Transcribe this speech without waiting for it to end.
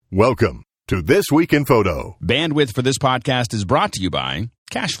Welcome to This Week in Photo. Bandwidth for this podcast is brought to you by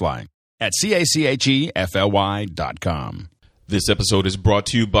CashFly at CACHEFLY.com. This episode is brought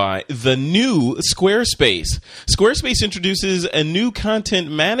to you by the new Squarespace. Squarespace introduces a new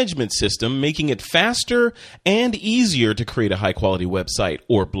content management system, making it faster and easier to create a high-quality website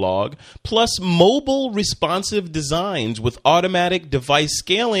or blog, plus mobile responsive designs with automatic device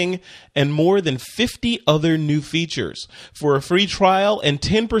scaling and more than 50 other new features. For a free trial and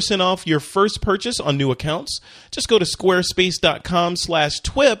 10% off your first purchase on new accounts, just go to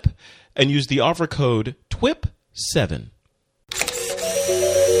squarespace.com/TWIP and use the offer code TWIP7.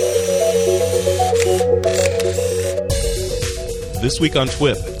 This week on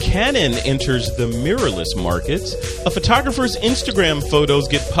TWIP, Canon enters the mirrorless market, a photographer's Instagram photos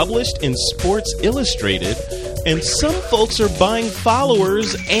get published in Sports Illustrated, and some folks are buying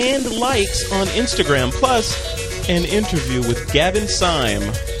followers and likes on Instagram, plus an interview with Gavin Syme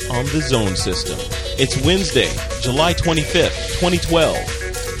on the Zone system. It's Wednesday, July 25th, 2012,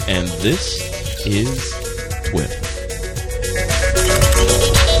 and this is TWIP.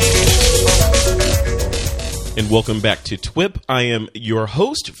 And welcome back to TWIP. I am your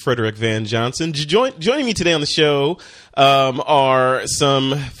host, Frederick Van Johnson. Joining me today on the show are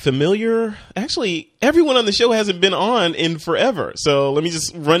some familiar... Actually, everyone on the show hasn't been on in forever. So let me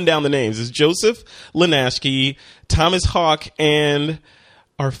just run down the names. It's Joseph Lenashke, Thomas Hawk, and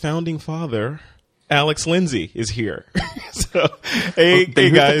our founding father, Alex Lindsay, is here. So, hey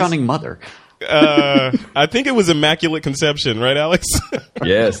who's guys. The founding mother? I think it was Immaculate Conception, right, Alex?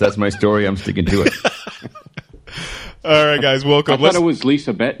 Yes, that's my story. I'm sticking to it. All right, guys, welcome. I thought it was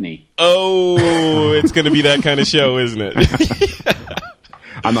Lisa Bettany. Oh, it's going to be that kind of show, isn't it?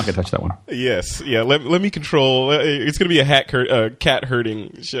 I'm not going to touch that one. Yes, yeah. Let me control. It's going to be a cat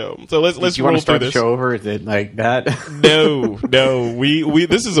herding show. So let's roll through this. You want to start the show over? Is it like that? No. We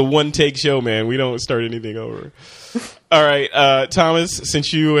this is a one take show, man. We don't start anything over. All right, Thomas,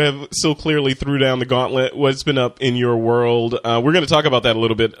 since you have so clearly threw down the gauntlet, what's been up in your world? We're going to talk about that a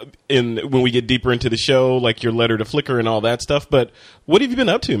little bit when we get deeper into the show, like your letter to Flickr and all that stuff. But what have you been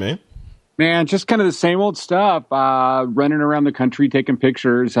up to, man? Man, just kind of the same old stuff. Running around the country taking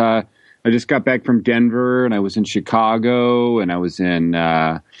pictures. I just got back from Denver, and I was in Chicago, and I was in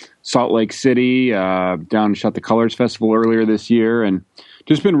Salt Lake City, down and shot the Colors Festival earlier this year, and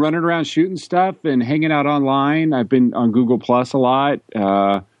just been running around shooting stuff and hanging out online. I've been on Google Plus a lot.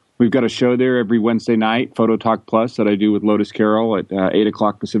 We've got a show there every Wednesday night, Photo Talk Plus, that I do with Lotus Carroll at 8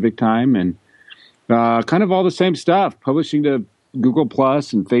 o'clock Pacific time. And kind of all the same stuff, publishing to Google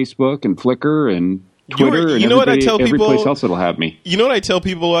Plus and Facebook and Flickr and Twitter and every place else that'll have me. You know what I tell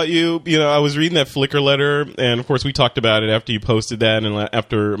people about you? You know, I was reading that Flickr letter, and of course we talked about it after you posted that and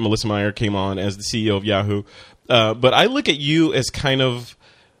after Melissa Meyer came on as the CEO of Yahoo. But I look at you as kind of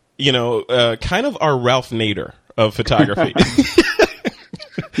our Ralph Nader of photography.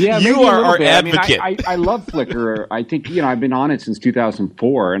 Yeah, you are our advocate. I mean, I love Flickr. I think, I've been on it since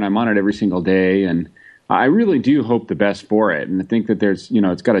 2004, and I'm on it every single day, and I really do hope the best for it. And I think that there's,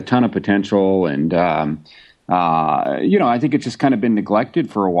 it's got a ton of potential, and, I think it's just kind of been neglected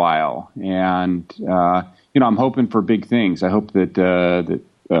for a while. And, I'm hoping for big things. I hope that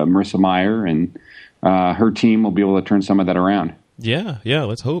Marissa Meyer and her team will be able to turn some of that around. Yeah.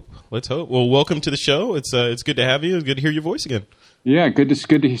 Let's hope. Well, welcome to the show. It's good to have you. It's good to hear your voice again. Yeah, good to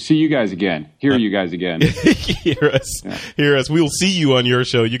see you guys again. Hear you guys again. Hear us. We will see you on your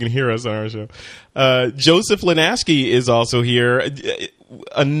show. You can hear us on our show. Joseph Lenashke is also here.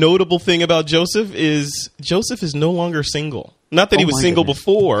 A notable thing about Joseph is no longer single. Not that he was single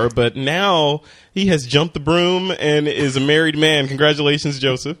before, but now he has jumped the broom and is a married man. Congratulations,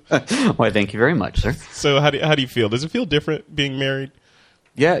 Joseph. Why, thank you very much, sir. So how do you feel? Does it feel different being married?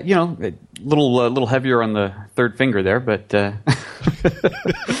 Yeah, a little heavier on the third finger there, but no,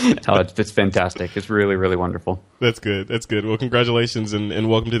 it's fantastic. It's really, really wonderful. That's good. Well, congratulations and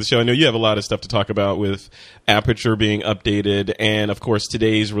welcome to the show. I know you have a lot of stuff to talk about with Aperture being updated and, of course,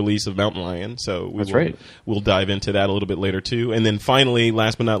 today's release of Mountain Lion. So we'll dive into that a little bit later, too. And then finally,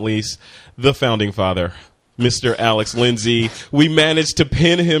 last but not least, the founding father, Mr. Alex Lindsay. We managed to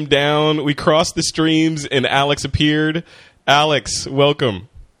pin him down. We crossed the streams and Alex appeared. Alex, welcome.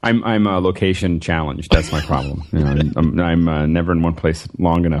 I'm location challenged. That's my problem. I'm never in one place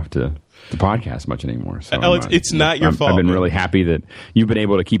long enough to podcast much anymore. So Alex, it's not your fault. I've been really happy that you've been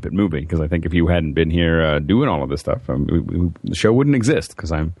able to keep it moving, because I think if you hadn't been here doing all of this stuff, the show wouldn't exist,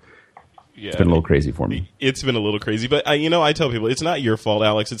 because I'm Yeah, it's been a little crazy for me. It's been a little crazy, but I tell people it's not your fault,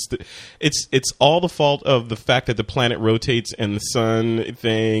 Alex. It's all the fault of the fact that the planet rotates and the sun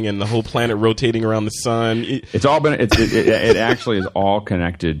thing and the whole planet rotating around the sun. It actually is all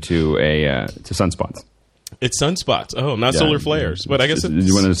connected to to sunspots. It's sunspots. Oh, not solar flares. But I guess when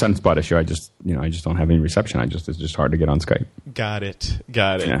there's a sunspot issue, I just don't have any reception. It's just hard to get on Skype. Got it.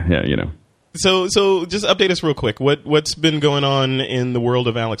 Yeah. So just update us real quick. What's been going on in the world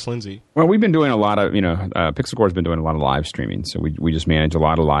of Alex Lindsay? Well, we've been doing a lot of, Pixel has been doing a lot of live streaming. So we just manage a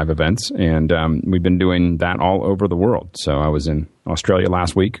lot of live events, and we've been doing that all over the world. So I was in Australia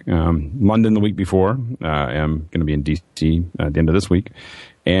last week, London the week before. I'm going to be in DC at the end of this week.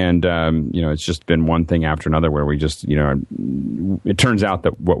 And, it's just been one thing after another where we just, it turns out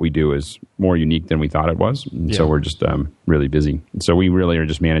that what we do is more unique than we thought it was. And so we're just really busy. And so we really are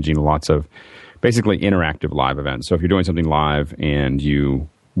just managing lots of basically interactive live events. So if you're doing something live and you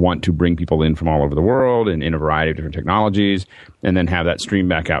want to bring people in from all over the world and in a variety of different technologies and then have that stream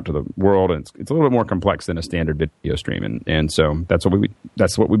back out to the world, and it's a little bit more complex than a standard video stream. And so that's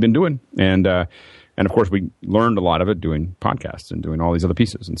what we've been doing. And of course, we learned a lot of it doing podcasts and doing all these other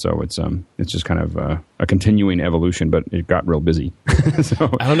pieces. And so it's just kind of a continuing evolution, but it got real busy. So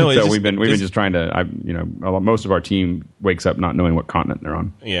I don't know. So we've been just trying to. Most of our team wakes up not knowing what continent they're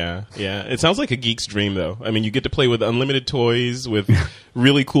on. Yeah. It sounds like a geek's dream, though. I mean, you get to play with unlimited toys, with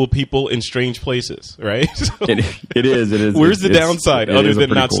really cool people in strange places, right? It is. Where's the downside other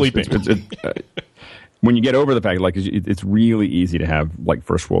than not sleeping? When you get over the fact, it's really easy to have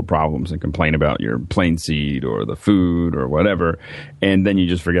first world problems and complain about your plane seat or the food or whatever, and then you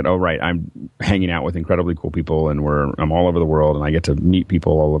just forget. Oh, right, I'm hanging out with incredibly cool people, and I'm all over the world, and I get to meet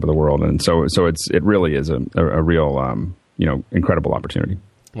people all over the world, and so it really is a real incredible opportunity.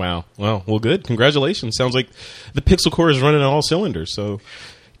 Wow. Well, good. Congratulations. Sounds like the Pixel Core is running on all cylinders. So.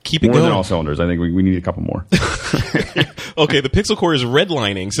 Keep it more going. Than all cylinders. I think we need a couple more. Okay, the Pixel Core is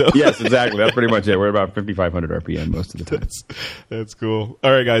redlining. So yes, exactly. That's pretty much it. We're about 5,500 RPM most of the time. That's cool.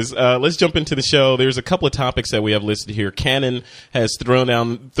 All right, guys. Let's jump into the show. There's a couple of topics that we have listed here. Canon has thrown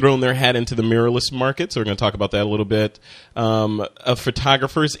their hat into the mirrorless market, so we're going to talk about that a little bit. Of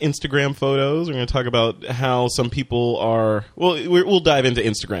photographers' Instagram photos. We're going to talk about how some people are. Well, we'll dive into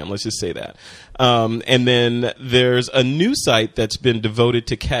Instagram. Let's just say that. And then there's a new site that's been devoted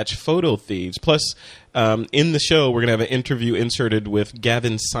to catch photo thieves. Plus, in the show, we're going to have an interview inserted with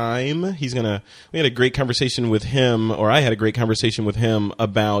Gavin Syme. We had a great conversation with him, or I had a great conversation with him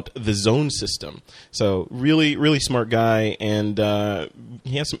about the zone system. So really, really smart guy, and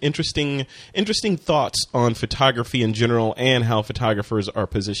he has some interesting thoughts on photography in general and how photographers are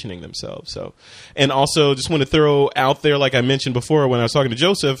positioning themselves. So, and also just want to throw out there, like I mentioned before when I was talking to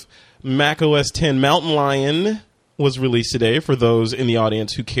Joseph, Mac OS X Mountain Lion was released today for those in the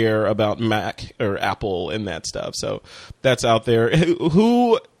audience who care about Mac or Apple and that stuff. So that's out there.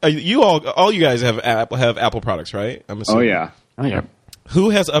 Who you all you guys have Apple products, right? I'm assuming. Oh yeah.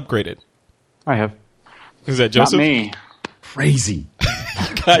 Who has upgraded? I have. Is that Joseph? Not me. Crazy.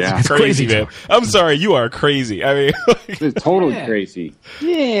 It's crazy, man. I'm sorry, you are crazy. I mean, It's totally crazy.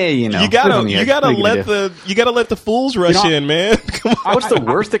 Yeah, you gotta let the fools rush in, man. Come on. What's the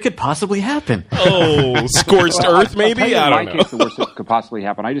worst that could possibly happen? Oh, scorched earth, maybe? I don't know. In my case, the worst that could possibly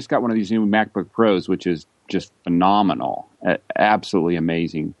happen. I just got one of these new MacBook Pros, which is just phenomenal, absolutely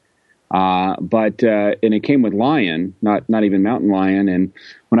amazing. But it came with Lion, not even Mountain Lion. And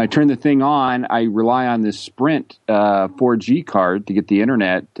when I turn the thing on, I rely on this Sprint 4G card to get the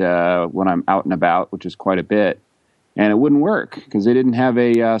internet when I'm out and about, which is quite a bit. And it wouldn't work because they didn't have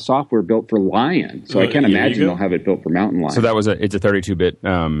a software built for Lion. So I can't imagine they'll have it built for Mountain Lion. So it's a 32-bit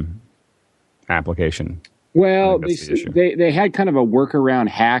application. Well, they had kind of a workaround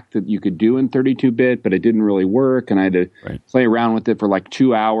hack that you could do in 32-bit, but it didn't really work, and I had to play around with it for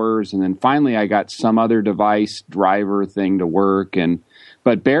 2 hours, and then finally I got some other device driver thing to work,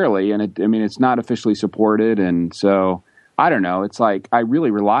 but barely, and it's not officially supported, and so I don't know. It's I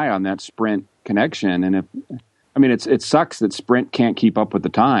really rely on that Sprint connection, and it sucks that Sprint can't keep up with the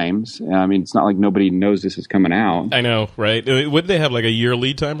times. It's not like nobody knows this is coming out. I know, right? Would they have a year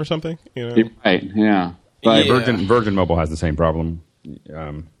lead time or something? Right? Yeah. But Virgin Mobile has the same problem. They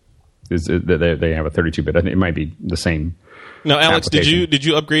have a 32-bit. I think it might be the same. Now, Alex, did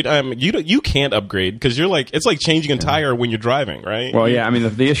you upgrade? You can't upgrade because it's like changing a tire when you're driving, right? Well, yeah.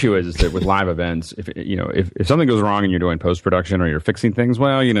 The issue is that with live events, if something goes wrong and you're doing post production or you're fixing things,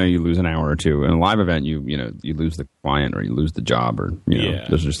 well, you lose an hour or two. In a live event, you lose the client or you lose the job, or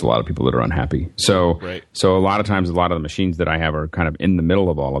there's just a lot of people that are unhappy. So a lot of times, a lot of the machines that I have are kind of in the middle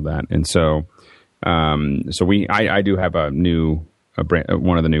of all of that, and so. I do have a new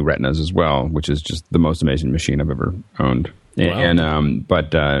one of the new Retinas as well, which is just the most amazing machine I've ever owned. Wow.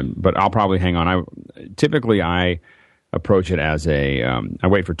 But I'll probably hang on. Typically I approach it as I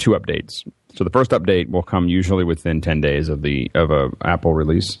wait for 2 updates. So the first update will come usually within 10 days of a Apple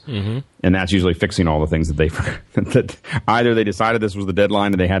release, and that's usually fixing all the things that that either they decided this was the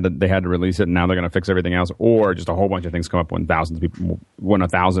deadline and they had to release it, and now they're going to fix everything else, or just a whole bunch of things come up when thousands of people, when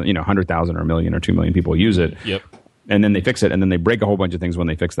 100,000 or a million or 2 million people use it, and then they fix it, and then they break a whole bunch of things when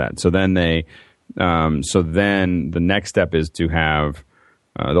they fix that. So then the next step is to have.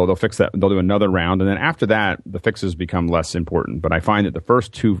 They'll fix that. They'll do another round, and then after that, the fixes become less important. But I find that the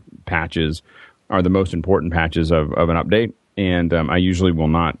first 2 patches are the most important patches of an update, and I usually will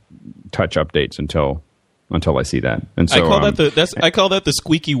not touch updates until I see that. And so I call that the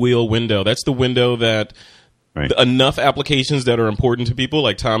squeaky wheel window. That's the window that. Right. Enough applications that are important to people,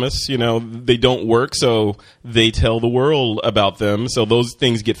 like Thomas, they don't work, so they tell the world about them. So those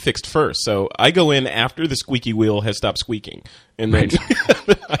things get fixed first. So I go in after the squeaky wheel has stopped squeaking, and then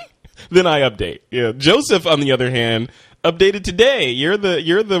then I update. Yeah, Joseph, on the other hand, updated today. You're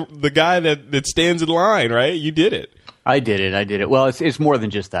the guy that stands in line, right? You did it. I did it. Well, it's more than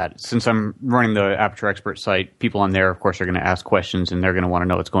just that. Since I'm running the Aperture Expert site, people on there, of course, are going to ask questions, and they're going to want to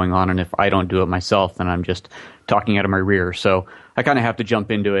know what's going on. And if I don't do it myself, then I'm just talking out of my rear. So I kind of have to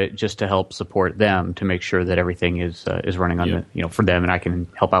jump into it just to help support them to make sure that everything is running on for them, and I can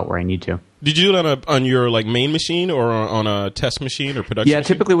help out where I need to. Did you do it on your main machine or on a test machine or production? Yeah, machine?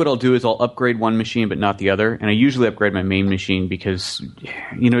 Typically what I'll do is I'll upgrade one machine but not the other, and I usually upgrade my main machine because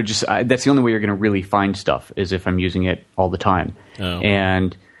that's the only way you're going to really find stuff is if I'm using it all the time. Oh.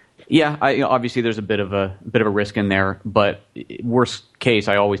 And yeah, obviously there's a bit of a risk in there, but worst case,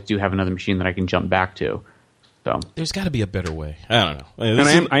 I always do have another machine that I can jump back to. So there's got to be a better way. I don't know.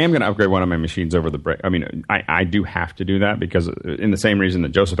 And I am going to upgrade one of my machines over the break. I mean, I do have to do that because in the same reason that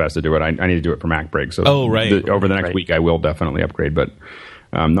Joseph has to do it, I need to do it for Mac break. So over the next week, I will definitely upgrade, but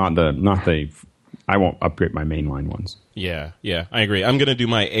not the. I won't upgrade my mainline ones. Yeah, I agree. I'm going to do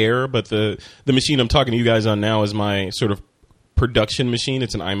my Air, but the machine I'm talking to you guys on now is my sort of production machine.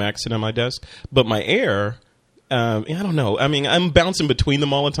 It's an iMac sitting on my desk, but my Air. I don't know. I mean, I'm bouncing between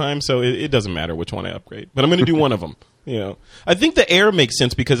them all the time, so it doesn't matter which one I upgrade. But I'm going to do one of them. I think the Air makes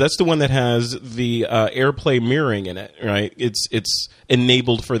sense because that's the one that has the AirPlay mirroring in it, right? It's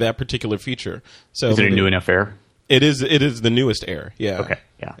enabled for that particular feature. So is it a new enough Air? It is. It is the newest Air. Yeah. Okay.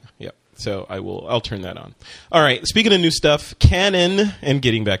 Yeah. Yep. So I'll turn that on. All right. Speaking of new stuff, Canon, and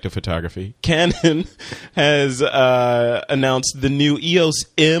getting back to photography, Canon has announced the new EOS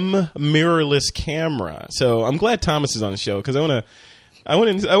M mirrorless camera. So I'm glad Thomas is on the show because I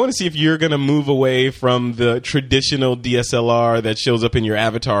want to see if you're going to move away from the traditional DSLR that shows up in your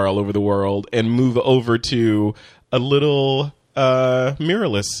avatar all over the world and move over to a little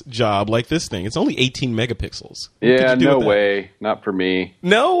mirrorless job like this thing. It's only 18 megapixels. Yeah, no way. Not for me.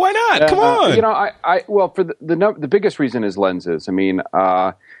 No, why not? Come on. Well, for the biggest reason is lenses. I mean,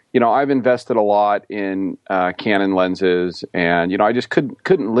 I've invested a lot in Canon lenses, and I just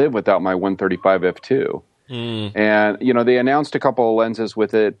couldn't live without my 135 f2. And they announced a couple of lenses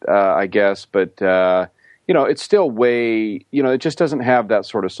with it, I guess, but it's still way, it just doesn't have that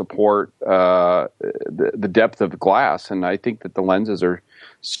sort of support, the depth of glass. And I think that the lenses are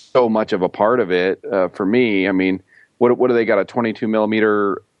so much of a part of it for me. I mean, what do they got, a 22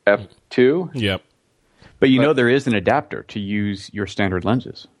 millimeter f2? Yep. But there is an adapter to use your standard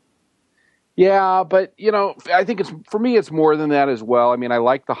lenses. Yeah, but, I think for me, it's more than that as well. I mean, I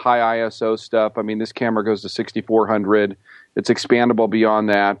like the high ISO stuff. I mean, this camera goes to 6400. It's expandable beyond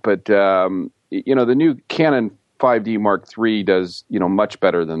that, but, the new Canon 5D Mark III does, much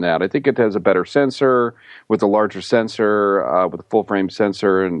better than that. I think it has a better sensor with a larger sensor, with a full frame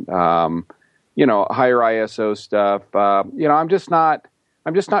sensor and, higher ISO stuff. I'm just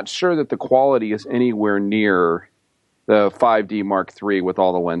not sure that the quality is anywhere near the 5D Mark III with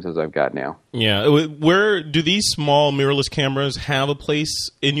all the lenses I've got now. Yeah. Where do these small mirrorless cameras have a place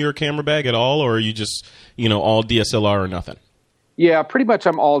in your camera bag at all, or are you just, all DSLR or nothing? Yeah, pretty much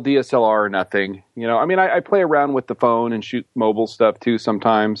I'm all DSLR or nothing. I play around with the phone and shoot mobile stuff too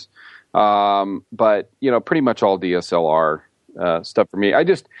sometimes. But, pretty much all DSLR stuff for me. I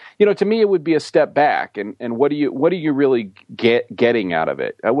just, to me it would be a step back. And what are you really getting out of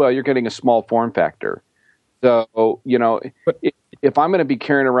it? Well, you're getting a small form factor. So, if I'm going to be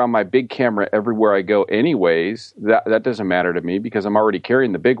carrying around my big camera everywhere I go anyways, that doesn't matter to me because I'm already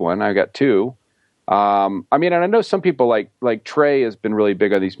carrying the big one. I got two. And I know some people like Trey has been really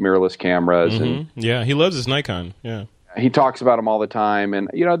big on these mirrorless cameras. Mm-hmm. And yeah, he loves his Nikon. Yeah. He talks about them all the time, and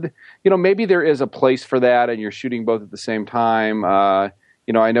maybe there is a place for that, and you're shooting both at the same time. I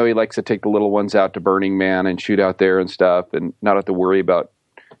know he likes to take the little ones out to Burning Man and shoot out there and stuff, and not have to worry about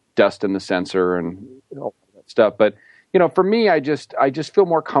dust in the sensor and all that stuff. But for me, I just feel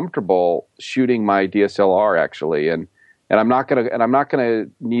more comfortable shooting my DSLR actually, and I'm not gonna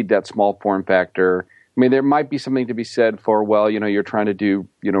need that small form factor. I mean, there might be something to be said for, you're trying to do,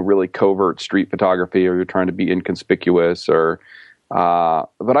 really covert street photography, or you're trying to be inconspicuous, but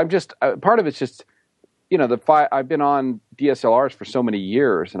I'm just, part of it's just, I've been on DSLRs for so many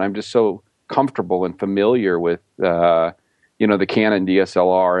years, and I'm just so comfortable and familiar with, the Canon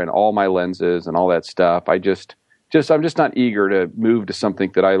DSLR and all my lenses and all that stuff. I'm just not eager to move to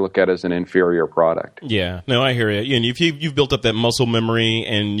something that I look at as an inferior product. Yeah, no, I hear you. And if you've built up that muscle memory,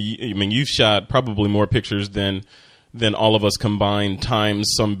 and you've shot probably more pictures than all of us combined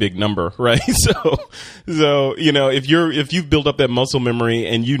times some big number, right? So if you've built up that muscle memory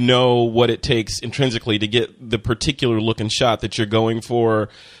and you know what it takes intrinsically to get the particular looking shot that you're going for,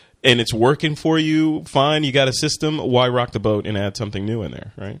 and it's working for you, fine. You got a system. Why rock the boat and add something new in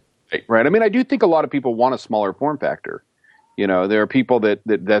there, right? Right. I mean, I do think a lot of people want a smaller form factor. There are people that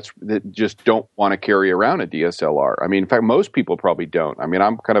just don't want to carry around a DSLR. I mean, in fact, most people probably don't. I mean,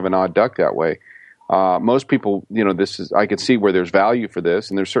 I'm kind of an odd duck that way. Most people, I can see where there's value for this,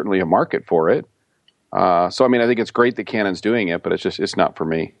 and there's certainly a market for it. So, I mean, I think it's great that Canon's doing it, but it's not for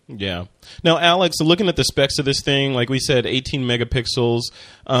me. Yeah. Now, Alex, looking at the specs of this thing, like we said, 18 megapixels,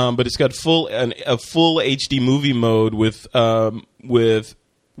 but it's got a full HD movie mode with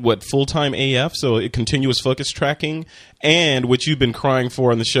full-time AF, so continuous focus tracking, and what you've been crying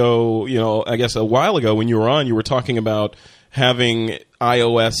for on the show, I guess a while ago when you were on, you were talking about having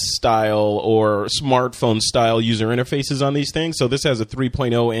iOS style or smartphone style user interfaces on these things. So this has a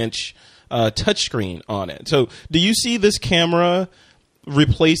 3.0 inch touchscreen on it. So do you see this camera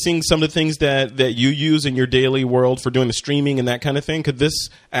replacing some of the things that you use in your daily world for doing the streaming and that kind of thing? Could this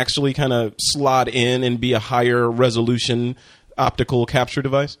actually kind of slot in and be a higher resolution optical capture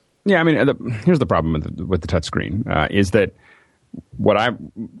device? Yeah, I mean, here's the problem with the touchscreen is that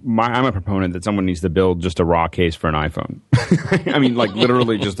I'm a proponent that someone needs to build just a raw case for an iPhone. I mean, like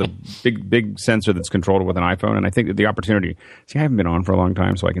literally just a big sensor that's controlled with an iPhone. And I think that the opportunity. See, I haven't been on for a long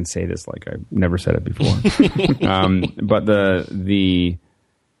time, so I can say this like I've never said it before. But the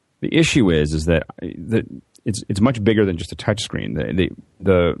issue is that it's much bigger than just a touchscreen.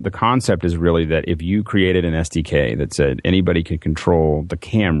 The concept is really that if you created an SDK that said anybody can control the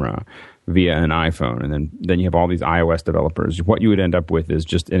camera via an iPhone, and then you have all these iOS developers, what you would end up with is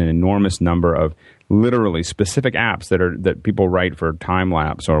just an enormous number of literally specific apps that people write for time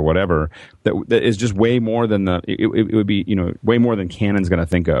lapse or whatever that is just way more than it would be way more than Canon's going to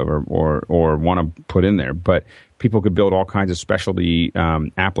think of or want to put in there. But people could build all kinds of specialty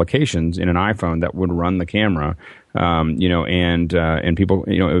applications in an iPhone that would run the camera, and people,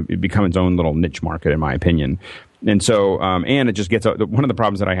 it would become its own little niche market, in my opinion. And so, and it just gets one of the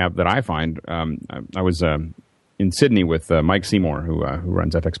problems that I find. I was in Sydney with Mike Seymour, who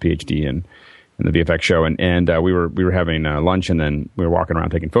runs FX PhD and the VFX show, and we were having lunch, and then we were walking around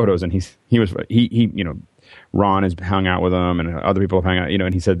taking photos, and he Ron has hung out with him, and other people have hung out,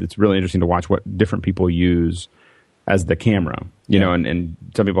 and he said it's really interesting to watch what different people use as the camera, and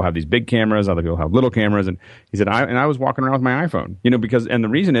some people have these big cameras, other people have little cameras, and he said, I was walking around with my iPhone, because the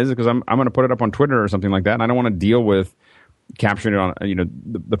reason is because I'm going to put it up on Twitter or something like that, and I don't want to deal with capturing it on,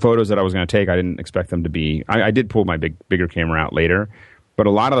 the photos that I was going to take. I didn't expect them to be. I did pull my bigger camera out later, but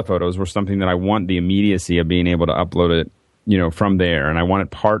a lot of the photos were something that I want the immediacy of being able to upload it, from there, and I want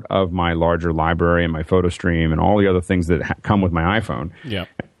it part of my larger library and my photo stream and all the other things that come with my iPhone. Yeah.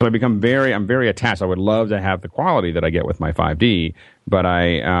 So I'm very attached. I would love to have the quality that I get with my 5D, but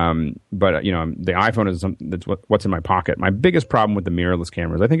the iPhone is that's what's in my pocket. My biggest problem with the mirrorless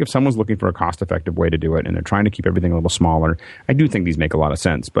cameras, I think if someone's looking for a cost-effective way to do it and they're trying to keep everything a little smaller, I do think these make a lot of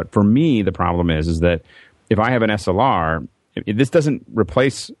sense. But for me, the problem is that if I have an SLR, this doesn't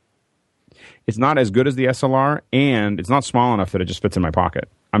replace. It's not as good as the SLR, and it's not small enough that it just fits in my pocket.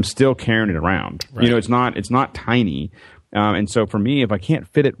 I'm still carrying it around. Right. It's not tiny. And so for me, if I can't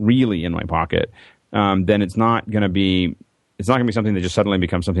fit it really in my pocket, then it's not going to be something that just suddenly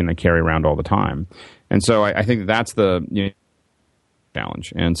becomes something I carry around all the time. And so I think that's the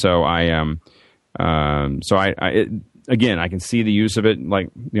challenge. And so again, I can see the use of it, like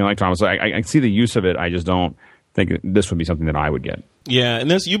Thomas. I see the use of it. I just don't think this would be something that I would get. Yeah,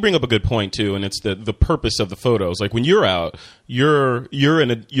 and you bring up a good point too, and it's the purpose of the photos. Like when you're out, you're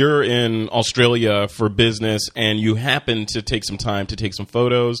in Australia for business, and you happen to take some time to take some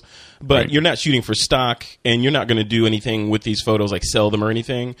photos, but right. You're not shooting for stock, and you're not going to do anything with these photos, like sell them or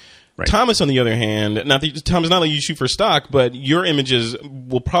anything. Right. Thomas, on the other hand, Thomas, not only you shoot for stock, but your images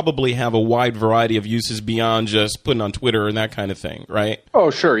will probably have a wide variety of uses beyond just putting on Twitter and that kind of thing, right?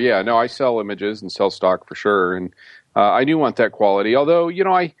 Oh, sure, yeah. No, I sell images and sell stock for sure, and I do want that quality. Although,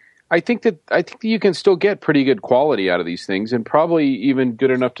 I think that you can still get pretty good quality out of these things, and probably even good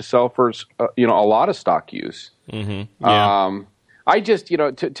enough to sell for a lot of stock use. Mm-hmm. Yeah. I just,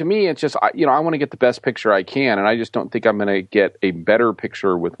 to me, it's just, I want to get the best picture I can, and I just don't think I'm going to get a better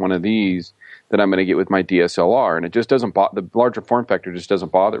picture with one of these than I'm going to get with my DSLR, and it just doesn't the larger form factor just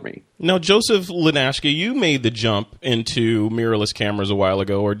doesn't bother me. Now, Joseph Linashke, you made the jump into mirrorless cameras a while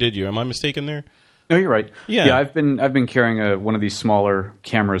ago, or did you? Am I mistaken there? No, you're right. Yeah, I've been carrying one of these smaller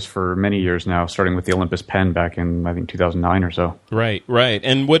cameras for many years now, starting with the Olympus Pen back in, I think, 2009 or so. Right.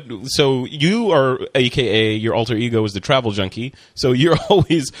 And so you are, AKA, your alter ego is the travel junkie, so you're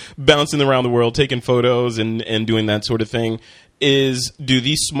always bouncing around the world, taking photos and doing that sort of thing. Do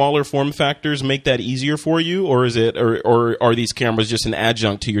these smaller form factors make that easier for you, or are these cameras just an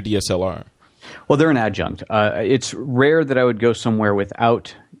adjunct to your DSLR? Well, they're an adjunct. It's rare that I would go somewhere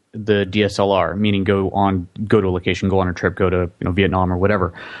without the DSLR, meaning go to a location, go on a trip, go to Vietnam or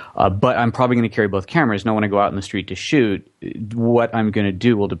whatever. But I'm probably going to carry both cameras. Now, when I go out in the street to shoot, what I'm going to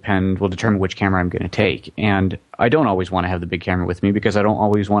do will determine which camera I'm going to take. And I don't always want to have the big camera with me because I don't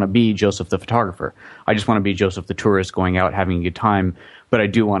always want to be Joseph the photographer. I just want to be Joseph the tourist going out having a good time. But I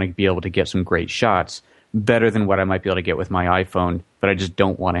do want to be able to get some great shots, better than what I might be able to get with my iPhone. But I just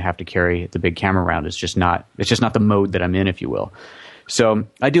don't want to have to carry the big camera around. It's just not the mode that I'm in, if you will. So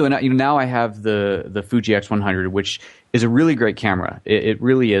I do, and now I have the Fuji X100, which is a really great camera. It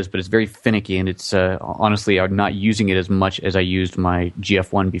really is, but it's very finicky, and it's honestly, I'm not using it as much as I used my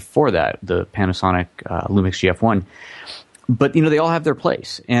GF1 before that, the Panasonic Lumix GF1. But they all have their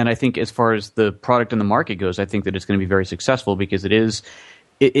place, and I think as far as the product and the market goes, I think that it's going to be very successful because it is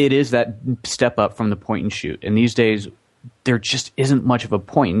that step up from the point and shoot. And these days, there just isn't much of a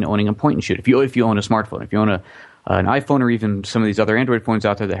point in owning a point and shoot. If you own a smartphone, if you own an iPhone or even some of these other Android phones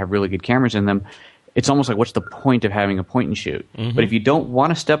out there that have really good cameras in them, it's almost like, what's the point of having a point and shoot? Mm-hmm. But if you don't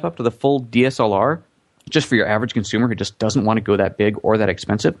want to step up to the full DSLR, just for your average consumer who just doesn't want to go that big or that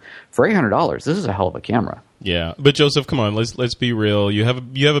expensive, for $800, this is a hell of a camera. Yeah, but Joseph, come on, let's be real. You have a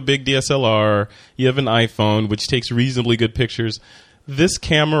big DSLR, you have an iPhone which takes reasonably good pictures. This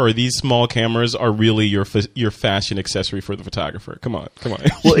camera or these small cameras are really your fashion accessory for the photographer. Come on.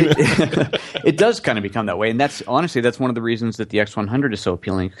 Well, it does kind of become that way, and that's one of the reasons that the X100 is so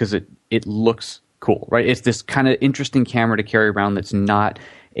appealing, because it looks cool, right? It's this kind of interesting camera to carry around that's not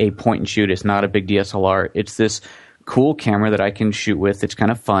a point and shoot. It's not a big DSLR. It's this cool camera that I can shoot with. It's kind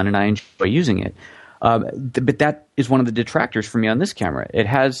of fun, and I enjoy using it. But that is one of the detractors for me on this camera. It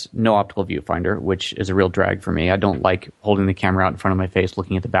has no optical viewfinder, which is a real drag for me. I don't like holding the camera out in front of my face,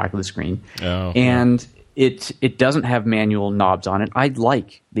 looking at the back of the screen. Oh, and it doesn't have manual knobs on it. I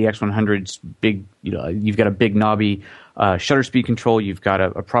like the X100's big, you've got a big knobby shutter speed control. You've got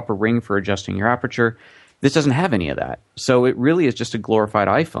a proper ring for adjusting your aperture. This doesn't have any of that. So it really is just a glorified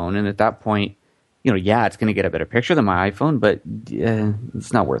iPhone. And at that point, it's going to get a better picture than my iPhone, but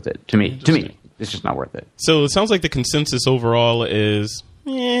it's not worth it to me. It's just not worth it. So it sounds like the consensus overall is,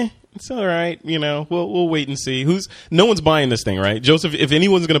 it's all right. We'll wait and see. No one's buying this thing, right? Joseph, if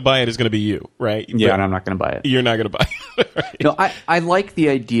anyone's going to buy it, it's going to be you, right? Yeah, but and I'm not going to buy it. You're not going to buy it. Right? I like the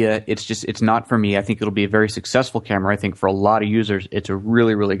idea. It's not for me. I think it'll be a very successful camera. I think for a lot of users, it's a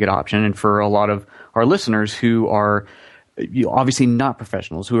really, really good option. And for a lot of our listeners who are obviously not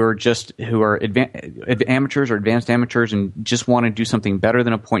professionals, who are amateurs or advanced amateurs and just want to do something better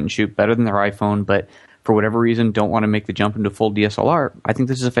than a point and shoot, better than their iPhone, but for whatever reason don't want to make the jump into full DSLR, I think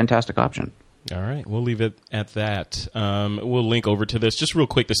this is a fantastic option. All right, we'll leave it at that. We'll link over to this. Just real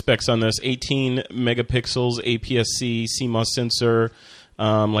quick, the specs on this: 18 megapixels, APS-C, CMOS sensor.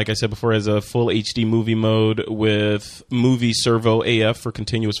 Like I said before, has a full HD movie mode with Movie Servo AF for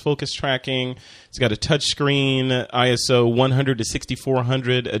continuous focus tracking. It's got a touchscreen, ISO 100 to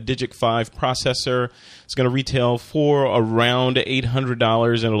 6400, a Digic 5 processor. It's going to retail for around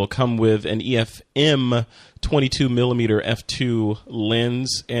 $800, and it'll come with an EFM 22mm f2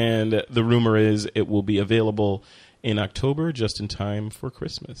 lens. And the rumor is it will be available in October, just in time for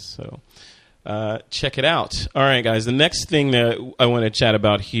Christmas. So check it out. All right, guys. The next thing that I want to chat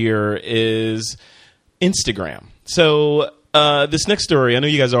about here is Instagram. So This next story, I know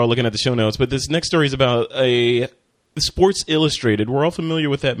you guys are all looking at the show notes, but this next story is about a Sports Illustrated. We're all familiar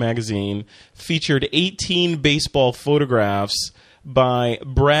with that magazine. Featured 18 baseball photographs by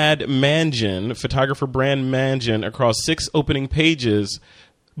Brad Mangan, photographer Brad Mangan, across 6 opening pages,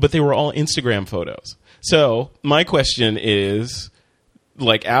 but they were all Instagram photos. So my question is,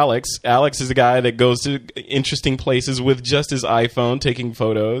 like Alex is a guy that goes to interesting places with just his iPhone taking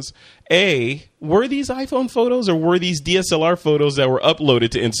photos. Were these iPhone photos or were these DSLR photos that were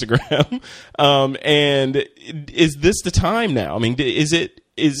uploaded to Instagram? And is this the time now? I mean,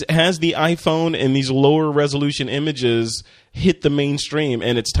 has the iPhone and these lower resolution images hit the mainstream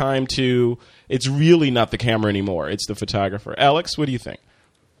and it's really not the camera anymore, it's the photographer? Alex, what do you think?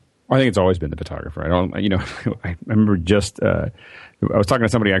 I think it's always been the photographer. I remember I was talking to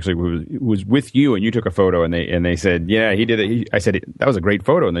somebody actually who was with you, and you took a photo, and they said, "Yeah, he did it." I said, "That was a great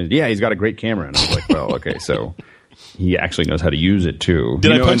photo," and they said, "Yeah, he's got a great camera." And I was like, "Well, okay, so he actually knows how to use it too."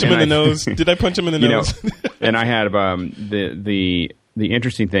 Did I punch him in the nose? Did I punch him in the nose? And I had the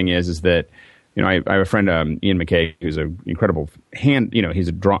interesting thing is that I have a friend Ian McKay, who's an incredible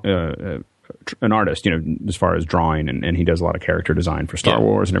he's an artist, as far as drawing, and he does a lot of character design for Star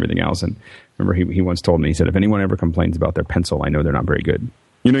Wars and everything else. And remember, he once told me, he said, if anyone ever complains about their pencil, I know they're not very good.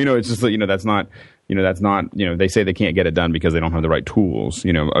 It's just that's not, they say they can't get it done because they don't have the right tools.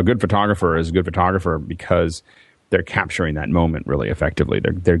 A good photographer is a good photographer because they're capturing that moment really effectively.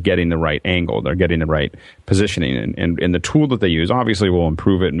 They're getting the right angle. They're getting the right positioning. And the tool that they use obviously will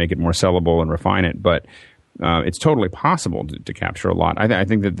improve it and make it more sellable and refine it. But it's totally possible to capture a lot. I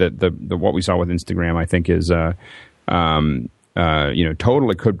think that the what we saw with Instagram, I think, is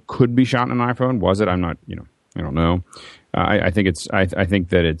totally could be shot on an iPhone. Was it? I'm not. I don't know. I think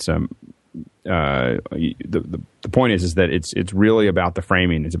that it's the point is that it's really about the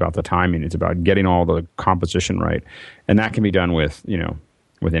framing. It's about the timing. It's about getting all the composition right, and that can be done with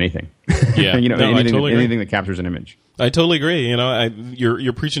anything. Yeah, anything that captures an image. I totally agree.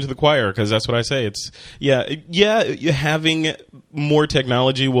 You're preaching to the choir, because that's what I say. It's having more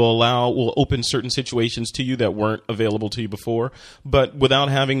technology will open certain situations to you that weren't available to you before. But without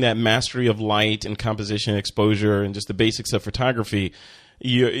having that mastery of light and composition, exposure, and just the basics of photography,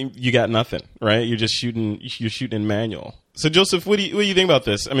 you got nothing, right? You're just shooting in manual. So Joseph, what do you think about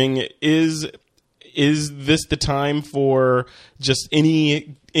this? I mean, is this the time for just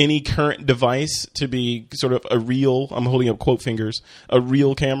any current device to be sort of a real, I'm holding up quote fingers, a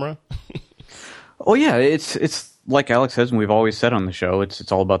real camera? Oh yeah, it's like Alex says, and we've always said on the show,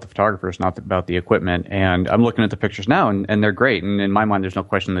 it's all about the photographers, not about the equipment. And I'm looking at the pictures now, and they're great. And in my mind, there's no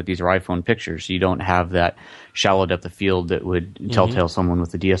question that these are iPhone pictures. You don't have that shallow depth of field that would telltale someone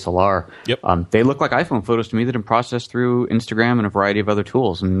with a DSLR. Yep. They look like iPhone photos to me that have been processed through Instagram and a variety of other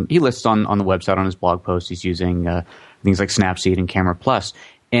tools. And he lists on the website, on his blog post, he's using things like Snapseed and Camera Plus.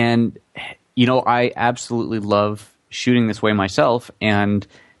 And, I absolutely love shooting this way myself. And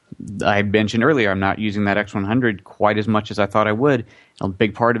I mentioned earlier, I'm not using that X100 quite as much as I thought I would. A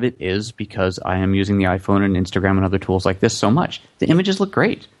big part of it is because I am using the iPhone and Instagram and other tools like this so much. The images look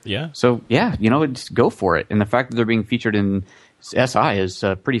great. Yeah. So, just go for it. And the fact that they're being featured in SI is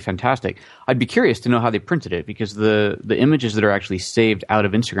pretty fantastic. I'd be curious to know how they printed it, because the images that are actually saved out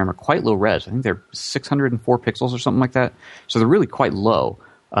of Instagram are quite low res. I think they're 604 pixels or something like that. So they're really quite low.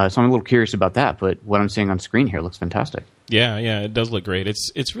 So I'm a little curious about that, but what I'm seeing on screen here looks fantastic. Yeah, it does look great.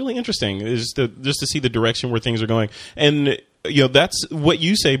 It's really interesting just to see the direction where things are going. And that's what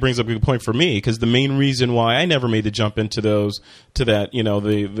you say brings up a good point for me, because the main reason why I never made the jump into the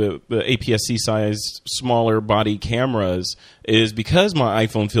APS-C sized smaller body cameras is because my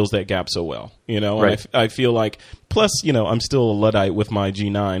iPhone fills that gap so well. Right. And I feel like, plus I'm still a Luddite with my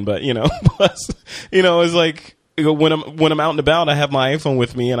G9, but plus it's like, when I'm out and about, I have my iPhone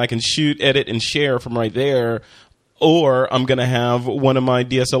with me and I can shoot, edit, and share from right there. Or I'm going to have one of my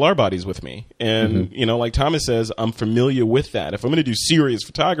DSLR bodies with me. And, like Thomas says, I'm familiar with that. If I'm going to do serious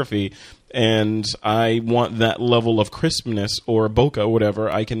photography and I want that level of crispness or bokeh or whatever,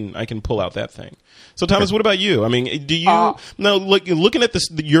 I can pull out that thing. So, Thomas, what about you? I mean, do you looking at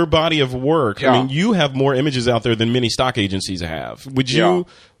your body of work? Yeah. I mean, you have more images out there than many stock agencies have. Do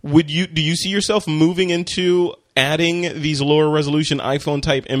you see yourself moving into adding these lower resolution iPhone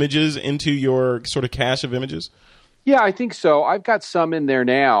type images into your sort of cache of images? Yeah, I think so. I've got some in there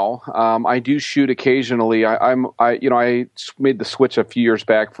now. I do shoot occasionally. I made the switch a few years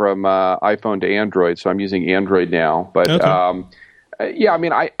back from iPhone to Android, so I'm using Android now. But okay.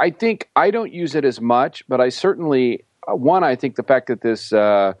 I think I don't use it as much, but I certainly I think the fact that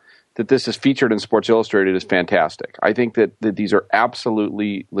this is featured in Sports Illustrated is fantastic. I think that these are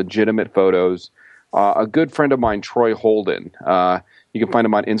absolutely legitimate photos. a good friend of mine, Troy Holden, you can find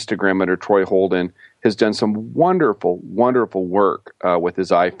him on Instagram under Troy Holden, has done some wonderful, wonderful work with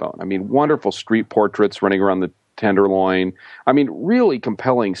his iPhone. I mean, wonderful street portraits running around the Tenderloin. I mean, really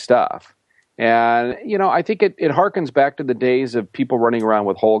compelling stuff. And, I think it harkens back to the days of people running around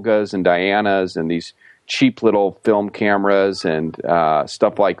with Holgas and Dianas and these cheap little film cameras and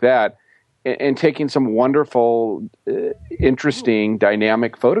stuff like that, and taking some wonderful, interesting,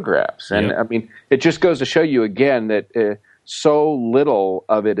 dynamic photographs. And, I mean, it just goes to show you again that so little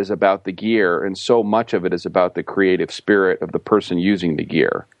of it is about the gear and so much of it is about the creative spirit of the person using the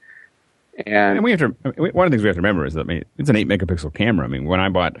gear. And we have to. One of the things we have to remember is that it's an 8-megapixel camera. I mean, when I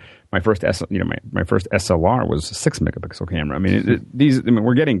bought my first my first SLR was a 6-megapixel camera. I mean,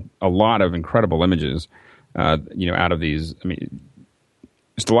 we're getting a lot of incredible images, out of these. I mean,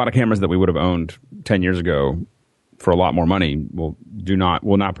 just a lot of cameras that we would have owned 10 years ago for a lot more money will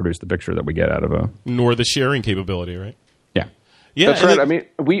not produce the picture that we get out of a. Nor the sharing capability, right? Yeah, that's right. I mean,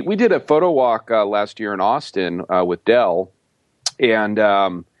 we did a photo walk last year in Austin with Dell, and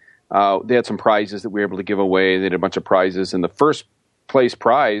they had some prizes that we were able to give away. They did a bunch of prizes, and the first place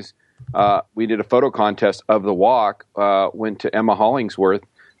prize, we did a photo contest of the walk, went to Emma Hollingsworth.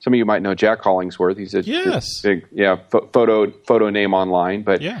 Some of you might know Jack Hollingsworth. He's a big photo name online.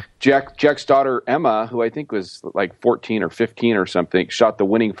 But Jack's daughter, Emma, who I think was like 14 or 15 or something, shot the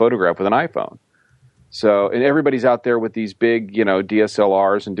winning photograph with an iPhone. So, and everybody's out there with these big,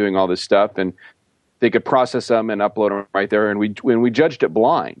 DSLRs and doing all this stuff, and they could process them and upload them right there. And we judged it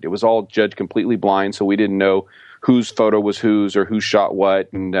blind. It was all judged completely blind, so we didn't know whose photo was whose or who shot what.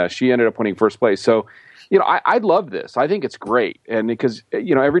 And she ended up winning first place. So, I love this. I think it's great. And because,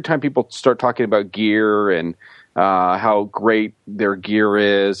 every time people start talking about gear and how great their gear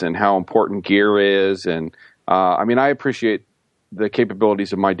is and how important gear is, and I appreciate the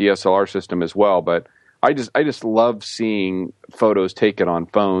capabilities of my DSLR system as well, but I just love seeing photos taken on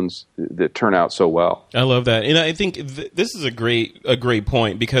phones that turn out so well. I love that, and I think this is a great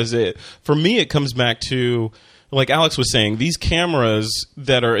point because for me it comes back to, like Alex was saying, these cameras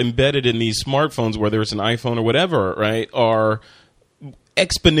that are embedded in these smartphones, whether it's an iPhone or whatever, right, are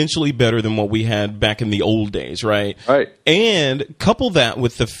exponentially better than what we had back in the old days, right? Right. And couple that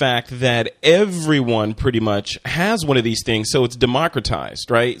with the fact that everyone pretty much has one of these things, so it's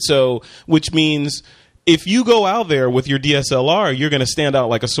democratized, right? So, which means if you go out there with your DSLR, you're going to stand out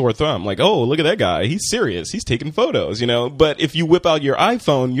like a sore thumb. Like, oh, look at that guy. He's serious. He's taking photos, But if you whip out your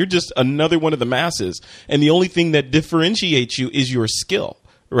iPhone, you're just another one of the masses. And the only thing that differentiates you is your skill,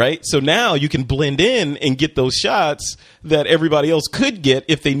 right? So now you can blend in and get those shots that everybody else could get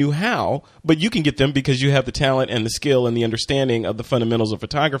if they knew how. But you can get them because you have the talent and the skill and the understanding of the fundamentals of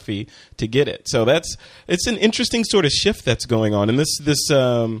photography to get it. So it's an interesting sort of shift that's going on. And this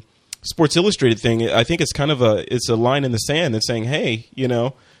Sports Illustrated thing, I think it's kind of it's a line in the sand that's saying, hey,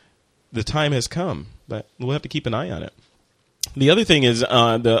 the time has come, but we'll have to keep an eye on it. The other thing is,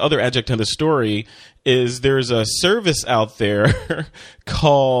 the other adjunct of the story is there's a service out there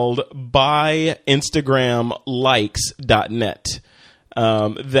called buyinstagramlikes.net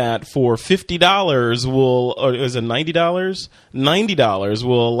that for $50 or is it $90? $90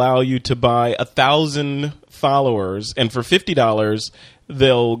 will allow you to buy 1,000 followers, and for $50,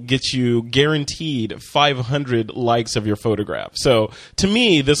 they'll get you guaranteed 500 likes of your photograph. So to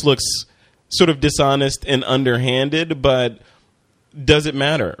me, this looks sort of dishonest and underhanded, but does it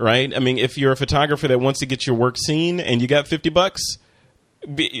matter, right? I mean, if you're a photographer that wants to get your work seen and you got $50,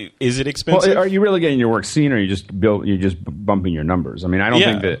 is it expensive? Well, are you really getting your work seen, or you're just bumping your numbers? I mean, I don't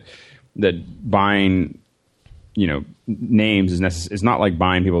think that buying, names is not like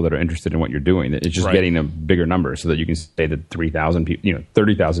buying people that are interested in what you're doing. It's just getting a bigger number so that you can say that 3,000 people,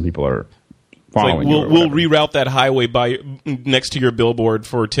 30,000 people are following you. We'll reroute that highway by next to your billboard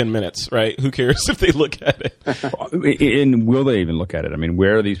for 10 minutes, right? Who cares if they look at it? And will they even look at it? I mean,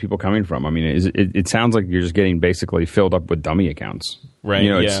 where are these people coming from? I mean, it sounds like you're just getting basically filled up with dummy accounts, right?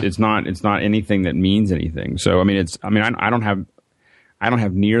 It's not anything that means anything. So I mean, I don't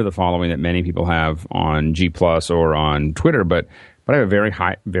have near the following that many people have on G+ or on Twitter, but I have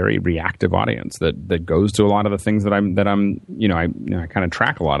a very reactive audience that goes to a lot of the things that I'm I kind of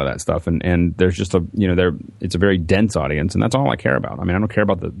track a lot of that stuff, and there's just it's a very dense audience, and that's all I care about. I mean, I don't care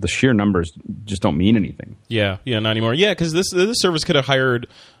about the sheer numbers; just don't mean anything. Yeah, not anymore. Yeah, because this service could have hired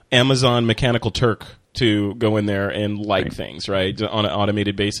Amazon Mechanical Turk to go in there and like things, right, on an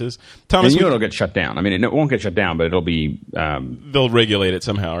automated basis. Thomas, and it'll get shut down. I mean, it won't get shut down, but it'll be... they'll regulate it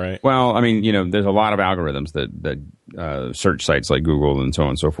somehow, right? Well, I mean, there's a lot of algorithms that search sites like Google and so on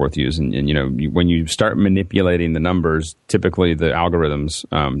and so forth use, and when you start manipulating the numbers, typically the algorithms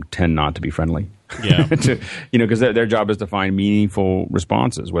tend not to be friendly. Yeah. Because their job is to find meaningful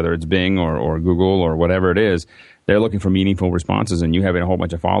responses, whether it's Bing or Google or whatever it is. They're looking for meaningful responses, and you having a whole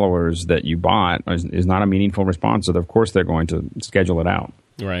bunch of followers that you bought is not a meaningful response. So, of course, they're going to schedule it out.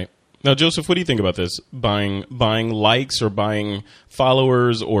 Right. Now, Joseph, what do you think about this? Buying likes or buying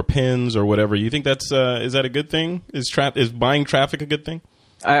followers or pins or whatever. You think is that a good thing? Is buying traffic a good thing?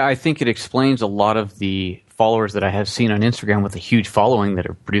 I think it explains a lot of the followers that I have seen on Instagram with a huge following that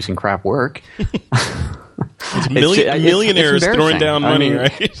are producing crap work. It's millionaires throwing down money,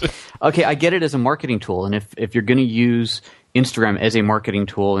 right? Okay, I get it as a marketing tool, and if you're going to use Instagram as a marketing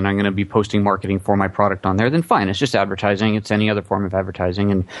tool and I'm going to be posting marketing for my product on there, then fine. It's just advertising. It's any other form of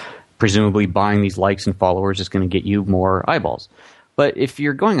advertising, and presumably buying these likes and followers is going to get you more eyeballs. But if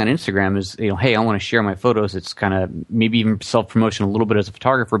you're going on Instagram as, hey, I want to share my photos, it's kind of maybe even self-promotion a little bit as a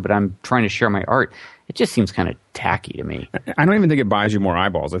photographer, but I'm trying to share my art. It just seems kind of tacky to me. I don't even think it buys you more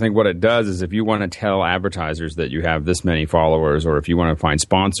eyeballs. I think what it does is if you want to tell advertisers that you have this many followers, or if you want to find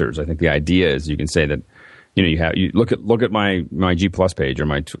sponsors, I think the idea is you can say that you look at my G Plus page or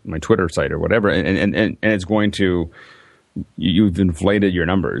my Twitter site or whatever, and it's going to. You've inflated your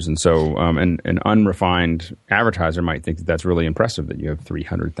numbers, and so an unrefined advertiser might think that that's really impressive that you have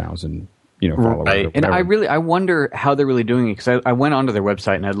 300,000 followers. Right. And I wonder how they're really doing it, because I went onto their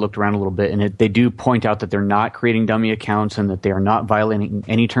website and I looked around a little bit, and they do point out that they're not creating dummy accounts and that they are not violating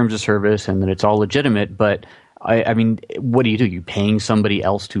any terms of service and that it's all legitimate. But I mean, what do? You paying somebody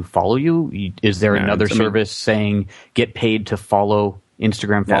else to follow you? Is there another service saying get paid to follow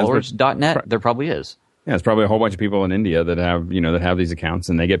Instagram followers.net? There probably is. Yeah, it's probably a whole bunch of people in India that have these accounts,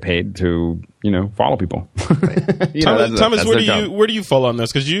 and they get paid to follow people. Thomas, where do you fall on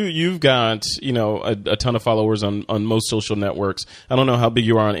this? Because you've got a ton of followers on most social networks. I don't know how big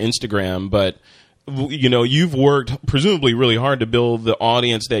you are on Instagram, but you've worked presumably really hard to build the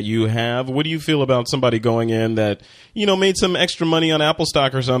audience that you have. What do you feel about somebody going in that made some extra money on Apple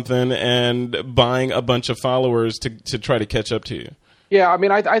stock or something and buying a bunch of followers to try to catch up to you? Yeah, I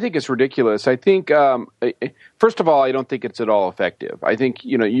mean, I think it's ridiculous. I think, first of all, I don't think it's at all effective. I think,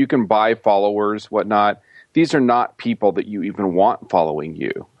 you can buy followers, whatnot. These are not people that you even want following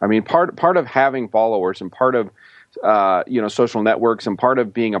you. I mean, part of having followers and part of, social networks and part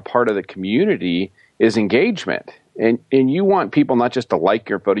of being a part of the community is engagement. And you want people not just to like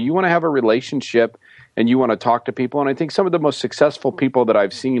your photo. You want to have a relationship and you want to talk to people. And I think some of the most successful people that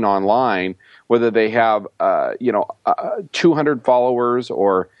I've seen online, whether they have 200 followers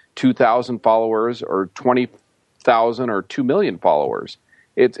or 2,000 followers or 20,000 or 2 million followers,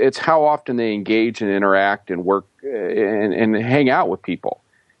 it's how often they engage and interact and work and hang out with people.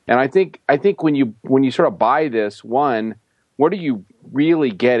 And I think when you sort of buy this, one, what are you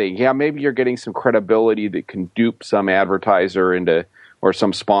really getting? Yeah, maybe you're getting some credibility that can dupe some advertiser or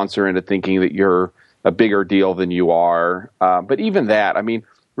some sponsor into thinking that you're a bigger deal than you are. But even that, I mean,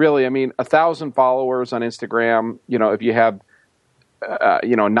 really, 1,000 followers on Instagram, if you have,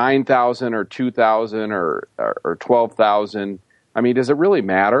 9,000 or 2,000 or 12,000, I mean, does it really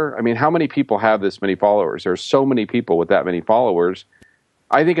matter? I mean, how many people have this many followers? There are so many people with that many followers.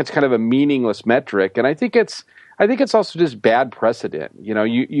 I think it's kind of a meaningless metric. And I think it's also just bad precedent.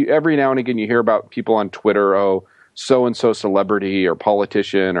 You every now and again you hear about people on Twitter, so-and-so celebrity or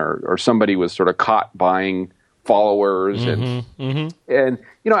politician or somebody was sort of caught buying followers. And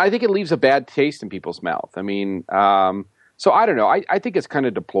I think it leaves a bad taste in people's mouth. I mean, so I don't know. I think it's kind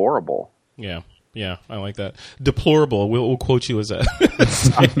of deplorable. Yeah, I like that. Deplorable. We'll quote you as that.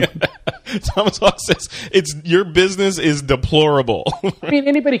 Thomas Hawk says, your business is deplorable. I mean,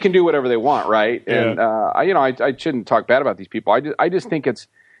 anybody can do whatever they want, right? Yeah. And, I shouldn't talk bad about these people. I just think it's,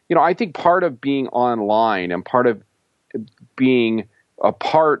 I think part of being online and part of being a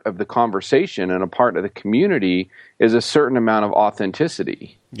part of the conversation and a part of the community is a certain amount of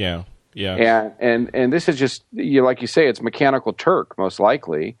authenticity. Yeah. And this is just, like you say, it's Mechanical Turk, most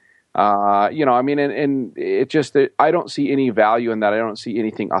likely. And it just, I don't see any value in that. I don't see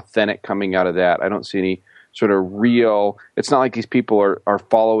anything authentic coming out of that. I don't see any sort of real, it's not like these people are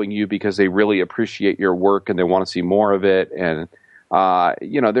following you because they really appreciate your work and they want to see more of it. And,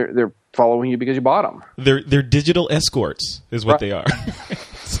 they're following you because you bought them. They're digital escorts is what they are.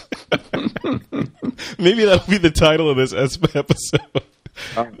 Maybe that'll be the title of this episode.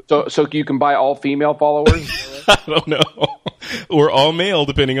 So you can buy all female followers? I don't know. Or all male,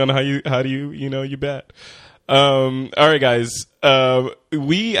 depending on how you bet. All right, guys. I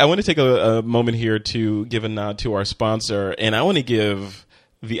want to take a moment here to give a nod to our sponsor, and I want to give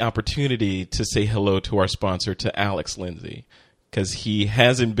the opportunity to say hello to our sponsor, to Alex Lindsay, because he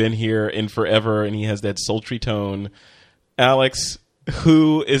hasn't been here in forever, and he has that sultry tone. Alex,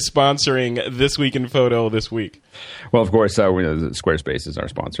 who is sponsoring This Week in Photo this week? Well, of course, Squarespace is our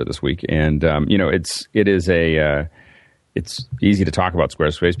sponsor this week, and it's easy to talk about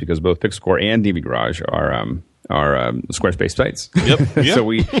Squarespace because both Pixelcore and DV Garage are Squarespace sites. Yep. So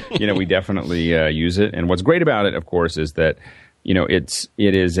we definitely use it. And what's great about it, of course, is that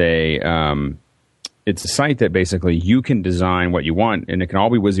it's a site that basically you can design what you want, and it can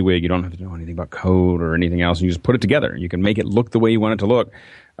all be WYSIWYG. You don't have to know anything about code or anything else. You just put it together. You can make it look the way you want it to look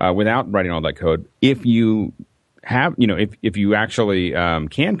without writing all that code. If you have, if you actually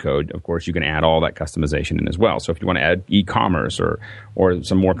can code, of course, you can add all that customization in as well. So if you want to add e-commerce or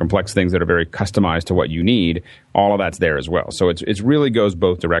some more complex things that are very customized to what you need, all of that's there as well. So it's really goes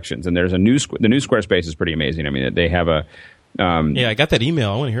both directions. And there's the new Squarespace is pretty amazing. I mean, they have a I got that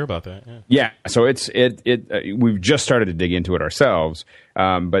email. I want to hear about that. Yeah. So we've just started to dig into it ourselves,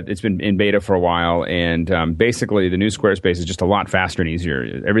 but it's been in beta for a while, and basically the new Squarespace is just a lot faster and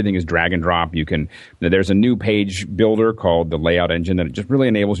easier. Everything is drag and drop. There's a new page builder called the Layout Engine that just really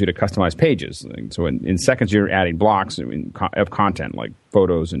enables you to customize pages. So in seconds, you're adding blocks of content like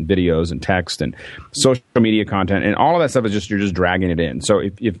photos and videos and text and social media content, and all of that stuff is you're just dragging it in. So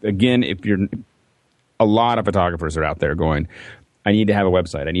if you're a lot of photographers are out there going, I need to have a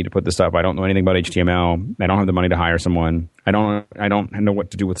website. I need to put this up. I don't know anything about HTML. I don't have the money to hire someone. I don't know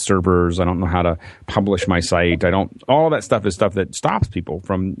what to do with servers. I don't know how to publish my site. All of that stuff is stuff that stops people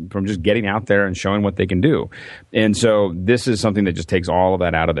from just getting out there and showing what they can do. And so this is something that just takes all of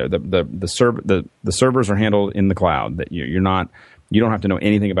that out of there. The servers are handled in the cloud. That you don't have to know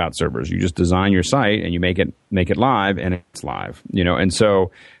anything about servers. You just design your site and you make it live, and it's live. And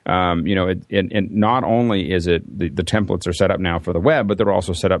so and not only is it the templates are set up now for the web, but they're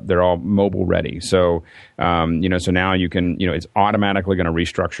also set up. They're all mobile ready. So so now you can it's automatically going to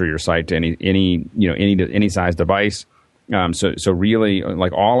restructure your site to any size device. So really,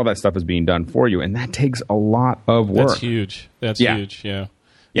 like, all of that stuff is being done for you, and that takes a lot of work. That's huge. Huge. Yeah.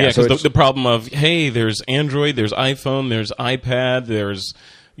 Yeah, so because the problem of, hey, there's Android, there's iPhone, there's iPad, there's,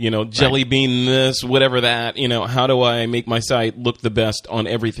 Jelly Bean this, whatever that, how do I make my site look the best on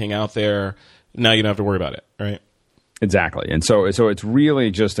everything out there? Now you don't have to worry about it, right? Exactly. And so it's really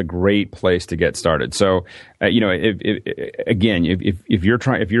just a great place to get started. So, if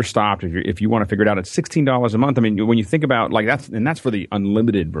you're stopped, if you want to figure it out, it's $16 a month. I mean, when you think about that's for the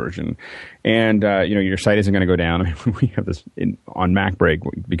unlimited version, and your site isn't going to go down. I mean, we have this on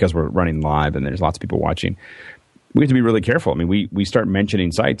MacBreak because we're running live and there's lots of people watching. We have to be really careful. I mean, we start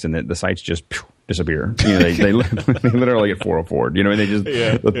mentioning sites and the sites just disappear. They literally get 404. And they just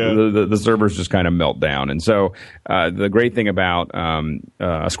the servers just kind of melt down. And so the great thing about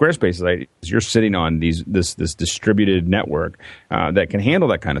a Squarespace site is you're sitting on this distributed network that can handle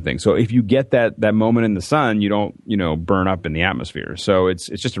that kind of thing. So if you get that moment in the sun, you don't burn up in the atmosphere. So it's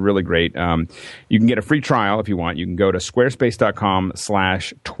just a really great. You can get a free trial if you want. You can go to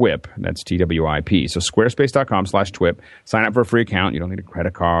squarespace.com/TWIP. That's TWIP. So squarespace.com/TWIP. Sign up for a free account. You don't need a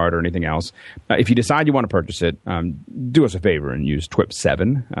credit card or anything else. If you decide you want to purchase it, do us a favor and use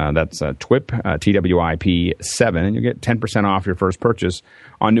TWIP7. That's TWIP, TWIP 7, and you'll get 10% off your first purchase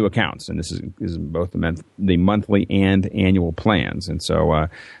on new accounts. And this is both the monthly and annual plans. And so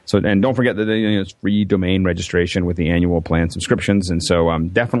don't forget that it's free domain registration with the annual plan subscriptions. And so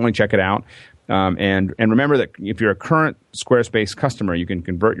definitely check it out. And remember that if you're a current Squarespace customer, you can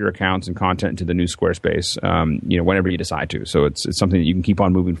convert your accounts and content into the new Squarespace, whenever you decide to. So it's something that you can keep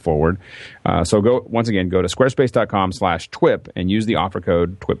on moving forward. So go to squarespace.com/TWIP and use the offer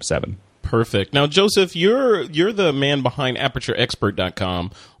code TWIP7. Perfect. Now, Joseph, you're the man behind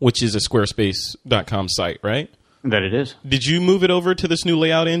ApertureExpert.com, which is a Squarespace.com site, right? That it is. Did you move it over to this new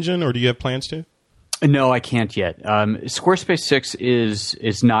layout engine, or do you have plans to? No, I can't yet. Squarespace 6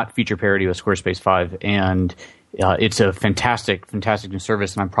 is not feature parity with Squarespace 5, and it's a fantastic new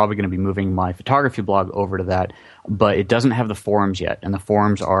service, and I'm probably going to be moving my photography blog over to that, but it doesn't have the forums yet, and the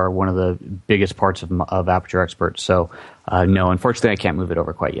forums are one of the biggest parts of Aperture Expert, so no, unfortunately I can't move it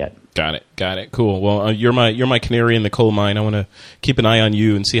over quite yet. Got it. Cool. Well, you're my canary in the coal mine. I want to keep an eye on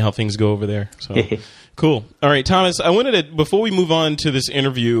you and see how things go over there. So. Cool. All right, Thomas, before we move on to this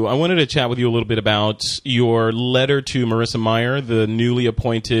interview, I wanted to chat with you a little bit about your letter to Marissa Mayer, the newly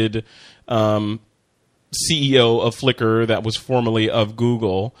appointed CEO of Flickr that was formerly of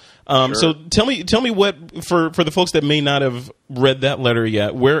Google. Sure. So tell me what, for the folks that may not have read that letter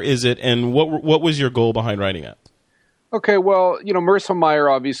yet, where is it, and what was your goal behind writing it? Okay, well, Marissa Mayer,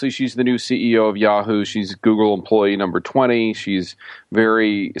 obviously, she's the new CEO of Yahoo. She's Google employee number 20. She's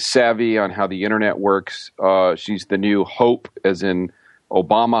very savvy on how the internet works. She's the new hope, as in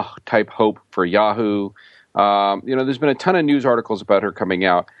Obama-type hope for Yahoo. There's been a ton of news articles about her coming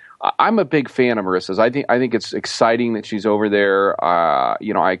out. I'm a big fan of Marissa's. I think it's exciting that she's over there.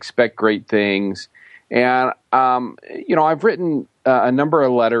 I expect great things. And, I've written a number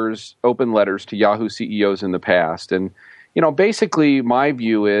of letters, open letters to Yahoo CEOs in the past. And, basically my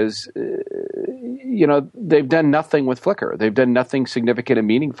view is, they've done nothing with Flickr. They've done nothing significant and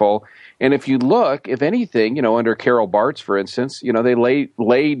meaningful. And if you look, if anything, under Carol Bartz, for instance, they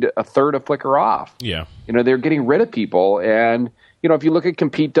laid a third of Flickr off. Yeah. They're getting rid of people. And, if you look at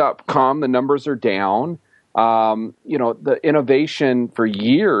compete.com, the numbers are down. The innovation for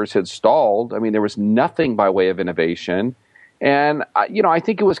years had stalled. I mean, there was nothing by way of innovation. And, I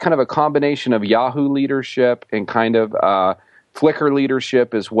think it was kind of a combination of Yahoo leadership and kind of Flickr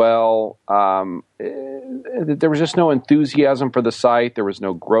leadership as well. There was just no enthusiasm for the site. There was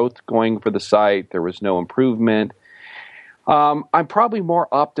no growth going for the site. There was no improvement. I'm probably more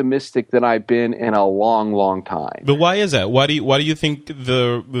optimistic than I've been in a long, long time. But why is that? Why do you think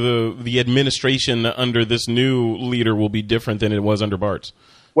the administration under this new leader will be different than it was under Bartz?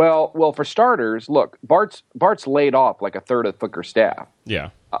 Well, for starters, look, Bartz laid off like a third of Flickr staff. Yeah.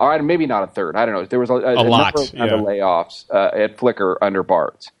 Or maybe not a third. I don't know. There was a lot number of layoffs at Flickr under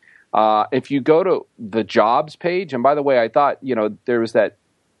Bartz. If you go to the jobs page, and by the way, I thought, there was that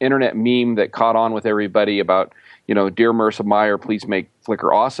internet meme that caught on with everybody about, dear Marissa Mayer, please make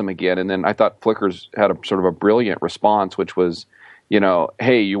Flickr awesome again. And then I thought Flickr's had a sort of a brilliant response, which was,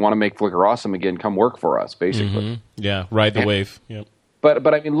 hey, you want to make Flickr awesome again? Come work for us, basically. Mm-hmm. Yeah, ride the wave. Yep.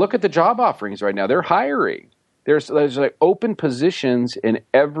 But I mean, look at the job offerings right now. They're hiring. There's like open positions in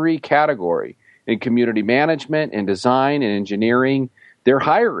every category, in community management, in design, in engineering. They're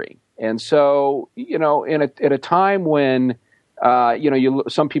hiring. And so, at a time when,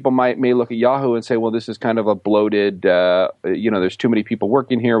 some people may look at Yahoo and say, well, this is kind of a bloated, there's too many people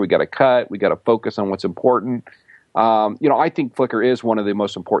working here. We got to cut. We got to focus on what's important. I think Flickr is one of the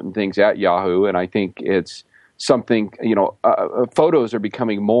most important things at Yahoo, and I think it's something, photos are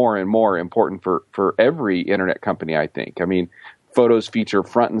becoming more and more important for every internet company, I think. I mean, photos feature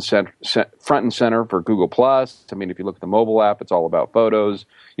front and center for Google+. I mean, if you look at the mobile app, it's all about photos.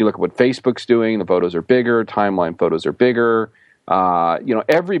 You look at what Facebook's doing, the photos are bigger, timeline photos are bigger.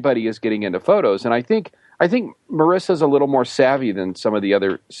 Everybody is getting into photos. And I think Marissa's a little more savvy than some of the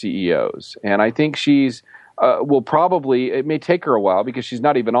other CEOs. And I think she's it may take her a while because she's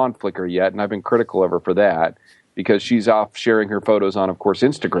not even on Flickr yet, and I've been critical of her for that because she's off sharing her photos on, of course,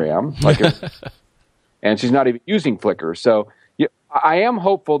 Instagram, and she's not even using Flickr. So I am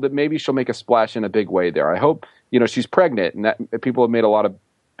hopeful that maybe she'll make a splash in a big way there. I hope, she's pregnant, and that people have made a lot of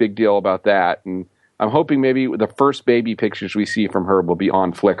big deal about that, and I'm hoping maybe the first baby pictures we see from her will be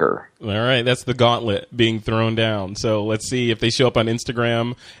on Flickr. All right, that's the gauntlet being thrown down. So let's see if they show up on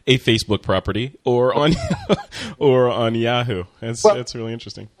Instagram, a Facebook property, or on Yahoo. That's really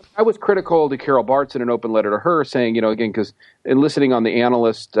interesting. I was critical to Carol Bartz in an open letter to her, saying, again, because in listening on the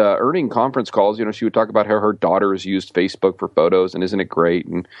analyst earning conference calls, she would talk about how her daughters used Facebook for photos, and isn't it great,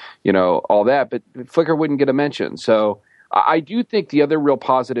 and all that. But Flickr wouldn't get a mention, so. I do think the other real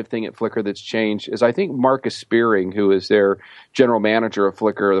positive thing at Flickr that's changed is I think Marcus Spearing, who is their general manager of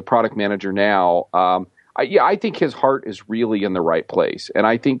Flickr, the product manager now, I think his heart is really in the right place. And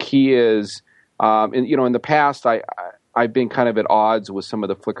I think he is, in the past, I've been kind of at odds with some of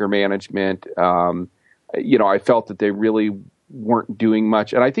the Flickr management. I felt that they really weren't doing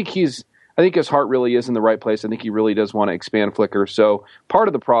much. And I think his heart really is in the right place. I think he really does want to expand Flickr. So part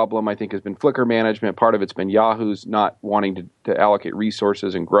of the problem, I think, has been Flickr management. Part of it's been Yahoo's not wanting to allocate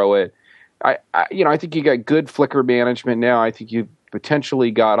resources and grow it. I think you got good Flickr management now. I think you've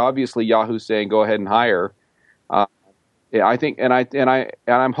potentially got, obviously, Yahoo saying go ahead and hire. I think, and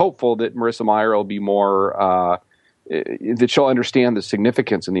I'm hopeful that Marissa Mayer will be more that she'll understand the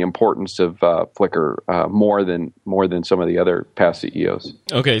significance and the importance of Flickr more than some of the other past CEOs.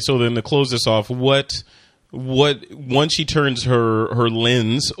 Okay, so then to close this off, what once she turns her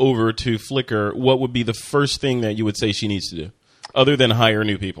lens over to Flickr, what would be the first thing that you would say she needs to do, other than hire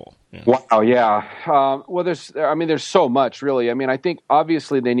new people? Yeah. Wow, yeah. Well, there's so much really. I mean, I think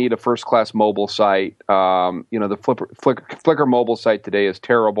obviously they need a first-class mobile site. The Flickr mobile site today is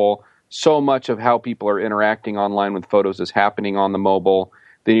terrible. So much of how people are interacting online with photos is happening on the mobile.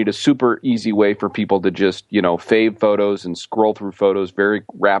 They need a super easy way for people to just, fave photos and scroll through photos very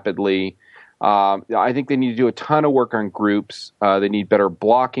rapidly. I think they need to do a ton of work on groups. They need better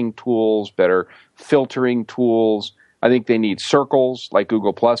blocking tools, better filtering tools. I think they need circles like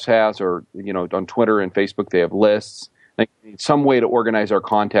Google Plus has, or, on Twitter and Facebook they have lists. They need some way to organize our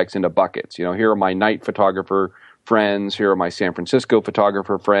contacts into buckets. Here are my night photographer friends. Here are my San Francisco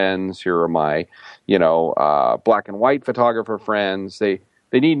photographer friends. Here are my, black and white photographer friends. They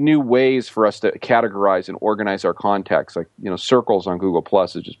need new ways for us to categorize and organize our contacts. Like, circles on Google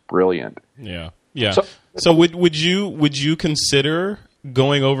Plus is just brilliant. Yeah. Yeah. So would you consider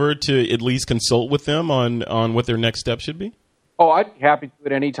going over to at least consult with them on what their next step should be? Oh, I'd be happy to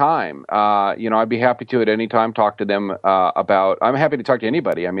at any time. I'd be happy to at any time talk to them about. I'm happy to talk to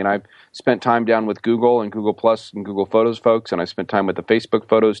anybody. I mean, I've spent time down with Google and Google Plus and Google Photos folks, and I spent time with the Facebook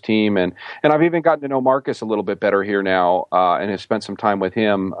Photos team, and I've even gotten to know Marcus a little bit better here now, and have spent some time with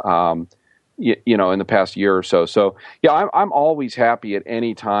him. In the past year or so. So yeah, I'm always happy at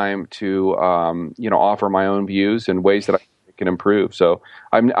any time to offer my own views and ways that I can improve. So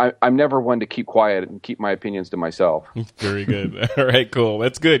I'm never one to keep quiet and keep my opinions to myself. Very good. All right, cool.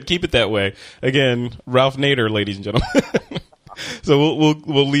 That's good. Keep it that way. Again, Ralph Nader, ladies and gentlemen. So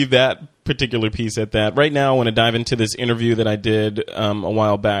we'll leave that particular piece at that. Right now, I want to dive into this interview that I did a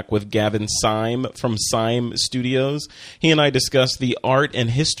while back with Gavin Syme from Syme Studios. He and I discussed the art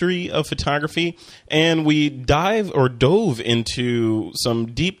and history of photography, and we dove into some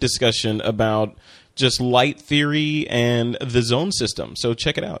deep discussion about just light theory and the zone system. So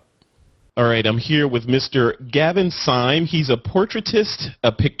check it out. All right, I'm here with Mr. Gavin Syme. He's a portraitist,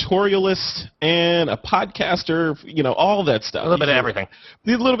 a pictorialist, and a podcaster, all that stuff. A little bit of everything.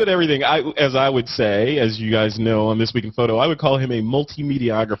 A little bit of everything. As I would say, as you guys know on This Week in Photo, I would call him a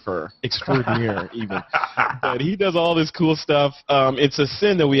multimediographer extraordinaire even. But he does all this cool stuff. It's a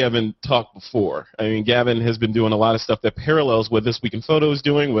sin that we haven't talked before. I mean, Gavin has been doing a lot of stuff that parallels what This Week in Photo is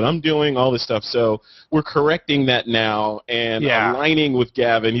doing, what I'm doing, all this stuff. So we're correcting that now and aligning with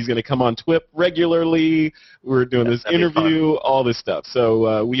Gavin. He's going to come on TWIP regularly. We're doing this interview, all this stuff.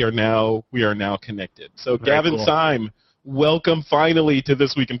 So we are now connected. So very Gavin cool. Syme, welcome finally to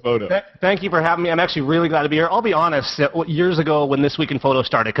This Week in Photo. Thank you for having me. I'm actually really glad to be here. I'll be honest, years ago when This Week in Photo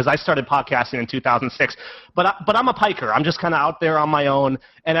started, because I started podcasting in 2006, but I'm a piker. I'm just kind of out there on my own.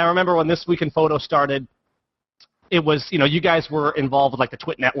 And I remember when This Week in Photo started, it was, you guys were involved with like the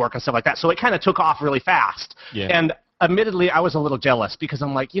Twit network and stuff like that. So it kind of took off really fast. Yeah. And admittedly, I was a little jealous because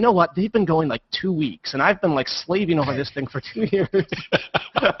I'm like, you know what? They've been going like 2 weeks, and I've been like slaving over this thing for 2 years.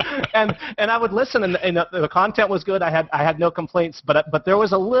 and I would listen, and the content was good. I had no complaints, but there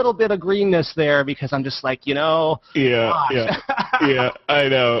was a little bit of greenness there because I'm just like, Yeah, I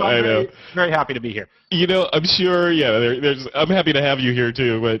know, so I know. Very happy to be here. I'm sure. Yeah, I'm happy to have you here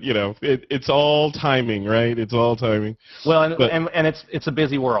too. But it's all timing, right? It's all timing. Well, and it's a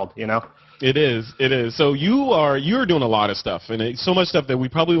busy world, It is. So you're doing a lot of stuff, and so much stuff that we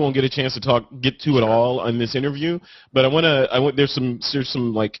probably won't get a chance to get to it all in this interview. But there's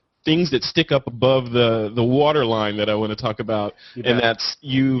some like things that stick up above the waterline that I want to talk about, and that's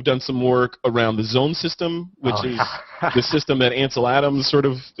you've done some work around the zone system, which is the system that Ansel Adams sort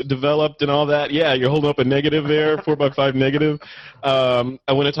of developed and all that. Yeah, you're holding up a negative there, 4x5 negative.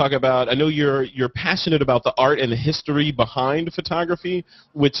 I want to talk about. I know you're passionate about the art and the history behind photography,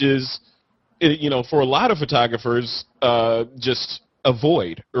 which is, for a lot of photographers, just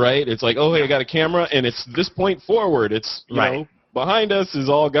avoid, right? It's like, oh, hey, I got a camera, and it's this point forward. It's, behind us is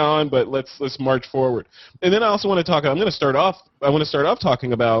all gone, but let's march forward. And then I also want to talk, I want to start off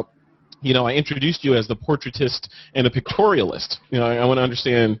talking about, I introduced you as the portraitist and a pictorialist. I want to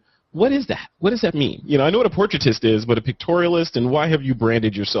understand, what is that? What does that mean? I know what a portraitist is, but a pictorialist, and why have you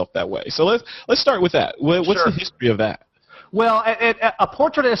branded yourself that way? So let's start with that. What's the history of that? Well, a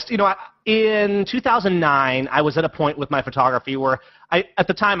portraitist, in 2009, I was at a point with my photography where at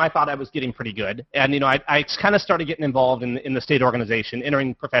the time I thought I was getting pretty good. And, I kind of started getting involved in the state organization,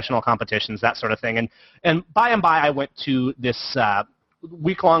 entering professional competitions, that sort of thing. And by and by, I went to this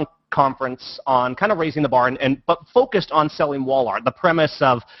week-long conference on kind of raising the bar, but focused on selling wall art. The premise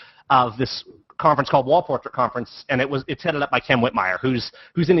of this conference called Wall Portrait Conference, and it's headed up by Ken Whitmire, who's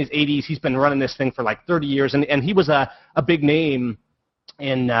in his 80s. He's been running this thing for like 30 years, and he was a big name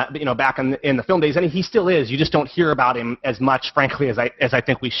in back in the film days, and he still is. You just don't hear about him as much, frankly, as I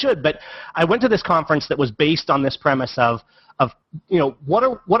think we should. But I went to this conference that was based on this premise of what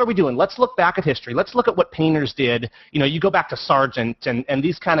are we doing? Let's look back at history. Let's look at what painters did. You go back to Sargent and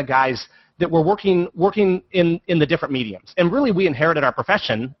these kind of guys that were working in the different mediums. And really, we inherited our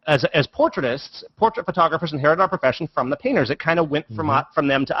profession as portraitists. Portrait photographers inherited our profession from the painters. It kind of went from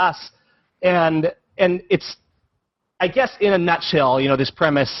them to us. And it's, I guess, in a nutshell, this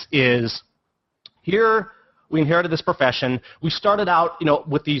premise is here We inherited this profession. We started out,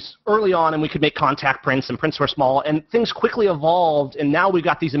 with these early on, and we could make contact prints, and prints were small, and things quickly evolved, and now we've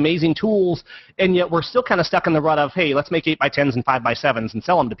got these amazing tools, and yet we're still kind of stuck in the rut of, hey, let's make 8x10s and 5x7s and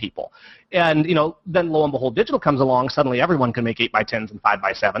sell them to people. And, then lo and behold, digital comes along. Suddenly everyone can make 8x10s and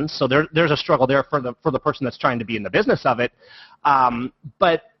 5x7s. So there's a struggle there for the person that's trying to be in the business of it.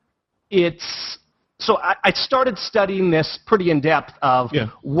 But so I started studying this pretty in depth of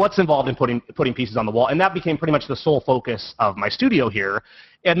what's involved in putting pieces on the wall, and that became pretty much the sole focus of my studio here.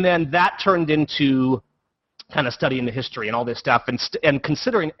 And then that turned into kind of studying the history and all this stuff, and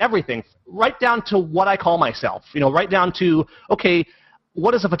considering everything, right down to what I call myself. Right down to, okay,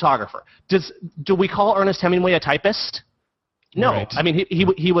 what is a photographer? Do we call Ernest Hemingway a typist? No, right. I mean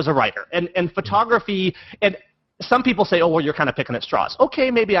he was a writer, and photography and. Some people say, oh, well, you're kind of picking at straws. Okay,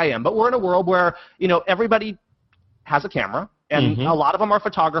 maybe I am, but we're in a world where, everybody has a camera, and a lot of them are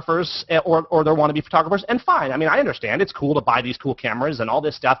photographers or they want to be photographers, and fine. I mean, I understand. It's cool to buy these cool cameras and all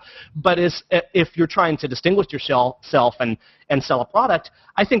this stuff, but if you're trying to distinguish yourself and sell a product,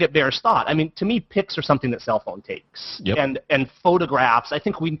 I think it bears thought. I mean, to me, pics are something that cell phone takes, and photographs. I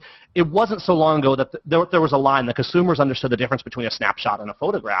think it wasn't so long ago that there was a line that consumers understood the difference between a snapshot and a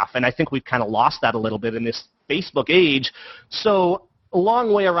photograph, and I think we've kind of lost that a little bit in this Facebook age. So a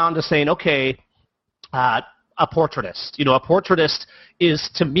long way around to saying, okay, a portraitist. A portraitist is,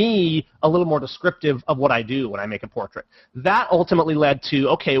 to me, a little more descriptive of what I do when I make a portrait. That ultimately led to,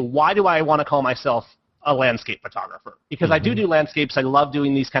 okay, why do I want to call myself a landscape photographer? Because I do landscapes. I love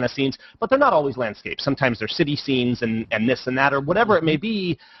doing these kind of scenes, but they're not always landscapes. Sometimes they're city scenes and this and that or whatever it may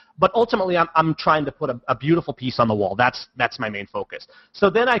be. But ultimately, I'm trying to put a beautiful piece on the wall. That's my main focus. So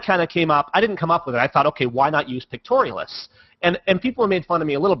then I kind of I didn't come up with it. I thought, okay, why not use pictorialists? And people have made fun of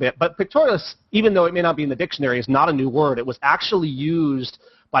me a little bit, but pictorialist, even though it may not be in the dictionary, is not a new word. It was actually used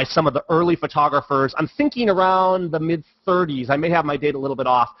by some of the early photographers. I'm thinking around the mid-30s. I may have my date a little bit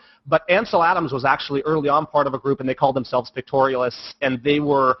off. But Ansel Adams was actually early on part of a group, and they called themselves pictorialists, and they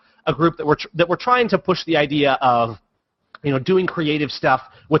were a group that were trying to push the idea of doing creative stuff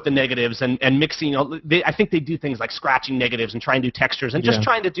with the negatives and mixing. I think they do things like scratching negatives and trying to do textures and just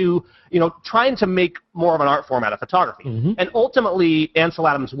trying to do, trying to make more of an art form out of photography. And ultimately, Ansel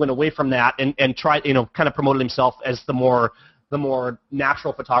Adams went away from that and tried, kind of promoted himself as the more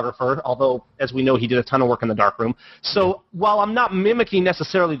natural photographer, although, as we know, he did a ton of work in the darkroom. So while I'm not mimicking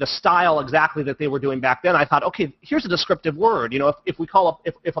necessarily the style exactly that they were doing back then, I thought, okay, here's a descriptive word. If we call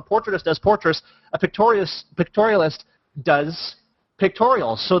if a portraitist does portraits, a pictorialist does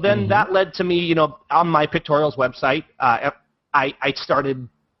pictorials. So then that led to me, on my pictorials website, I started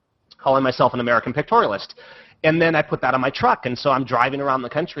calling myself an American pictorialist. And then I put that on my truck, and so I'm driving around the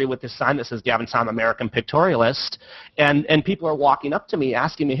country with this sign that says Gavin Sam, American Pictorialist, and people are walking up to me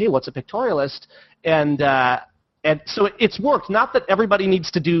asking me, hey, what's a pictorialist? And so it's worked. Not that everybody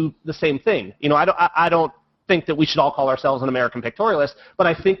needs to do the same thing. I don't think that we should all call ourselves an American pictorialist, but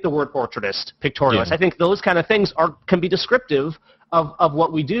I think the word portraitist, pictorialist, I think those kind of things can be descriptive of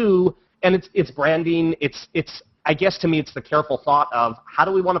what we do, and it's branding. It's I guess to me it's the careful thought of how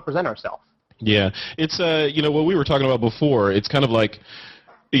do we want to present ourselves. Yeah, it's what we were talking about before. It's kind of like,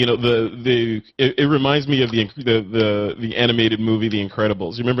 it reminds me of the animated movie The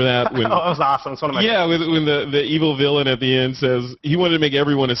Incredibles. You remember that? When, that was awesome. It's one of my favorites. when the evil villain at the end says he wanted to make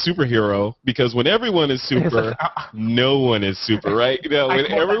everyone a superhero because when everyone is super, no one is super, right?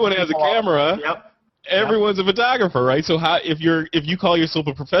 When everyone has a camera, everyone's a photographer, right? So if you call yourself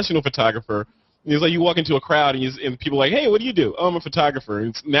a professional photographer, it's like you walk into a crowd and people are like, hey, what do you do? Oh, I'm a photographer.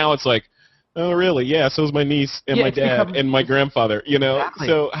 And now it's like, oh, really? Yeah, so's my niece and my dad and my grandfather, Exactly.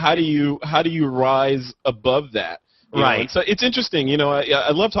 So how do you rise above that? Right. So it's interesting,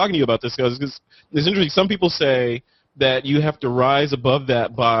 I love talking to you about this because it's interesting. Some people say that you have to rise above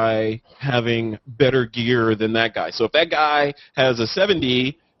that by having better gear than that guy. So if that guy has a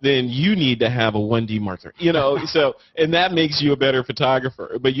 7D, then you need to have a 1D Mark III, so, and that makes you a better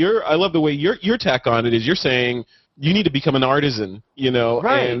photographer. But I love the way your tack on it is you're saying, you need to become an artisan,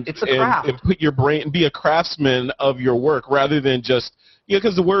 right. And it's a craft. And put your brain, be a craftsman of your work rather than just,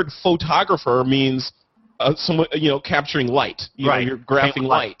 because the word photographer means someone, capturing light, right. You're graphing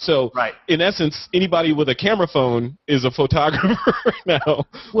light. So in essence, anybody with a camera phone is a photographer now.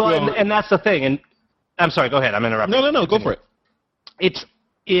 Well, and that's the thing. And I'm sorry, go ahead. I'm interrupting. No, go for it. It's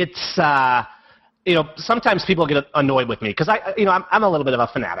sometimes people get annoyed with me because I'm a little bit of a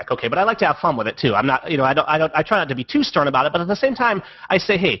fanatic, okay, but I like to have fun with it too. I'm not, I try not to be too stern about it, but at the same time, I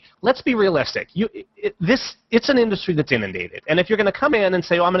say, hey, let's be realistic. It's an industry that's inundated, and if you're going to come in and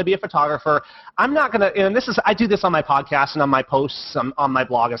say, oh, I'm going to be a photographer, I'm not going to, and I do this on my podcast and on my posts, on my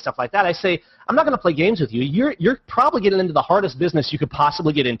blog and stuff like that. I say, I'm not going to play games with you. You're probably getting into the hardest business you could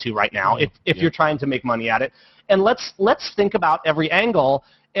possibly get into right now if you're trying to make money at it, and let's think about every angle.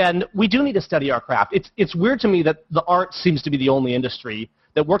 And we do need to study our craft. It's weird to me that the art seems to be the only industry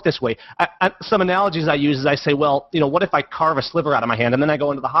that work this way. Some analogies I use is I say, well, what if I carve a sliver out of my hand and then I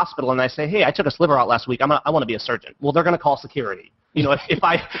go into the hospital and I say, hey, I took a sliver out last week. I want to be a surgeon. Well, they're going to call security.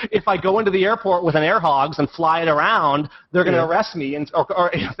 If I go into the airport with an air hogs and fly it around, they're going to arrest me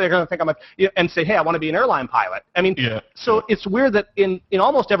or they're going to think and say, hey, I want to be an airline pilot. So it's weird that in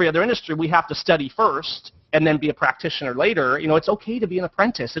almost every other industry we have to study first and then be a practitioner later. It's okay to be an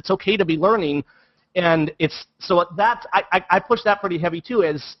apprentice. It's okay to be learning. And I push that pretty heavy too,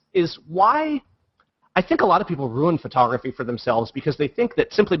 is why I think a lot of people ruin photography for themselves because they think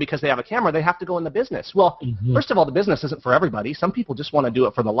that simply because they have a camera, they have to go in the business. Well, first of all, the business isn't for everybody. Some people just want to do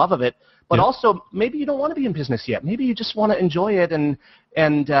it for the love of it. But also, maybe you don't want to be in business yet. Maybe you just want to enjoy it.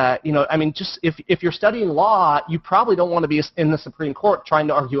 Just if you're studying law, you probably don't want to be in the Supreme Court trying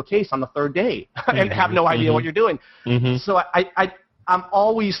to argue a case on the third day and have no idea what you're doing. So I'm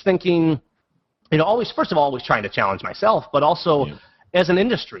always thinking, first of all, always trying to challenge myself, but also as an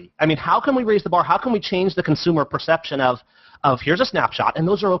industry. How can we raise the bar? How can we change the consumer perception of here's a snapshot, and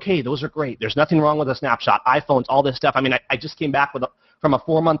those are okay, those are great. There's nothing wrong with a snapshot. iPhones, all this stuff. I just came back from a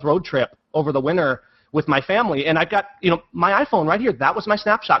 4-month road trip over the winter with my family, and I've got my iPhone right here. That was my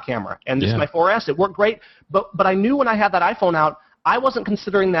snapshot camera, and this is my 4S. It worked great, but I knew when I had that iPhone out, I wasn't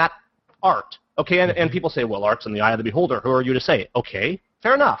considering that art. Okay, and people say, well, art's in the eye of the beholder. Who are you to say? Okay,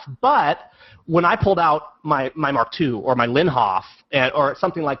 fair enough, but when I pulled out my Mark II or my Linhof or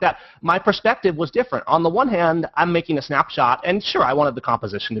something like that, my perspective was different. On the one hand, I'm making a snapshot, and sure, I wanted the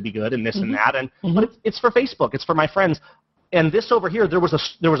composition to be good and this and that, but it's for Facebook, it's for my friends. And this over here, there was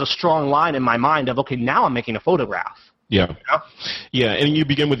a strong line in my mind of, okay, now I'm making a photograph. Yeah, and you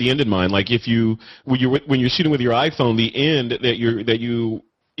begin with the end in mind. Like when you're shooting with your iPhone, the end that you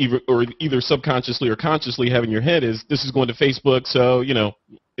either subconsciously or consciously have in your head is this is going to Facebook, so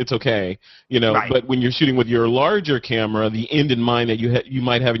it's okay, Right. But when you're shooting with your larger camera, the end in mind that you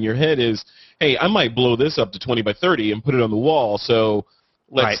might have in your head is, hey, I might blow this up to 20 by 30 and put it on the wall, so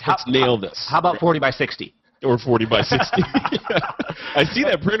let's nail this. How about 40 by 60? Or 40 by 60. I see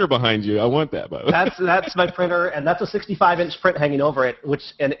that printer behind you. I want that, by the way. That's my printer, and that's a 65-inch print hanging over it.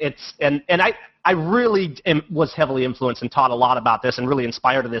 I really was heavily influenced and taught a lot about this, and really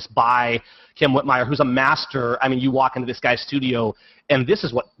inspired to this by Kim Whitmire, who's a master. You walk into this guy's studio, and this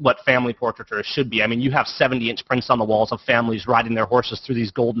is what family portraitures should be. You have 70-inch prints on the walls of families riding their horses through these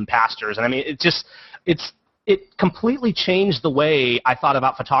golden pastures, and it completely changed the way I thought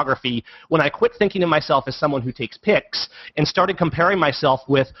about photography when I quit thinking of myself as someone who takes pics and started comparing myself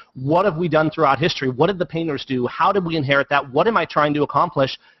with what have we done throughout history? What did the painters do? How did we inherit that? What am I trying to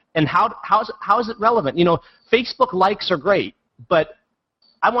accomplish? And how is it relevant? Facebook likes are great, but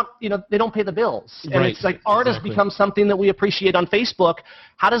I want, they don't pay the bills. And right. It's like art has become something that we appreciate on Facebook.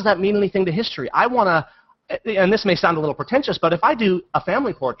 How does that mean anything to history? I want to, and this may sound a little pretentious, but if I do a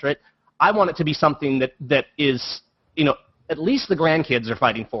family portrait, I want it to be something that is, at least the grandkids are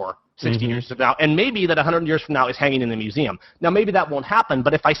fighting for 60 years from now, and maybe that 100 years from now is hanging in the museum. Now, maybe that won't happen,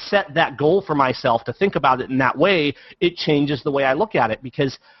 but if I set that goal for myself to think about it in that way, it changes the way I look at it,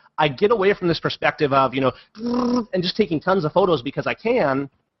 because I get away from this perspective of, and just taking tons of photos because I can.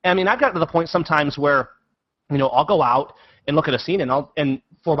 I've gotten to the point sometimes where, I'll go out and look at a scene, and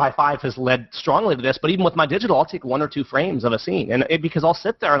 4x5 has led strongly to this, but even with my digital, I'll take 1 or 2 frames of a scene, and because I'll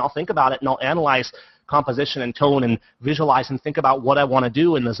sit there and I'll think about it, and I'll analyze composition and tone and visualize and think about what I want to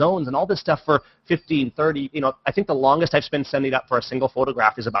do in the zones and all this stuff for 15, 30, I think the longest I've spent sending up for a single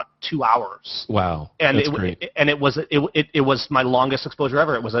photograph is about 2 hours. Wow. And that's great. And it was my longest exposure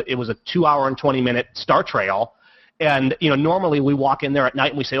ever. It was a 2 hour and 20 minute star trail. And, normally we walk in there at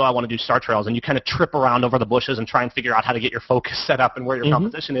night and we say, oh, I want to do star trails. And you kind of trip around over the bushes and try and figure out how to get your focus set up and where your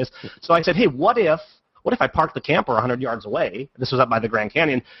composition is. So I said, hey, what if I parked the camper 100 yards away? This was up by the Grand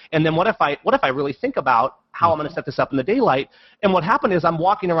Canyon. And then what if I really think about how I'm going to set this up in the daylight? And what happened is I'm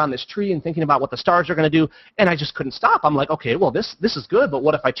walking around this tree and thinking about what the stars are going to do, and I just couldn't stop. I'm like, okay, well, this is good, but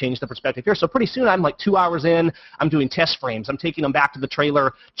what if I change the perspective here? So pretty soon I'm like 2 hours in. I'm doing test frames. I'm taking them back to the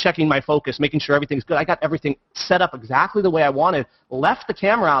trailer, checking my focus, making sure everything's good. I got everything set up exactly the way I wanted, left the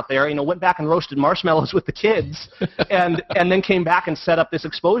camera out there, went back and roasted marshmallows with the kids, and then came back and set up this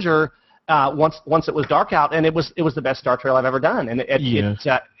exposure. once it was dark out, and it was the best star trail I've ever done, and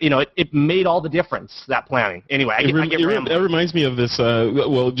it made all the difference, that planning. Anyway, that reminds me of this.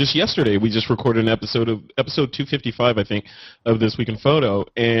 Just yesterday we just recorded an episode 255, I think, of This Week in Photo,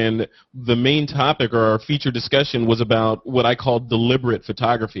 and the main topic or our feature discussion was about what I call deliberate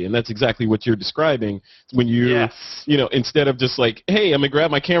photography, and that's exactly what you're describing. When you instead of just like, hey, I'm gonna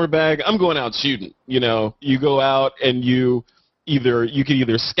grab my camera bag, I'm going out shooting. You go out and you can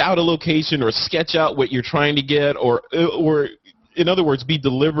either scout a location or sketch out what you're trying to get, or in other words, be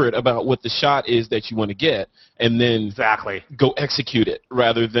deliberate about what the shot is that you want to get, and then go execute it,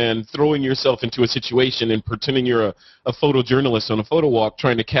 rather than throwing yourself into a situation and pretending you're a photojournalist on a photo walk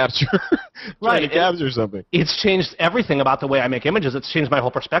trying to capture something. It's changed everything about the way I make images. It's changed my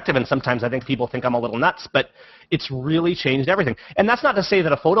whole perspective, and sometimes I think people think I'm a little nuts, but it's really changed everything. And that's not to say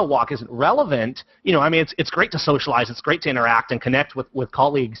that a photo walk isn't relevant. It's great to socialize, it's great to interact and connect with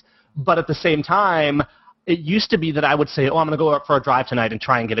colleagues, but at the same time, it used to be that I would say, I'm going to go out for a drive tonight and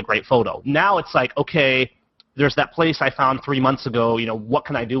try and get a great photo. Now it's like, okay, there's that place I found 3 months ago, what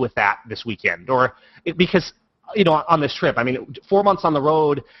can I do with that this weekend? Because on this trip, 4 months on the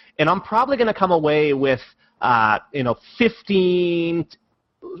road, and I'm probably going to come away with, 15,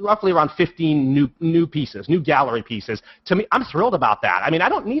 roughly around 15 new pieces, new gallery pieces. To me, I'm thrilled about that. I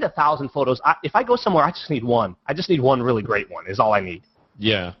don't need 1,000 photos. If I go somewhere, I just need one. I just need one really great one is all I need.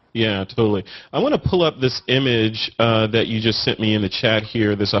 Yeah, totally. I want to pull up this image that you just sent me in the chat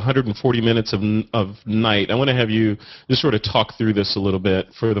here, this 140 minutes of night. I want to have you just sort of talk through this a little bit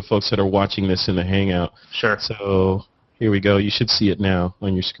for the folks that are watching this in the Hangout. Sure. So here we go. You should see it now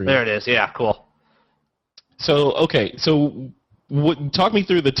on your screen. There it is. Yeah, cool. So, okay, talk me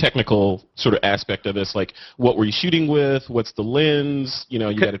through the technical sort of aspect of this. Like, what were you shooting with? What's the lens? You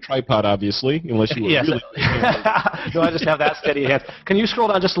had a tripod, obviously, unless you were really... No, I just have that steady hand. Can you scroll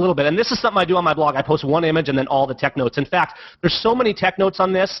down just a little bit? And this is something I do on my blog. I post one image and then all the tech notes. In fact, there's so many tech notes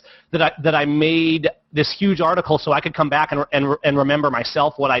on this that I made this huge article so I could come back and remember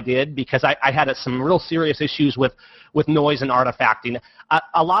myself what I did, because I had some real serious issues with noise and artifacting.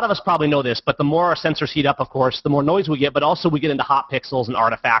 A lot of us probably know this, but the more our sensors heat up, of course, the more noise we get, but also we get into hot pixels and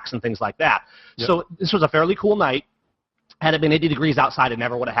artifacts and things like that. Yep. So this was a fairly cool night. Had it been 80 degrees outside, it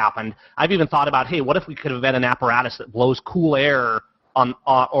never would have happened. I've even thought about, hey, what if we could have had an apparatus that blows cool air on,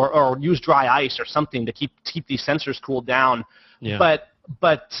 or use dry ice or something to keep these sensors cooled down. Yeah.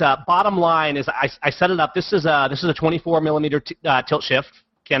 But bottom line is, I set it up. This is a 24 millimeter tilt shift,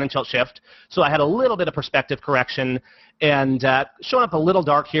 Canon tilt shift. So I had a little bit of perspective correction, and showing up a little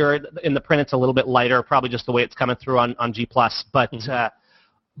dark here in the print. It's a little bit lighter, probably just the way it's coming through on G+. But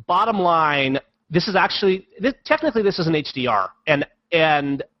bottom line, technically this is an HDR,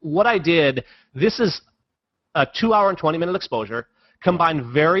 and what I did, this is a 2 hour and 20 minute exposure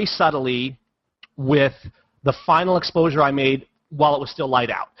combined very subtly with the final exposure I made while it was still light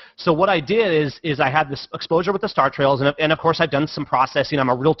out. So what I did is I had this exposure with the star trails, and of course I've done some processing. I'm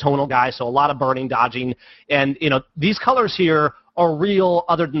a real tonal guy, so a lot of burning, dodging, and these colors here are real,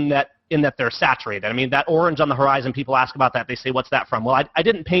 other than that, in that they're saturated. That orange on the horizon, people ask about that. They say, what's that from? Well, I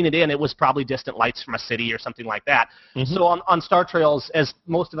didn't paint it in. It was probably distant lights from a city or something like that. Mm-hmm. So on star trails, as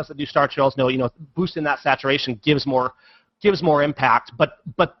most of us that do star trails know, boosting that saturation gives more impact, but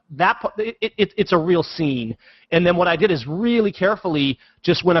that it's a real scene. And then what I did is really carefully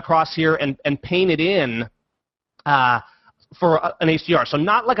just went across here and painted in for an HDR. So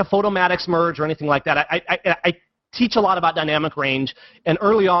not like a Photomatics merge or anything like that. I teach a lot about dynamic range, and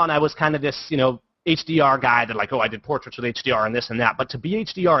early on I was kind of this HDR guy that I did portraits with HDR and this and that. But to be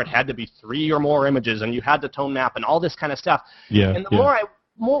HDR, it had to be 3 or more images, and you had to tone map and all this kind of stuff. Yeah. And the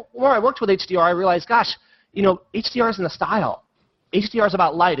more I worked with HDR, I realized, gosh, HDR isn't a style. HDR is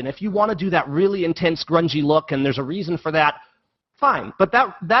about light, and if you want to do that really intense, grungy look, and there's a reason for that, fine. But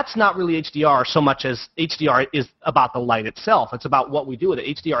that's not really HDR so much as HDR is about the light itself. It's about what we do with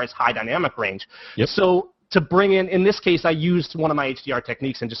it. HDR is high dynamic range. Yep. So to bring in this case, I used one of my HDR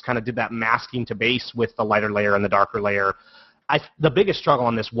techniques and just kind of did that masking to base with the lighter layer and the darker layer. The biggest struggle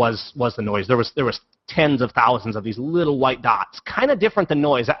on this was the noise. There was tens of thousands of these little white dots, kind of different than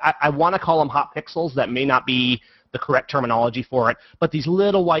noise. I want to call them hot pixels. That may not be the correct terminology for it, but these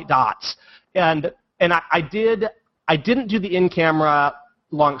little white dots. And I didn't do the in-camera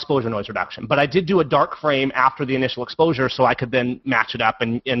long exposure noise reduction, but I did do a dark frame after the initial exposure, so I could then match it up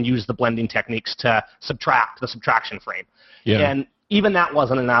and use the blending techniques to subtract the subtraction frame. Yeah. And even that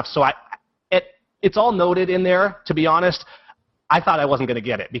wasn't enough, so it's all noted in there. To be honest, I thought I wasn't going to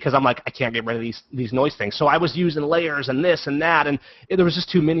get it because I'm like, I can't get rid of these noise things. So I was using layers and this and that, and there was just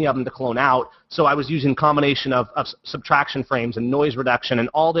too many of them to clone out. So I was using a combination of subtraction frames and noise reduction and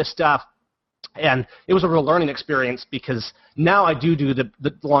all this stuff And it was a real learning experience because now I do the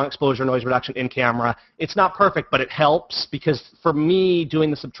long exposure noise reduction in camera. It's not perfect, but it helps because for me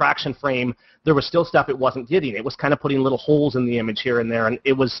doing the subtraction frame, there was still stuff it wasn't getting. It was kind of putting little holes in the image here and there, and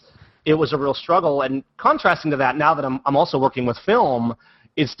it was a real struggle. And contrasting to that, now that I'm also working with film,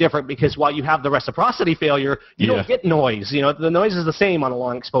 it's different because while you have the reciprocity failure, you don't get noise. The noise is the same on a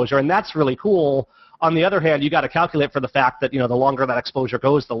long exposure, and that's really cool. On the other hand, you got to calculate for the fact that the longer that exposure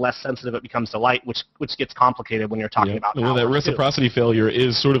goes, the less sensitive it becomes to light, which gets complicated when you're talking about power. Well, that reciprocity failure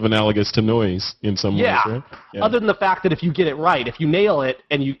is sort of analogous to noise in some ways, right? Yeah. Other than the fact that if you get it right, if you nail it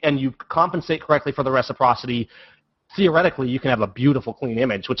and you compensate correctly for the reciprocity, theoretically you can have a beautiful clean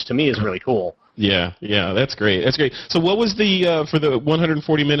image, which to me is really cool. Yeah, that's great. So what was the for the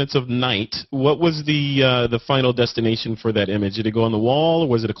 140 minutes of night? What was the final destination for that image? Did it go on the wall, or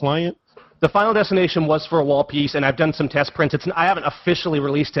was it a client? The final destination was for a wall piece, and I've done some test prints. I haven't officially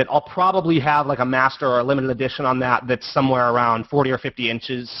released it. I'll probably have like a master or a limited edition on that's somewhere around 40 or 50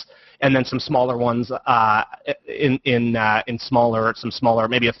 inches, and then some smaller ones in smaller,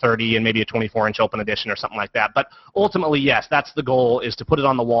 maybe a 30 and maybe a 24-inch open edition or something like that. But ultimately, yes, that's the goal, is to put it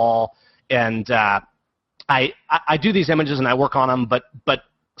on the wall. And I do these images and I work on them, but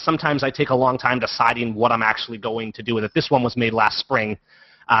sometimes I take a long time deciding what I'm actually going to do with it. This one was made last spring.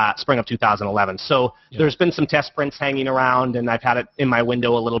 Spring of 2011. So there's been some test prints hanging around, and I've had it in my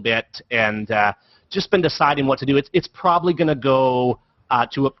window a little bit, and just been deciding what to do. It's probably going to go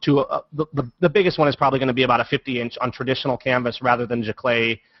the biggest one is probably going to be about a 50-inch on traditional canvas rather than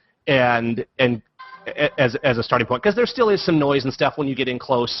giclée, and as a starting point, because there still is some noise and stuff when you get in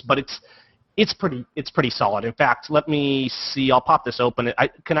close, but it's pretty solid. In fact, let me see. I'll pop this open.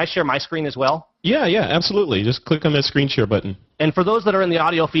 Can I share my screen as well? Yeah, absolutely. Just click on that screen share button. And for those that are in the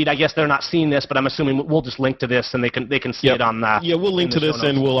audio feed, I guess they're not seeing this, but I'm assuming we'll just link to this and they can see it on the. Yeah, we'll link to this,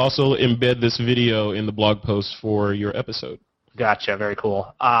 and we'll also embed this video in the blog post for your episode. Gotcha. Very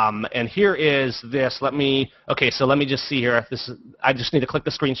cool. And here is this. So let me just see here. I just need to click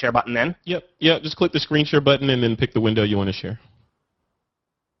the screen share button then. Yep. Just click the screen share button and then pick the window you want to share.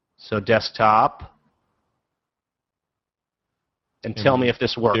 So desktop. And tell me if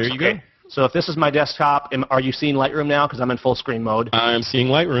this works. There you go. So if this is my desktop, are you seeing Lightroom now? Because I'm in full screen mode. I'm seeing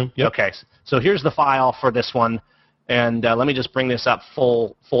Lightroom. Yep. Okay. So here's the file for this one. And let me just bring this up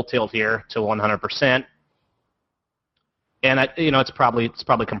full tilt here to 100%. And it's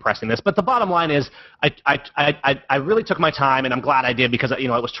probably compressing this, but the bottom line is I really took my time, and I'm glad I did, because it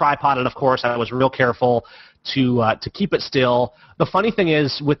was tripoded, of course, and I was real careful to keep it still. The funny thing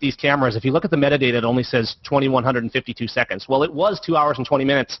is with these cameras, if you look at the metadata, it only says 2152 seconds. Well, it was 2 hours and 20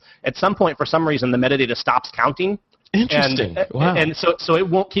 minutes. At some point, for some reason, the metadata stops counting. Interesting. Wow. And so it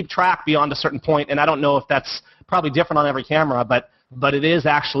won't keep track beyond a certain point, and I don't know if that's probably different on every camera, but it is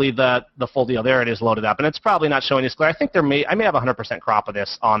actually the full deal. There it is loaded up, and it's probably not showing this glare. I think I may have 100% crop of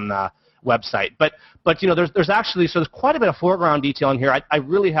this on the website, but there's quite a bit of foreground detail in here. I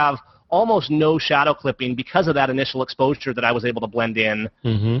really have almost no shadow clipping because of that initial exposure that I was able to blend in,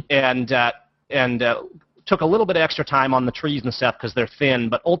 and took a little bit of extra time on the trees and stuff because they're thin,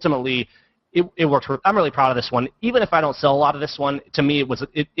 but ultimately it worked. I'm really proud of this one. Even if I don't sell a lot of this one, to me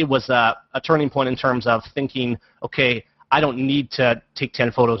it was a turning point in terms of thinking, okay, I don't need to take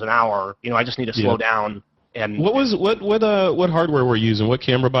 10 photos an hour. I just need to slow down. And what hardware were you using? What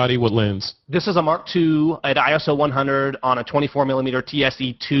camera body? What lens? This is a Mark II at ISO 100 on a 24mm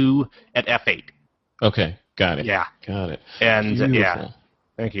TSE2 at f8. Okay, got it. Yeah, got it. And beautiful.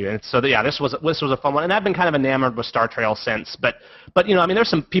 Thank you. And so this was a fun one, and I've been kind of enamored with Star Trails since. But there's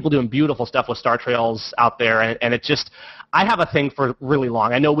some people doing beautiful stuff with Star Trails out there, and it just, I have a thing for really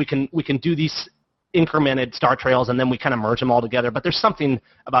long. I know we can do these incremented Star Trails, and then we kind of merge them all together. But there's something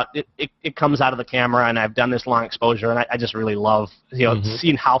about it. It comes out of the camera, and I've done this long exposure, and I just really love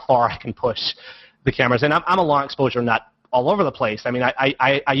seeing how far I can push the cameras. And I'm a long exposure nut all over the place. I mean,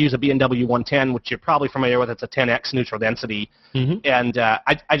 I use a B&W 110, which you're probably familiar with. It's a 10x neutral density, and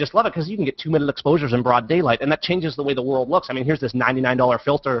I just love it because you can get 2-minute exposures in broad daylight, and that changes the way the world looks. I mean, here's this $99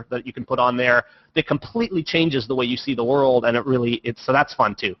 filter that you can put on there that completely changes the way you see the world, and so that's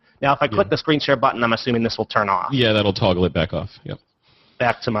fun too. Now, if I click the screen share button, I'm assuming this will turn off. Yeah, that'll toggle it back off. Yep.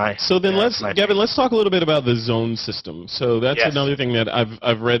 Back to my. So then Gavin, let's talk a little bit about the zone system. So that's another thing that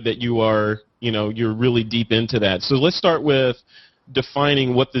I've read that you are, you're really deep into that. So let's start with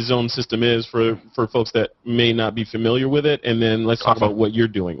defining what the zone system is for folks that may not be familiar with it, and then let's talk about what you're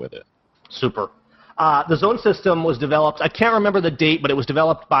doing with it. Super. The zone system was developed, I can't remember the date, but it was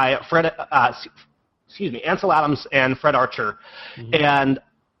developed by Ansel Adams and Fred Archer. And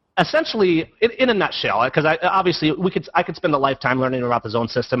essentially, in a nutshell, because obviously I could spend a lifetime learning about the zone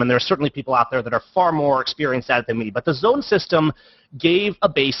system, and there are certainly people out there that are far more experienced at it than me. But the zone system gave a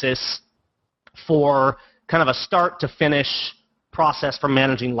basis for kind of a start to finish process for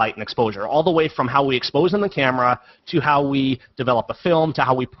managing light and exposure, all the way from how we expose in the camera to how we develop a film to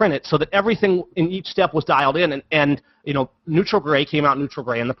how we print it, so that everything in each step was dialed in. And neutral gray came out neutral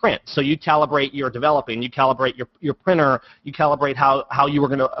gray in the print. So you calibrate your developing, you calibrate your printer, you calibrate how you were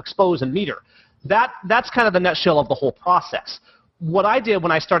going to expose and meter. That's kind of the nutshell of the whole process. What I did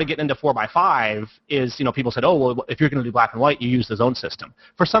when I started getting into 4x5 is, people said, oh, well, if you're going to do black and white, you use the zone system.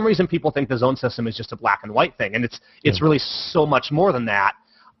 For some reason, people think the zone system is just a black and white thing, and it's really so much more than that.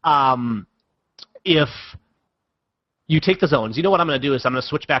 If you take the zones, what I'm going to do is I'm going to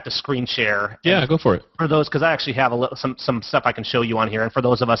switch back to screen share. Yeah, go for it. For those, because I actually have some stuff I can show you on here, and for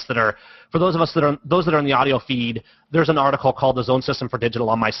those that are in the audio feed, there's an article called "The Zone System for Digital"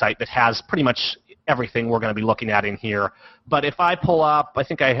 on my site that has pretty much everything we're going to be looking at in here. But if I pull up, I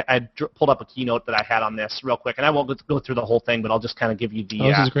think I pulled up a keynote that I had on this real quick, and I won't go through the whole thing, but I'll just kind of give you the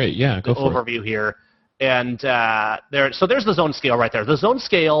this is great. Yeah, go for overview here. And so there's the zone scale right there. The zone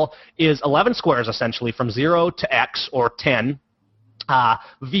scale is 11 squares, essentially, from 0 to X, or 10.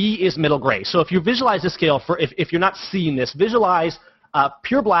 V is middle gray. So if you visualize this scale, if you're not seeing this, visualize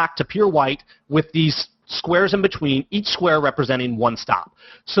pure black to pure white with these squares in between, each square representing one stop.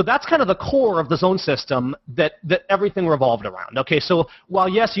 So that's kind of the core of the zone system that everything revolved around. Okay, so while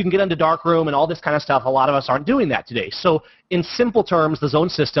yes, you can get into darkroom and all this kind of stuff, a lot of us aren't doing that today. So in simple terms, the zone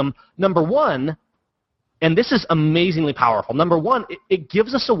system, number one, and this is amazingly powerful. Number one, it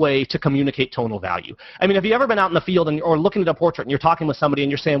gives us a way to communicate tonal value. I mean, have you ever been out in the field or looking at a portrait and you're talking with somebody and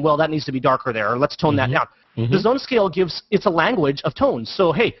you're saying, well, that needs to be darker there, or let's tone that down. The zone scale it's a language of tones.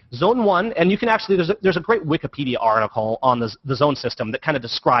 So, hey, zone 1, and you can actually, there's a great Wikipedia article on the zone system that kind of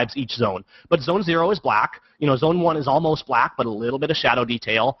describes each zone. But zone 0 is black. Zone 1 is almost black, but a little bit of shadow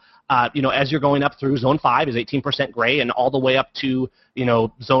detail. As you're going up through, zone 5 is 18% gray, and all the way up to,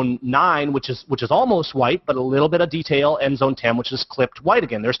 zone 9, which is almost white, but a little bit of detail, and zone 10, which is clipped white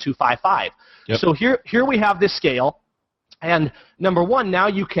again. There's 255. Yep. So here we have this scale, and number one, now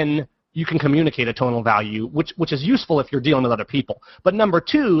you can communicate a tonal value, which is useful if you're dealing with other people. But number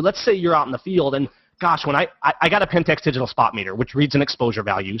two, let's say you're out in the field, and gosh, when I got a Pentax digital spot meter, which reads in exposure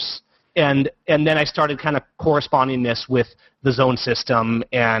values, and then I started kind of corresponding this with the zone system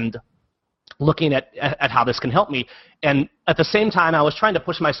and looking at how this can help me. And at the same time, I was trying to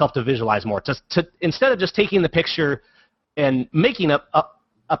push myself to visualize more. To instead of just taking the picture and making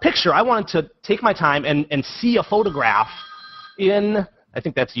a picture, I wanted to take my time and see a photograph in. I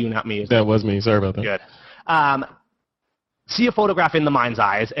think that's you, not me. That was me. Sorry about that. Good. See a photograph in the mind's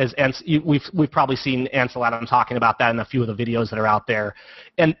eye, as we've probably seen Ansel Adam talking about that in a few of the videos that are out there,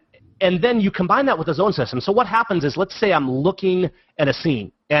 and then you combine that with the zone system. So what happens is, let's say I'm looking at a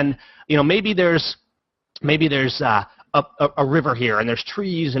scene, and maybe there's a river here, and there's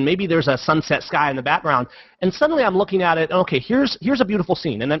trees, and maybe there's a sunset sky in the background, and suddenly I'm looking at it, and okay, here's a beautiful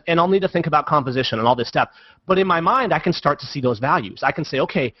scene, and I'll need to think about composition and all this stuff. But in my mind, I can start to see those values. I can say,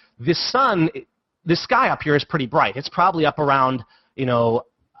 okay, this sky up here is pretty bright. It's probably up around,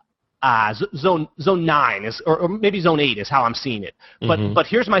 zone 9 is, or maybe zone 8 is how I'm seeing it. But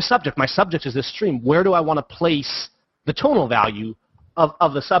here's my subject. My subject is this stream. Where do I want to place the tonal value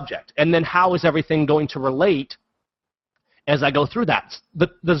of the subject? And then how is everything going to relate as I go through that?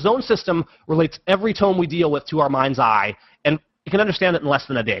 The zone system relates every tone we deal with to our mind's eye, and you can understand it in less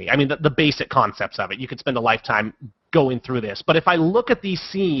than a day. I mean, the basic concepts of it. You could spend a lifetime going through this. But if I look at these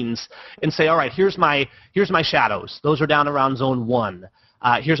scenes and say, all right, here's my shadows. Those are down around zone 1.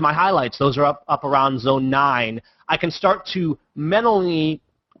 Here's my highlights. Those are up around zone 9. I can start to mentally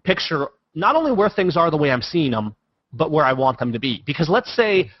picture not only where things are the way I'm seeing them, but where I want them to be. Because let's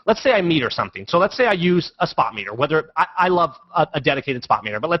say I meter something. So let's say I use a spot meter. Whether I love a dedicated spot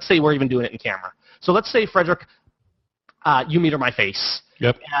meter, but let's say we're even doing it in camera. So let's say, Frederick, you meter my face.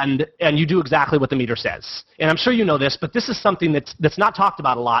 Yep. And you do exactly what the meter says. And I'm sure you know this, but this is something that's not talked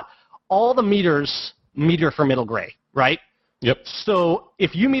about a lot. All the meters meter for middle gray, right? Yep. So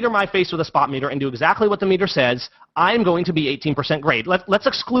if you meter my face with a spot meter and do exactly what the meter says, I'm going to be 18% gray. Let's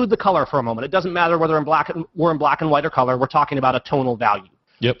exclude the color for a moment. It doesn't matter whether we're in black and white or color. We're talking about a tonal value.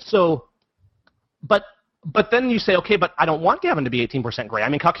 Yep. So, but then you say, okay, but I don't want Gavin to be 18% gray. I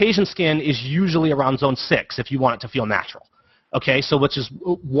mean, Caucasian skin is usually around zone 6 if you want it to feel natural. Okay, so which is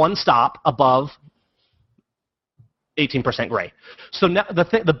one stop above 18% gray. So now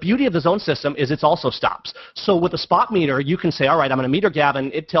the beauty of the zone system is it's also stops. So with a spot meter, you can say, all right, I'm going to meter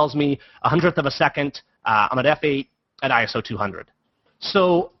Gavin. It tells me 100th of a second. I'm at f8 at ISO 200.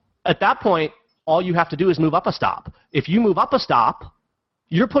 So at that point, all you have to do is move up a stop. If you move up a stop,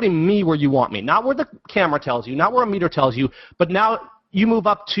 you're putting me where you want me, not where the camera tells you, not where a meter tells you, but now you move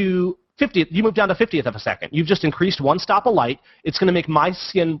up to 50th, you move down to 50th of a second. You've just increased one stop of light. It's going to make my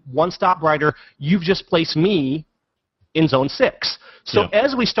skin one stop brighter. You've just placed me in zone 6. So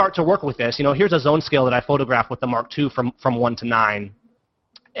as we start to work with this, here's a zone scale that I photographed with the Mark II from 1 to 9.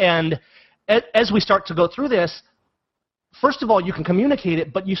 And as we start to go through this, first of all, you can communicate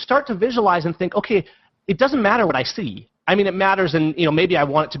it, but you start to visualize and think, okay, it doesn't matter what I see. I mean, it matters, and maybe I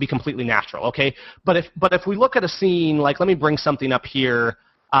want it to be completely natural, okay? But if we look at a scene, like let me bring something up here.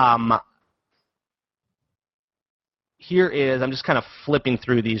 Here is, I'm just kind of flipping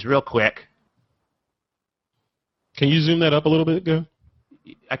through these real quick. Can you zoom that up a little bit, Go?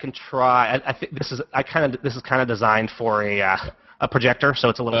 I can try. I think this is kind of designed for a projector, so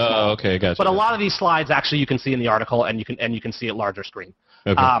it's a little small. Oh, okay, gotcha. But a lot of these slides actually you can see in the article, and you can see it larger screen.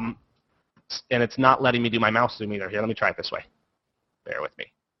 Okay. And it's not letting me do my mouse zoom either. Here, let me try it this way. Bear with me.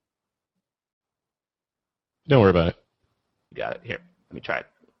 Don't worry about it. You got it. Here, let me try it.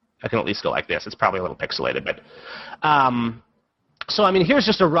 I can at least go like this. It's probably a little pixelated, but so I mean, here's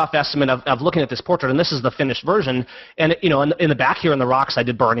just a rough estimate of looking at this portrait, and this is the finished version. And in the back here in the rocks, I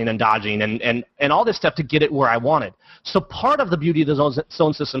did burning and dodging and all this stuff to get it where I wanted. So part of the beauty of the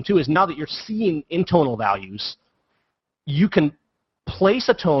zone system too is now that you're seeing intonal values, you can place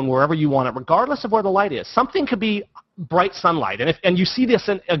a tone wherever you want it, regardless of where the light is. Something could be bright sunlight, and you see this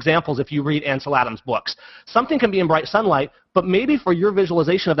in examples if you read Ansel Adams' books. Something can be in bright sunlight, but maybe for your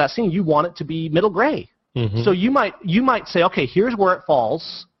visualization of that scene, you want it to be middle gray. Mm-hmm. So you might say, okay, here's where it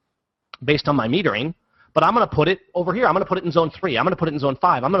falls based on my metering, but I'm going to put it over here. I'm going to put it in zone 3. I'm going to put it in zone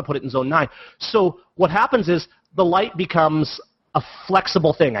 5. I'm going to put it in zone 9. So what happens is the light becomes a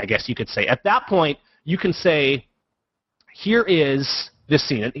flexible thing, I guess you could say. At that point, you can say, here is this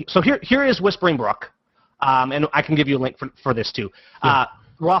scene. So here is Whispering Brook, and I can give you a link for this too.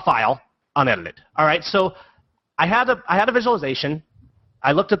 Raw file, unedited. All right, so I had a visualization.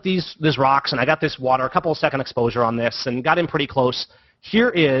 I looked at these rocks, and I got this water, a couple of second exposure on this, and got in pretty close. Here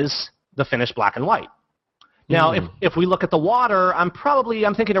is the finished black and white. Now, if we look at the water, I'm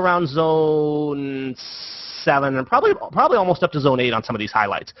thinking around zone 7 and probably almost up to zone 8 on some of these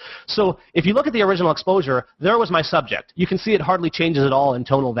highlights. So if you look at the original exposure, there was my subject. You can see it hardly changes at all in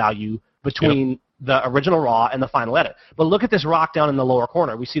tonal value between the original raw and the final edit. But look at this rock down in the lower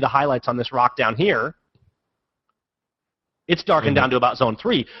corner. We see the highlights on this rock down here. It's darkened down to about zone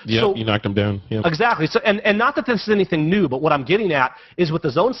 3. Yeah, so, you knocked them down. Yep. Exactly. So, and not that this is anything new, but what I'm getting at is with the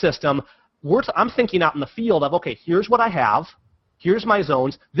zone system, I'm thinking out in the field of, okay, here's what I have. Here's my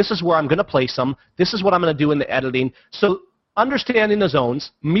zones. This is where I'm going to place them. This is what I'm going to do in the editing. So understanding the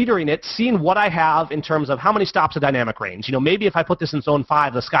zones, metering it, seeing what I have in terms of how many stops of dynamic range. Maybe if I put this in zone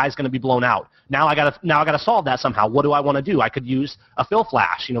 5, the sky's going to be blown out. Now I got to solve that somehow. What do I want to do? I could use a fill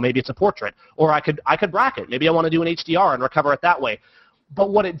flash. Maybe it's a portrait, or I could bracket. Maybe I want to do an HDR and recover it that way.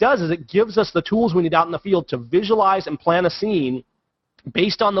 But what it does is it gives us the tools we need out in the field to visualize and plan a scene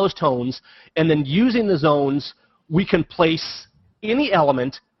based on those tones, and then using the zones, we can place any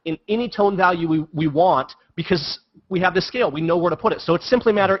element in any tone value we want because we have this scale. We know where to put it. So it's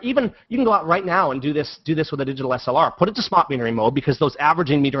simply a matter, even you can go out right now and do this with a digital SLR. Put it to spot metering mode because those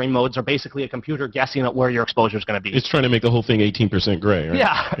averaging metering modes are basically a computer guessing at where your exposure is going to be. It's trying to make the whole thing 18% gray, right?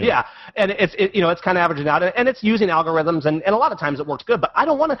 Yeah. And it's kind of averaging out, and it's using algorithms, and a lot of times it works good, but I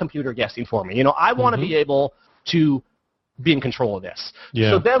don't want a computer guessing for me. I want to be able to be in control of this.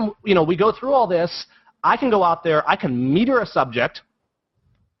 Yeah. So then, we go through all this. I can go out there, I can meter a subject,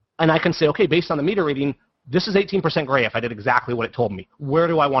 and I can say, okay, based on the meter reading, this is 18% gray if I did exactly what it told me. Where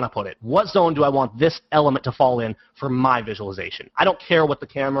do I want to put it? What zone do I want this element to fall in for my visualization? I don't care what the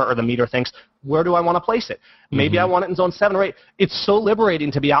camera or the meter thinks. Where do I want to place it? Maybe I want it in zone 7 or 8. It's so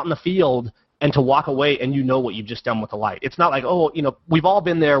liberating to be out in the field and to walk away and what you've just done with the light. It's not like, we've all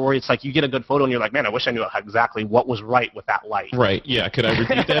been there where it's like you get a good photo and you're like, man, I wish I knew exactly what was right with that light. Right, yeah. Could I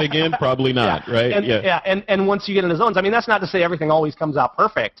repeat that again? Probably not, right? And once you get into zones, that's not to say everything always comes out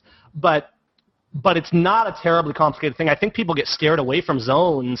perfect, but it's not a terribly complicated thing. I think people get scared away from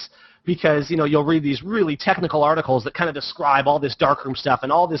zones because, you'll read these really technical articles that kind of describe all this darkroom stuff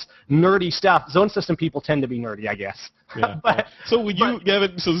and all this nerdy stuff. Zone system people tend to be nerdy, I guess. Yeah. So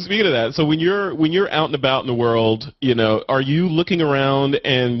Gavin, speaking of that, so when you're out and about in the world, are you looking around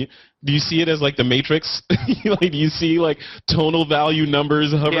and do you see it as like the Matrix? Do you see like tonal value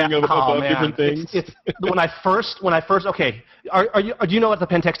numbers hovering above different things? It's when I first okay. Do you know what the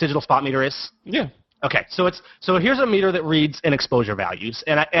Pentax digital spot meter is? Yeah. Okay, so here's a meter that reads in exposure values,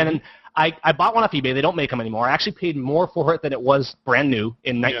 and I bought one off eBay. They don't make them anymore. I actually paid more for it than it was brand new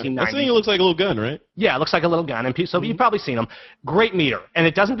in 1990. That's the thing. It looks like a little gun, right? Yeah, it looks like a little gun. And so you've probably seen them. Great meter. And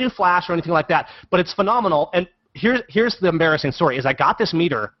it doesn't do flash or anything like that, but it's phenomenal. And here's the embarrassing story, is I got this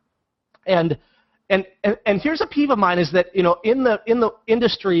meter, and here's a peeve of mine, is that, in the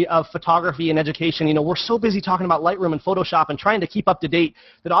industry of photography and education, we're so busy talking about Lightroom and Photoshop and trying to keep up to date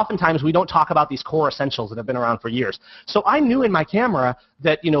that oftentimes we don't talk about these core essentials that have been around for years. So I knew in my camera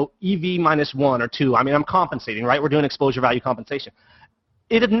that, EV minus 1 or 2, I'm compensating, right? We're doing exposure value compensation.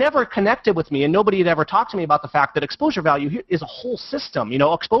 It had never connected with me, and nobody had ever talked to me about the fact that exposure value here is a whole system.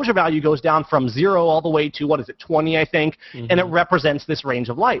 Exposure value goes down from 0 all the way to, 20, I think, and it represents this range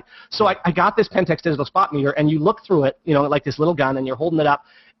of light. So I got this Pentax digital spot meter, and you look through it, like this little gun, and you're holding it up,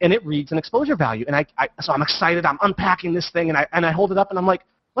 and it reads an exposure value. And so I'm excited. I'm unpacking this thing, and I hold it up, and I'm like,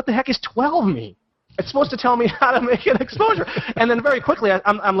 what the heck is 12 mean? It's supposed to tell me how to make an exposure. And then very quickly,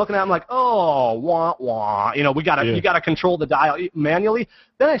 I'm looking at it, I'm like, oh, wah, wah. You got to control the dial manually.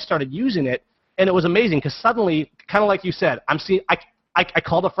 Then I started using it, and it was amazing because suddenly, kind of like you said, I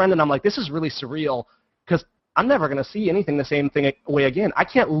called a friend, and I'm like, this is really surreal because I'm never going to see anything the same way again. I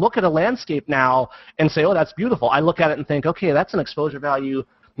can't look at a landscape now and say, oh, that's beautiful. I look at it and think, okay, that's an exposure value,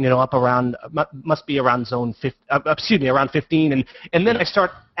 up around, must be around around 15, and then I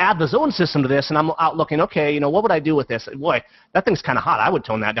start add the zone system to this, and I'm out looking, okay, what would I do with this? Boy, that thing's kind of hot. I would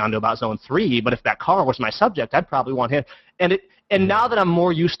tone that down to about zone 3, but if that car was my subject, I'd probably want him. And now that I'm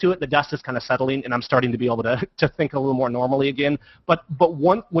more used to it, the dust is kind of settling, and I'm starting to be able to think a little more normally again. But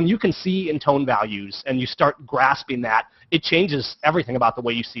when you can see in tone values and you start grasping that, it changes everything about the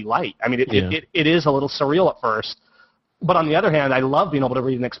way you see light. It is a little surreal at first. But on the other hand, I love being able to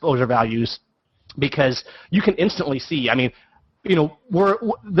read in exposure values because you can instantly see.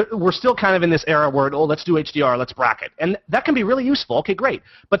 We're still kind of in this era where, let's do HDR, let's bracket. And that can be really useful. Okay, great.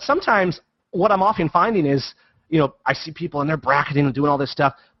 But sometimes what I'm often finding is, I see people and they're bracketing and doing all this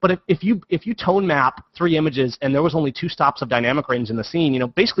stuff. But if you tone map 3 images and there was only 2 stops of dynamic range in the scene,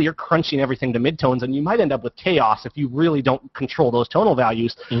 basically you're crunching everything to midtones, and you might end up with chaos if you really don't control those tonal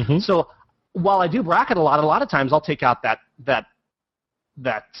values. Mm-hmm. So while I do bracket a lot of times I'll take out that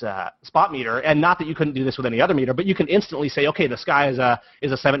spot meter, and not that you couldn't do this with any other meter, but you can instantly say, okay, the sky is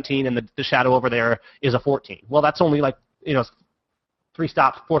a 17 and the shadow over there is a 14. Well, that's only 4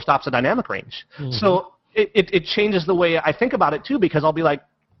 stops of dynamic range. Mm-hmm. So it changes the way I think about it too, because I'll be like,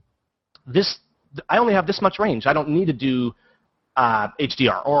 I only have this much range. I don't need to do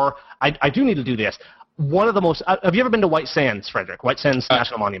HDR, or I do need to do this. One of the most have you ever been to White Sands, Frederick? White Sands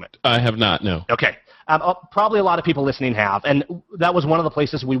National Monument? I have not, no. Okay. Probably a lot of people listening have, and that was one of the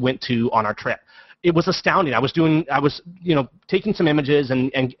places we went to on our trip. It was astounding. I was taking some images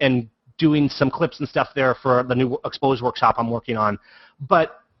and doing some clips and stuff there for the new Expose workshop I'm working on.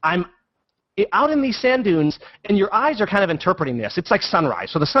 But I'm out in these sand dunes, and your eyes are kind of interpreting this. It's like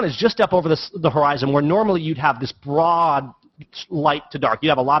sunrise. So the sun is just up over the horizon, where normally you'd have this broad light to dark. You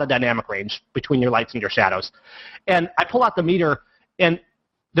have a lot of dynamic range between your lights and your shadows. And I pull out the meter, and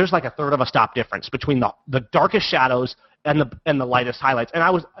there's like a third of a stop difference between the darkest shadows and the lightest highlights. And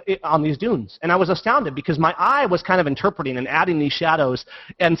I was on these dunes, and I was astounded because my eye was kind of interpreting and adding these shadows.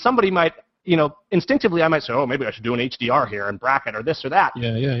 And somebody might, instinctively I might say, oh, maybe I should do an HDR here and bracket or this or that.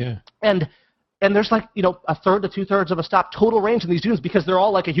 Yeah. And there's a third to 2/3 of a stop total range in these dunes because they're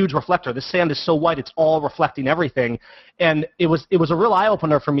all like a huge reflector. The sand is so white, it's all reflecting everything. And it was a real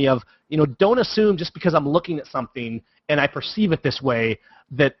eye-opener for me of, don't assume just because I'm looking at something and I perceive it this way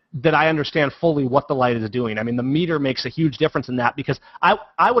that I understand fully what the light is doing. The meter makes a huge difference in that, because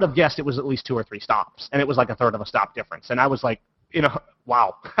I would have guessed it was at least 2 or 3 stops, and it was like a third of a stop difference. And I was like,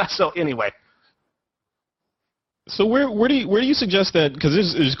 wow. So anyway. So where do you suggest that? Because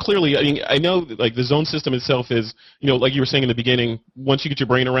there's clearly, I know like the zone system itself is, like you were saying in the beginning, once you get your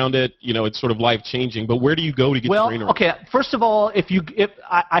brain around it, it's sort of life changing. But where do you go to get your brain around it? Okay, first of all,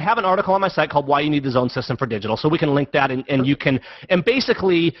 I have an article on my site called "Why You Need the Zone System for Digital," so we can link that, and you can, and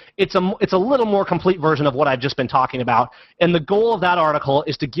basically it's a little more complete version of what I've just been talking about. And the goal of that article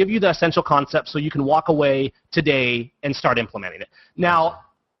is to give you the essential concepts so you can walk away today and start implementing it. Now,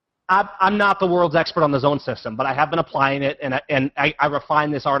 I'm not the world's expert on the zone system, but I have been applying it, and I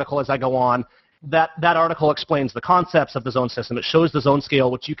refine this article as I go on. That article explains the concepts of the zone system. It shows the zone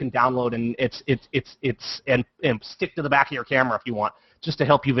scale, which you can download and stick to the back of your camera if you want, just to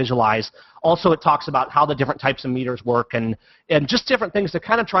help you visualize. Also, it talks about how the different types of meters work and just different things to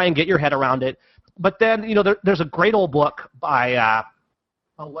kind of try and get your head around it. But then, there's a great old book by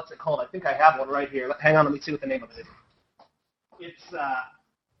what's it called? I think I have one right here. Hang on, let me see what the name of it is.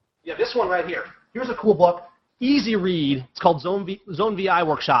 It's this one right here. Here's a cool book. easy read. It's called Zone VI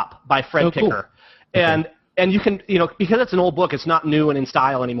Workshop by Fred cool. Picker, and you can, because it's an old book, it's not new and in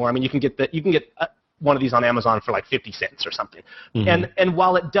style anymore. I mean, you can get one of these on Amazon for like 50 cents or something. And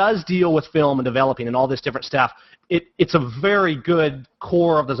while it does deal with film and developing and all this different stuff, it's a very good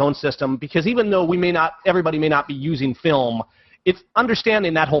core of the zone system, because even though everybody may not be using film, it's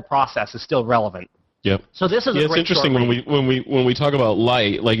understanding that whole process is still relevant. Yep. So this is a it's great interesting when we talk about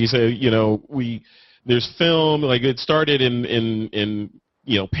light, like you say, there's film, like it started in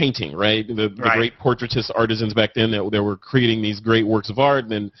painting, right? The great portraitist artisans back then that were creating these great works of art,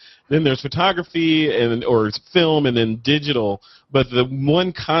 and then there's photography or film, and then digital. But the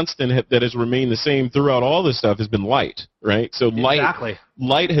one constant that has remained the same throughout all this stuff has been light, right? So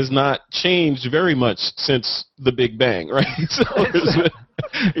light has not changed very much since the Big Bang, right? So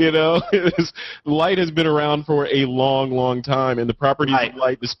light has been around for a long, long time, and the properties of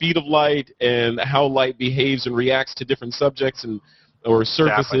light, the speed of light, and how light behaves and reacts to different subjects or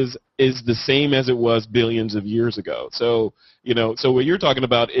surfaces is the same as it was billions of years ago. So so what you're talking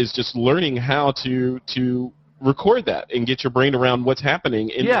about is just learning how to record that and get your brain around what's happening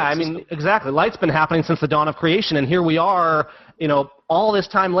in that system. Exactly. Light's been happening since the dawn of creation, and here we are, all this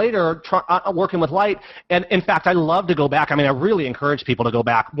time later working with light. And in fact, I love to go back. I mean, I really encourage people to go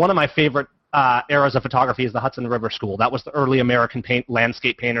back. One of my favorite eras of photography is the Hudson River School. That was the early American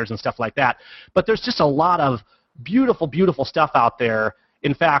landscape painters and stuff like that. But there's just a lot of beautiful, beautiful stuff out there.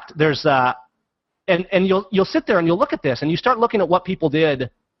 In fact, there's and you'll sit there and you'll look at this and you start looking at what people did,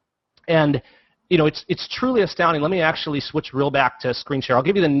 and it's truly astounding. Let me actually switch real back to screen share. I'll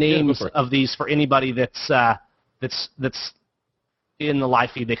give you the names of these for anybody that's in the live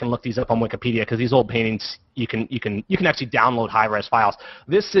feed. They can look these up on Wikipedia, because these old paintings you can actually download high-res files.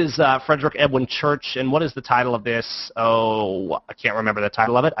 This is Frederick Edwin Church, and what is the title of this? Oh, I can't remember the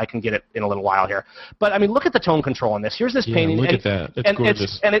title of it. I can get it in a little while here. But I mean, look at the tone control in this. Here's this painting. Look at that. It's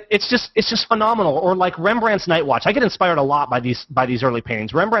gorgeous. It's just phenomenal. Or like Rembrandt's Night Watch. I get inspired a lot by these early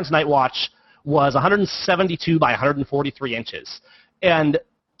paintings. Rembrandt's Night Watch was 172 by 143 inches. And,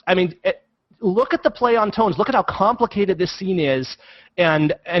 I mean, look at the play on tones. Look at how complicated this scene is,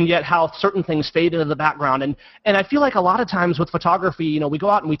 and yet how certain things fade into the background. And I feel like a lot of times with photography, we go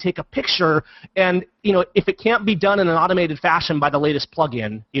out and we take a picture, and, if it can't be done in an automated fashion by the latest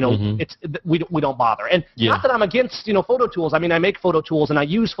plugin, we don't bother. And not that I'm against, photo tools. I mean, I make photo tools, and I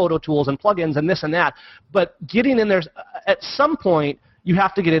use photo tools and plugins and this and that. But getting in there, at some point, you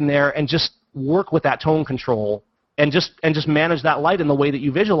have to get in there and just work with that tone control and just manage that light in the way that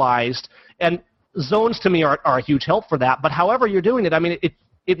you visualized. And zones to me are a huge help for that. But however you're doing it, I mean,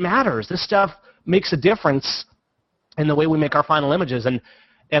 it matters. This stuff makes a difference in the way we make our final images. And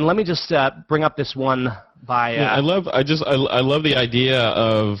let me just bring up this one by. I love the idea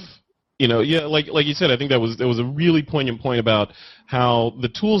of, like you said, I think there was a really poignant point about how the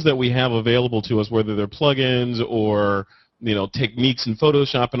tools that we have available to us, whether they're plugins or techniques in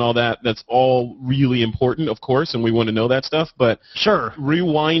Photoshop and all that, that's all really important, of course, and we want to know that stuff. But sure,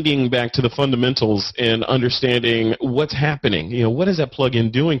 rewinding back to the fundamentals and understanding what's happening, what is that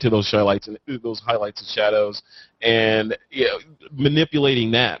plugin doing to those highlights and shadows, and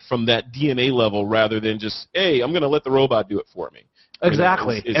manipulating that from that DNA level rather than just, hey, I'm going to let the robot do it for me.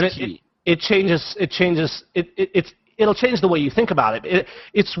 Exactly, is and key. It'll change the way you think about it.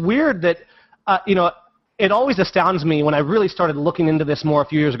 It's weird that it always astounds me when I really started looking into this more a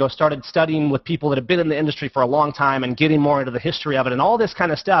few years ago, started studying with people that have been in the industry for a long time and getting more into the history of it and all this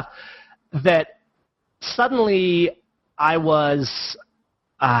kind of stuff, that suddenly I was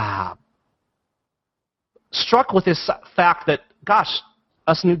struck with this fact that, gosh,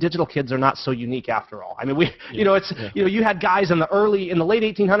 us new digital kids are not so unique after all. I mean, you had guys in the late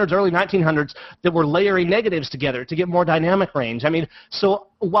 1800s, early 1900s that were layering negatives together to get more dynamic range. I mean, so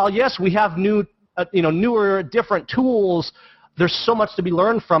while yes, we have newer, different tools, there's so much to be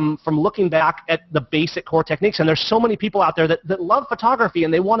learned from looking back at the basic core techniques. And there's so many people out there that love photography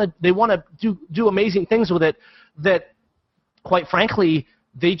and they want to do amazing things with it, that quite frankly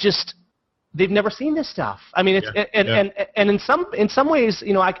they've never seen this stuff. I mean, and in some ways,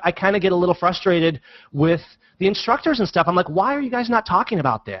 I kind of get a little frustrated with the instructors and stuff. I'm like, why are you guys not talking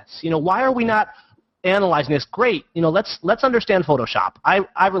about this? Why are we not analyzing this? Great, let's understand Photoshop.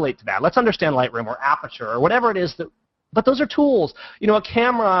 I relate to that. Let's understand Lightroom or Aperture or whatever it is but those are tools. A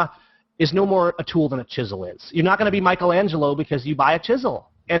camera is no more a tool than a chisel is. You're not going to be Michelangelo because you buy a chisel.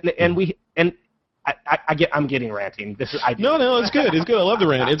 I'm getting ranting. No, it's good. It's good. I love the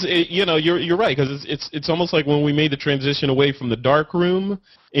rant. You're right, because it's almost like when we made the transition away from the dark room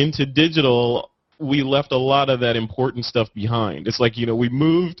into digital. we left a lot of that important stuff behind. It's like, we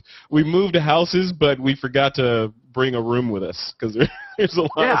moved to houses, but we forgot to bring a room with us because there's a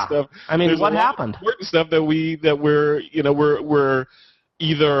lot of stuff. I mean, what happened? Important stuff that we're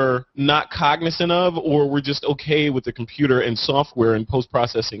either not cognizant of, or we're just okay with the computer and software and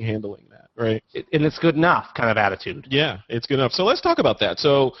post-processing handling that, right? And it's good enough kind of attitude. Yeah, it's good enough. So let's talk about that.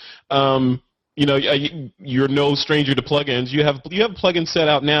 So, you're no stranger to plugins. You have plugins set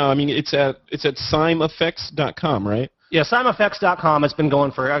out now. I mean, it's at simeffects.com, right? Yeah, simeffects.com. It's been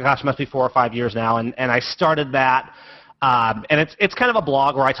going for, must be 4 or 5 years now, and I started that. And it's kind of a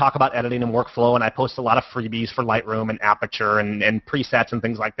blog where I talk about editing and workflow, and I post a lot of freebies for Lightroom and Aperture and presets and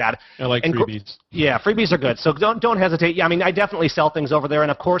things like that. I like freebies. Yeah, freebies are good. So don't hesitate. Yeah, I mean, I definitely sell things over there,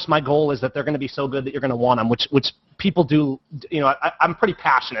 and of course, my goal is that they're going to be so good that you're going to want them, which people do. I'm pretty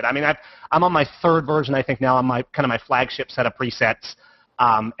passionate. I mean, I'm on my 3rd version, I think now, on my kind of my flagship set of presets,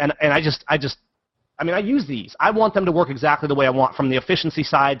 and I use these. I want them to work exactly the way I want, from the efficiency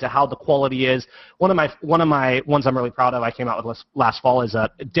side to how the quality is. One of my ones I'm really proud of, I came out with last fall, is a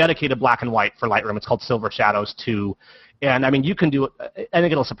dedicated black and white for Lightroom. It's called Silver Shadows 2. And I mean, you can do it. I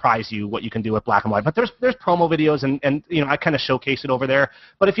think it'll surprise you what you can do with black and white. But there's promo videos, and I kind of showcase it over there.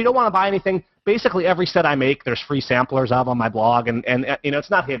 But if you don't want to buy anything, basically every set I make, there's free samplers of on my blog, and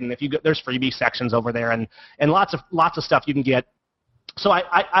it's not hidden. There's freebie sections over there, and lots of stuff you can get. So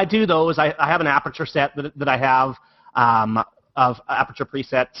I do those. I have an Aperture set that I have of Aperture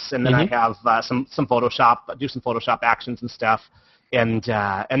presets, and then I have some Photoshop. I do some Photoshop actions and stuff, and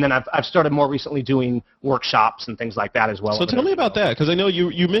then I've started more recently doing workshops and things like that as well. So tell me about that, because I know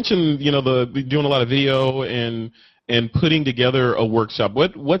you mentioned doing a lot of video and putting together a workshop.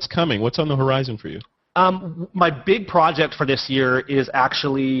 What's coming? What's on the horizon for you? My big project for this year is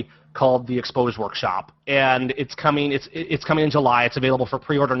actually called the Exposed Workshop, and it's coming. It's coming in July. It's available for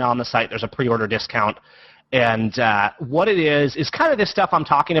pre-order now on the site. There's a pre-order discount, and what it is kind of this stuff I'm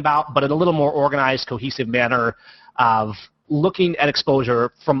talking about, but in a little more organized, cohesive manner of looking at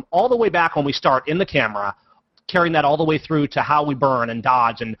exposure from all the way back when we start in the camera, carrying that all the way through to how we burn and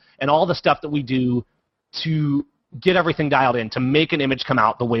dodge and all the stuff that we do to get everything dialed in to make an image come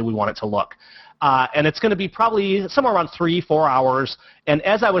out the way we want it to look. And it's going to be probably somewhere around 3-4 hours. And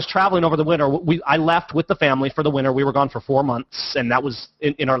as I was traveling over the winter, I left with the family for the winter. We were gone for 4 months, and that was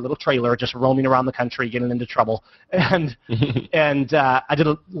in our little trailer, just roaming around the country, getting into trouble. And I did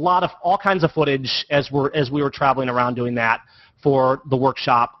a lot of all kinds of footage as we were traveling around doing that for the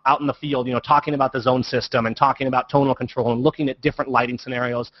workshop out in the field, talking about the zone system and talking about tonal control and looking at different lighting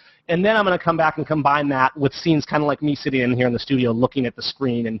scenarios. And then I'm going to come back and combine that with scenes kind of like me sitting in here in the studio looking at the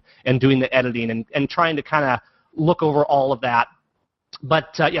screen and doing the editing and trying to kind of look over all of that.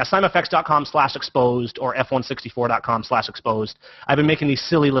 But, simeffects.com/exposed or f164.com/exposed. I've been making these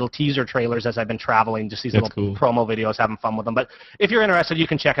silly little teaser trailers as I've been traveling, just these little promo videos, having fun with them. But if you're interested, you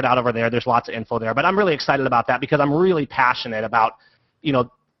can check it out over there. There's lots of info there. But I'm really excited about that because I'm really passionate about,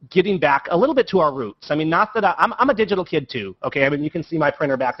 getting back a little bit to our roots. I mean, not that I'm a digital kid too, okay? I mean, you can see my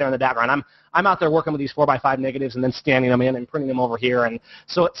printer back there in the background. I'm out there working with these 4x5 negatives and then scanning them in and printing them over here. And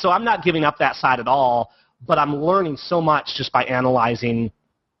so I'm not giving up that side at all. But I'm learning so much just by analyzing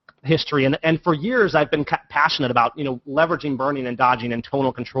history. And for years, I've been passionate about, leveraging burning and dodging and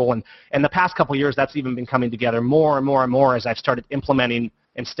tonal control. And the past couple of years, that's even been coming together more and more and more as I've started implementing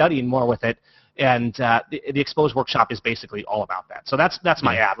and studying more with it. And the Exposed Workshop is basically all about that. So that's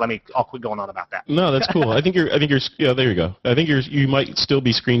my ad. I'll quit going on about that. No, that's cool. I think you're. Yeah, there you go. I think you might still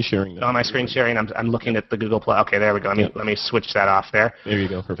be screen sharing. No, am I screen sharing? I'm looking at the Google Play. Okay, there we go. Let me switch that off there. There you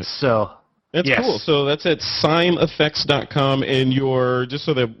go. Perfect. So. That's cool. So that's at simeffects.com, and just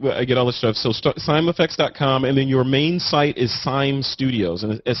so that I get all this stuff, so simeffects.com, and then your main site is Sim Studios,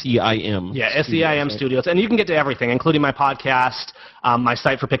 and SEIM. Yeah, SEIM Studios. And you can get to everything, including my podcast, my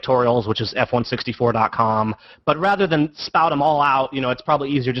site for pictorials, which is f164.com. But rather than spout them all out, it's probably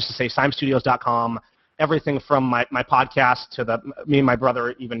easier just to say simstudios.com. Everything from my podcast to me and my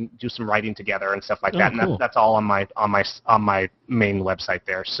brother even do some writing together and stuff like that. Cool. And that's all on my main website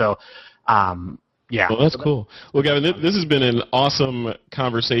there. So. Yeah. Well, that's cool. Well, Gavin, this has been an awesome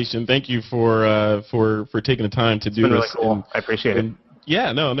conversation. Thank you for taking the time to do this. It's been really cool. I appreciate it.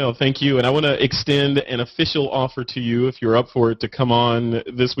 Yeah, no, thank you. And I want to extend an official offer to you, if you're up for it, to come on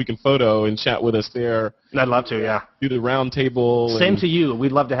This Week in Photo and chat with us there. I'd love to, yeah. Do the round table. Same to you.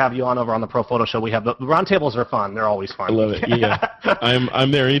 We'd love to have you on over on the Pro Photo Show. We have the round tables are fun. They're always fun. I love it. Yeah.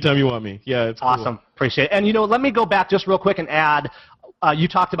 I'm there anytime you want me. Yeah, it's awesome. Cool. Appreciate it. And, let me go back just real quick and add, you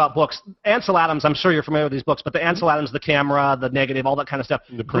talked about books. Ansel Adams, I'm sure you're familiar with these books, but the Ansel Adams, the camera, the negative, all that kind of stuff,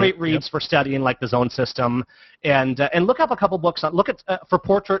 great reads for studying like the zone system. And look up a couple books. Look at for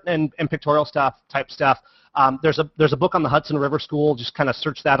portrait and pictorial type stuff. There's a book on the Hudson River School. Just kind of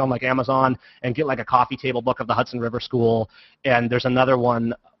search that on like Amazon and get like a coffee table book of the Hudson River School. And there's another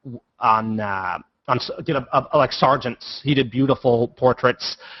one on like sergeants. He did beautiful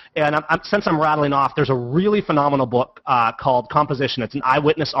portraits. And since I'm rattling off, there's a really phenomenal book called Composition. It's an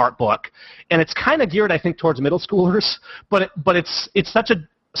eyewitness art book, and it's kind of geared, I think, towards middle schoolers. But it's such a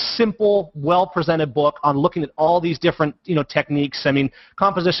simple, well-presented book on looking at all these different techniques. I mean,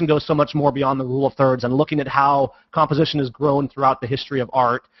 composition goes so much more beyond the rule of thirds, and looking at how composition has grown throughout the history of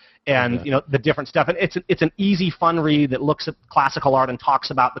art. And the different stuff, and it's an easy, fun read that looks at classical art and talks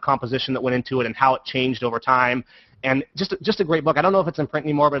about the composition that went into it and how it changed over time. And just a great book. I don't know if it's in print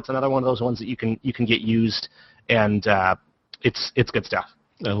anymore, but it's another one of those ones that you can get used, and it's good stuff.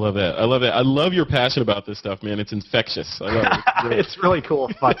 I love it. I love it. I love your passion about this stuff, man. It's infectious. I love it. It's really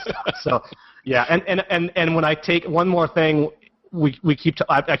cool, fun stuff. So yeah, and when I take one more thing,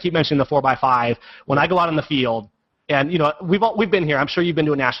 I keep mentioning the 4x5. When I go out in the field. And we've been here. I'm sure you've been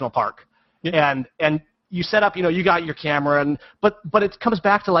to a national park, and you set up. You got your camera, but it comes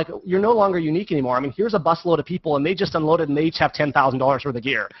back to like you're no longer unique anymore. I mean, here's a busload of people, and they just unloaded, and they each have $10,000 worth of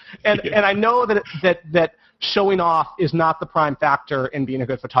gear. And I know that showing off is not the prime factor in being a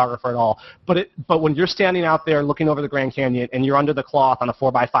good photographer at all. But when you're standing out there looking over the Grand Canyon and you're under the cloth on a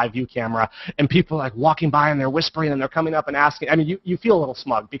 4x5 view camera, and people are like walking by and they're whispering and they're coming up and asking, I mean, you feel a little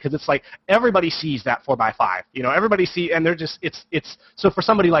smug because it's like everybody sees that 4x5. Everybody see, and they're just it's so for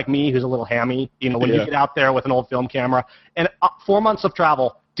somebody like me who's a little hammy, when you get out there with an old film camera, and 4 months of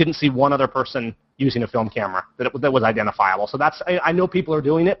travel, didn't see one other person using a film camera that was identifiable. So I know people are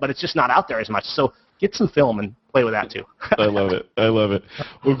doing it, but it's just not out there as much. So get some film and play with that too. I love it. I love it.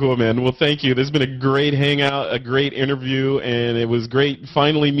 Well, cool, man. Well, thank you. This has been a great hangout, a great interview, and it was great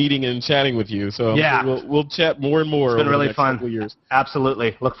finally meeting and chatting with you. So yeah, we'll chat more and more. It's been really fun. Couple years.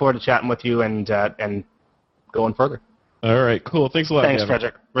 Absolutely. Look forward to chatting with you and going further. All right. Cool. Thanks a lot. Thanks, Gavin.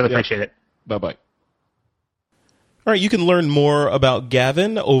 Frederick. Really appreciate it. Bye-bye. All right, you can learn more about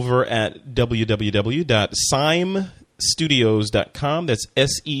Gavin over at www.simstudios.com. That's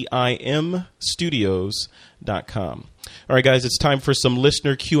SEIM Studios.com. All right, guys, it's time for some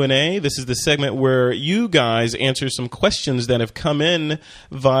listener Q&A. This is the segment where you guys answer some questions that have come in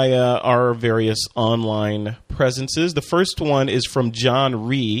via our various online presences. The first one is from John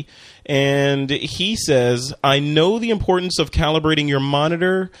Ree, and he says, I know the importance of calibrating your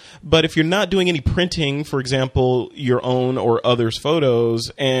monitor, but if you're not doing any printing, for example, your own or others'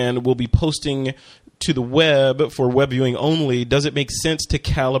 photos, and will be posting to the web for web viewing only, does it make sense to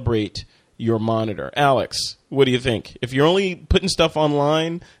calibrate your monitor? Alex, what do you think? If you're only putting stuff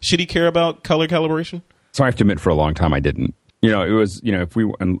online, should he care about color calibration? So I have to admit, for a long time, I didn't. It was, if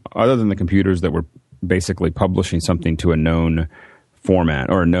we, other than the computers that were basically publishing something to a known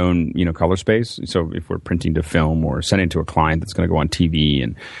format or a known, color space. So if we're printing to film or sending to a client that's going to go on TV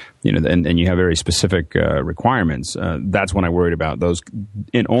and, and you have very specific requirements, that's when I worried about those,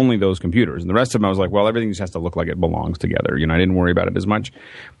 in only those computers. And the rest of them, I was like, well, everything just has to look like it belongs together. I didn't worry about it as much.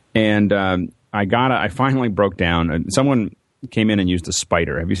 And I finally broke down. Someone came in and used a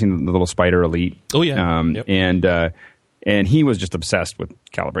Spider. Have you seen the little Spider Elite? Oh, yeah. Yep. And he was just obsessed with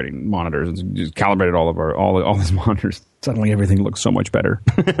calibrating monitors and just calibrated all his monitors. Suddenly everything looks so much better.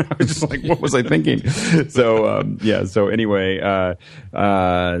 I was just like, what was I thinking? So anyway, I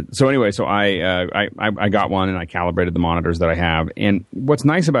got one and I calibrated the monitors that I have. And what's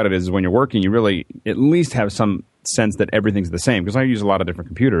nice about it is when you're working, you really at least have some sense that everything's the same, because I use a lot of different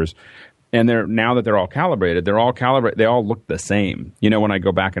computers. And now that they're all calibrated, they all look the same. When I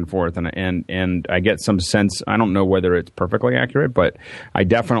go back and forth, and I get some sense. I don't know whether it's perfectly accurate, but I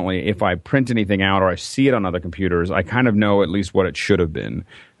definitely, if I print anything out or I see it on other computers, I kind of know at least what it should have been.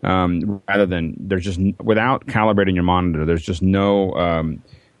 Rather than without calibrating your monitor, there's just no.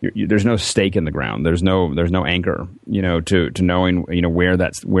 There's no stake in the ground. There's no anchor, to knowing, where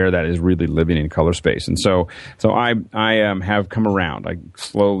that is really living in color space. And so I have come around,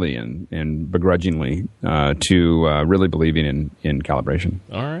 slowly and begrudgingly, to really believing in calibration.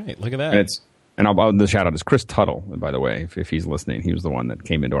 All right, look at that. And the shout out is Chris Tuttle, by the way, if he's listening. He was the one that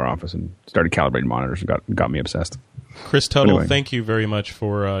came into our office and started calibrating monitors and got me obsessed. Chris Tuttle, Thank you very much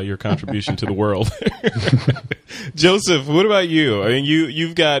for your contribution to the world. Joseph, what about you? I mean,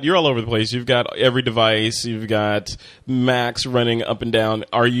 you're all over the place. You've got every device. You've got Macs running up and down.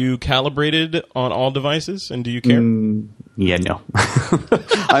 Are you calibrated on all devices, and do you care? Yeah, no.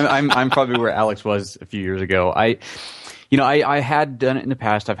 I'm probably where Alex was a few years ago. I had done it in the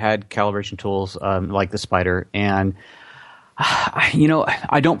past. I've had calibration tools like the Spider, and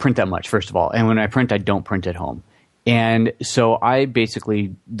I don't print that much, first of all. And when I print, I don't print at home. And so I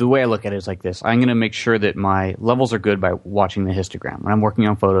basically, the way I look at it is like this. I'm going to make sure that my levels are good by watching the histogram. When I'm working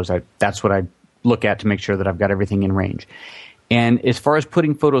on photos, that's what I look at to make sure that I've got everything in range. And as far as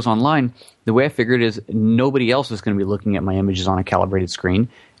putting photos online, the way I figured is nobody else is going to be looking at my images on a calibrated screen.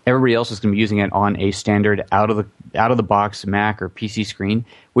 Everybody else is going to be using it on a standard out of the box Mac or PC screen,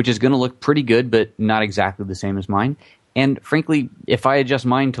 which is going to look pretty good, but not exactly the same as mine. And frankly, if I adjust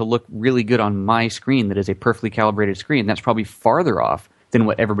mine to look really good on my screen that is a perfectly calibrated screen, that's probably farther off than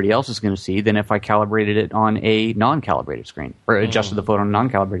what everybody else is going to see than if I calibrated it on a non-calibrated screen or adjusted the photo on a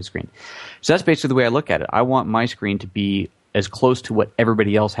non-calibrated screen. So that's basically the way I look at it. I want my screen to be as close to what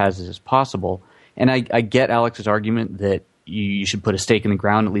everybody else has as possible. And I get Alex's argument that you should put a stake in the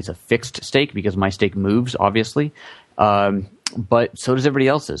ground, at least a fixed stake, because my stake moves, obviously. But so does everybody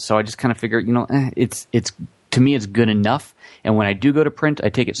else's. So I just kind of figure, it's to me, it's good enough. And when I do go to print, I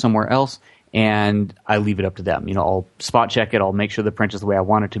take it somewhere else and I leave it up to them. I'll spot check it. I'll make sure the print is the way I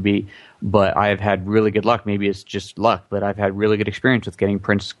want it to be. But I have had really good luck. Maybe it's just luck, but I've had really good experience with getting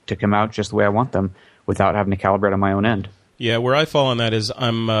prints to come out just the way I want them without having to calibrate on my own end. Yeah, where I fall on that is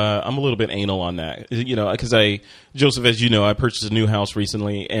I'm a little bit anal on that. Because Joseph, as you know, I purchased a new house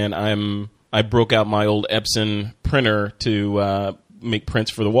recently, and I broke out my old Epson printer to make prints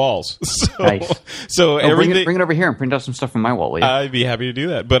for the walls. Nice. So everything, bring it over here and print out some stuff from my wall, will you? I'd be happy to do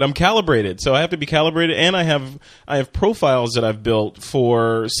that. But I'm calibrated, so I have to be calibrated, and I have profiles that I've built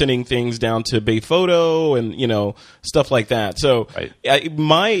for sending things down to Bay Photo and stuff like that. So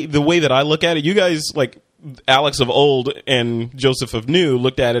the way that I look at it, you guys like Alex of old and Joseph of new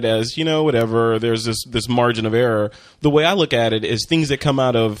looked at it as whatever. There's this margin of error. The way I look at it is things that come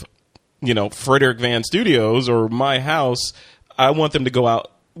out of Frederick Van Studios or my house. I want them to go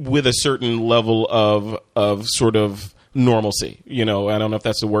out with a certain level of sort of normalcy. I don't know if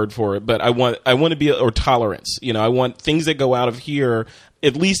that's the word for it, but I want to be or tolerance. I want things that go out of here.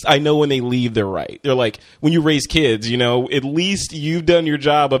 At least I know when they leave, they're right. They're like when you raise kids. At least you've done your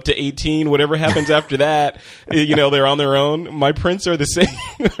job up to 18. Whatever happens after that, they're on their own. My prints are the same,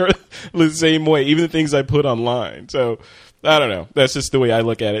 the same way. Even the things I put online. So I don't know. That's just the way I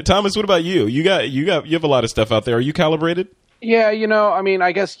look at it. Thomas, what about you? You have a lot of stuff out there. Are you calibrated? Yeah,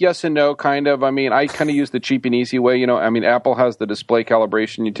 I guess yes and no, kind of. I kind of use the cheap and easy way. Apple has the display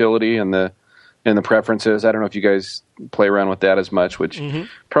calibration utility and the preferences. I don't know if you guys play around with that as much, which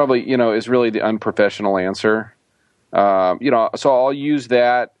probably, is really the unprofessional answer. So I'll use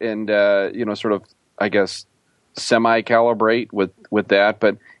that and, sort of, I guess, semi-calibrate with that.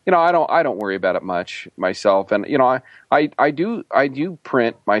 But, I don't worry about it much myself. And, I do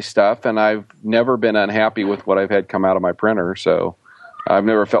print my stuff, and I've never been unhappy with what I've had come out of my printer. So I've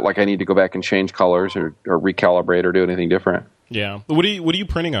never felt like I need to go back and change colors or recalibrate or do anything different. Yeah. What are you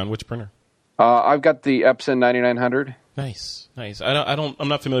printing on? Which printer? I've got the Epson 9900. Nice. I'm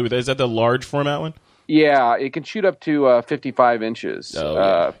not familiar with that. Is that the large format one? Yeah, it can shoot up to 55 inches.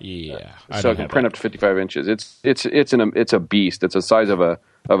 Oh, yeah. So it can print up to 55 inches. It's a beast. It's the size of a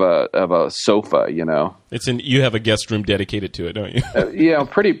sofa. You have a guest room dedicated to it, don't you?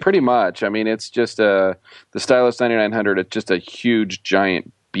 Pretty much. It's just the Stylus 9900. It's just a huge,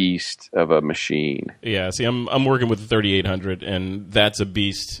 giant beast of a machine. Yeah. See, I'm working with the 3800, and that's a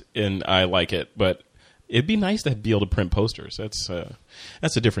beast, and I like it, but it'd be nice to be able to print posters. That's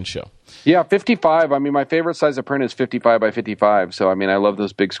a different show. Yeah, 55. My favorite size of print is 55 by 55. So, I love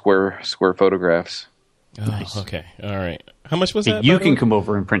those big square photographs. Oh, nice. Okay. All right. How much was that? You can come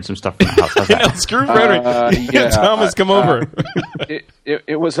over and print some stuff from the house. How's that? Screw Frederick. Thomas, come over.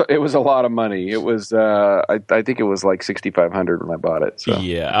 It was a lot of money. It was I think it was like $6,500 when I bought it. So.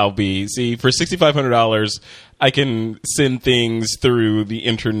 Yeah, for $6,500, I can send things through the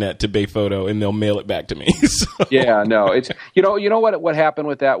internet to Bay Photo, and they'll mail it back to me. So. Yeah, no, it's you know what happened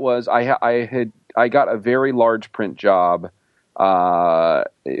with that was I got a very large print job,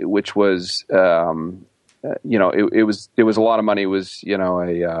 which was it was a lot of money. It was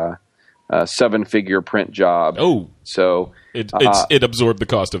a 7-figure print job. Oh, so it absorbed the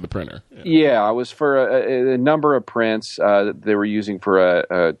cost of the printer. Yeah, it was for a number of prints they were using for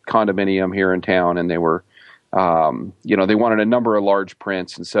a condominium here in town, and they were, they wanted a number of large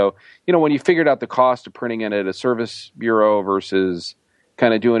prints, and so when you figured out the cost of printing it at a service bureau versus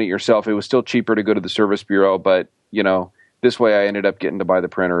kind of doing it yourself, it was still cheaper to go to the service bureau, but this way I ended up getting to buy the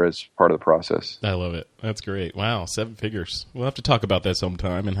printer as part of the process. I love it. That's great. Wow, 7 figures. We'll have to talk about that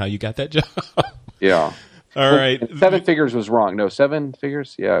sometime and how you got that job. Yeah. All right. 7 figures was wrong. No, 7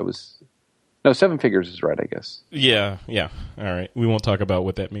 figures? Yeah, it was No, 7 figures is right, I guess. Yeah. All right. We won't talk about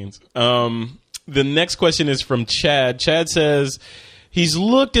what that means. The next question is from Chad. Chad says he's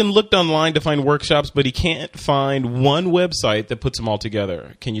looked and looked online to find workshops, but he can't find one website that puts them all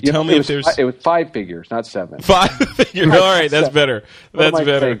together. Can you tell me if there's... It was 5 figures, not 7. 5 figures. All right, that's better. That's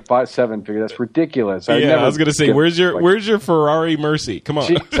better. 7 figures. That's ridiculous. I was going to say, where's your Ferrari Mercy? Come on.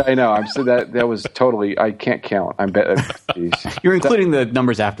 Jeez, I know. That was totally... I can't count. I'm You're including the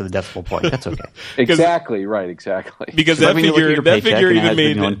numbers after the decimal point. That's okay. Exactly right. Exactly. Because that figure even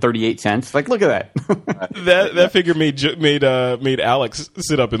made 38 cents. Like, look at that. that figure made Alex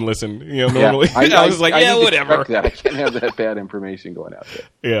sit up and listen. Normally I was like, whatever. I can't have that bad information going out there.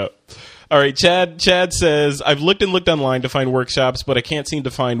 Yeah. All right. Chad says, I've looked and looked online to find workshops, but I can't seem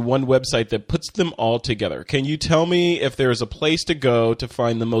to find one website that puts them all together. Can you tell me if there is a place to go to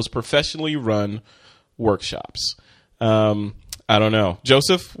find the most professionally run workshops? I don't know.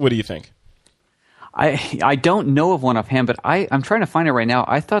 Joseph, what do you think? I don't know of one offhand, but I'm trying to find it right now.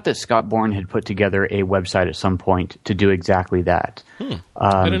 I thought that Scott Bourne had put together a website at some point to do exactly that.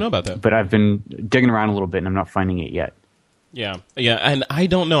 I didn't know about that. But I've been digging around a little bit, and I'm not finding it yet. Yeah, and I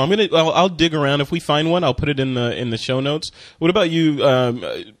don't know. I'll dig around. If we find one, I'll put it in the show notes. What about you,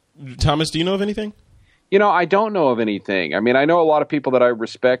 Thomas? Do you know of anything? I don't know of anything. I mean, I know a lot of people that I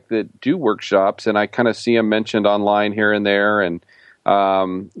respect that do workshops, and I kind of see them mentioned online here and there. And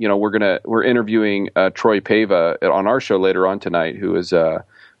we're interviewing Troy Pava on our show later on tonight, who is a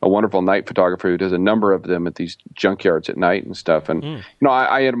wonderful night photographer who does a number of them at these junkyards at night and stuff. And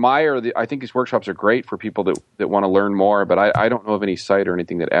I admire I think these workshops are great for people that want to learn more, but I don't know of any site or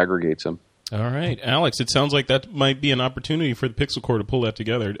anything that aggregates them. All right, Alex, it sounds like that might be an opportunity for the Pixel Corps to pull that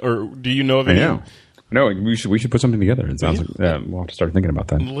together. Or do you know of any? I know. No, we should put something together. It sounds like we'll have to start thinking about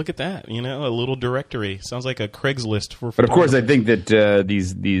that. Look at that, a little directory. Sounds like a Craigslist for. But of course, I think that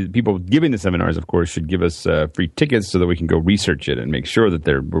these people giving the seminars, of course, should give us free tickets so that we can go research it and make sure that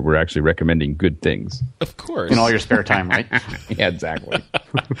we're actually recommending good things. Of course, in all your spare time, right? Yeah, exactly.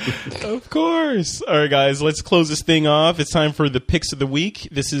 Of course. All right, guys, let's close this thing off. It's time for the picks of the week.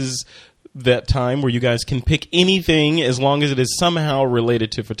 This is that time where you guys can pick anything as long as it is somehow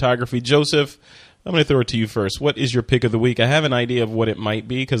related to photography. Joseph, I'm going to throw it to you first. What is your pick of the week? I have an idea of what it might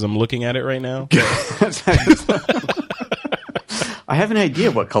be because I'm looking at it right now. I have an idea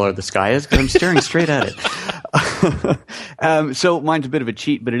of what color the sky is because I'm staring straight at it. So mine's a bit of a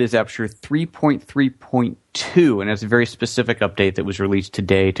cheat, but it is Aperture 3.3.2, and it's a very specific update that was released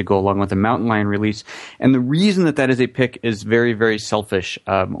today to go along with the Mountain Lion release. And the reason that is a pick is very, very selfish.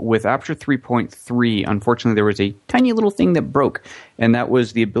 With Aperture 3.3, unfortunately, there was a tiny little thing that broke, and that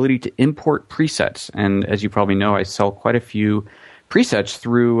was the ability to import presets. And as you probably know, I sell quite a few presets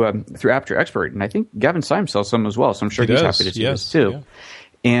through Aperture Expert, and I think Gavin Symes sells some as well, so I'm sure he's happy to see this too. Yeah.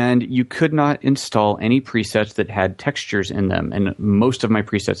 And you could not install any presets that had textures in them, and most of my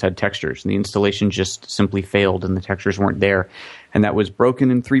presets had textures, and the installation just simply failed, and the textures weren't there. And that was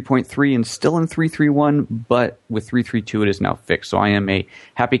broken in 3.3 and still in 3.3.1, but with 3.3.2 it is now fixed. So I am a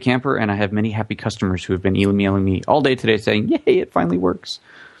happy camper, and I have many happy customers who have been emailing me all day today saying, yay, it finally works.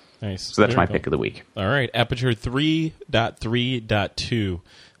 Nice. So that's my pick of the week. All right. Aperture 3.3.2.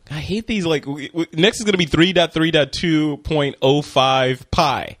 I hate these. Next is going to be 3.3.2.05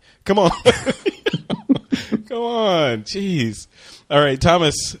 pi. Come on. Come on. Jeez. All right.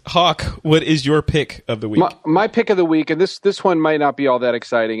 Thomas Hawk, what is your pick of the week? My pick of the week, and this one might not be all that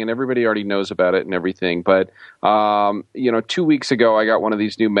exciting, and everybody already knows about it and everything, but 2 weeks ago I got one of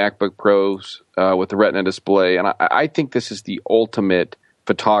these new MacBook Pros with the Retina display, and I think this is the ultimate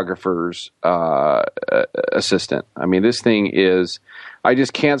photographer's assistant. I mean, this thing is, I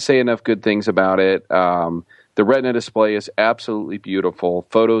just can't say enough good things about it. The Retina display is absolutely beautiful.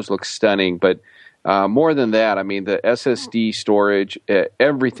 Photos look stunning, but more than that, I mean, the SSD storage,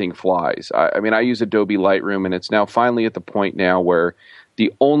 everything flies. I mean, I use Adobe Lightroom, and it's now finally at the point now where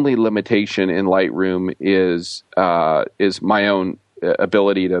the only limitation in Lightroom is my own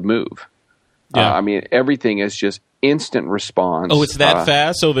ability to move. Yeah. I mean, everything is just instant response. Oh, it's that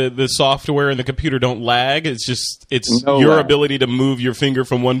fast? So the software and the computer don't lag? It's no your lag. Ability to move your finger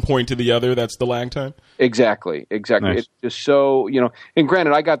from one point to the other, that's the lag time? Exactly. Nice. It's just so, and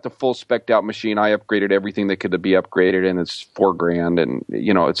granted, I got the full spec'd out machine. I upgraded everything that could be upgraded, and it's $4,000, and,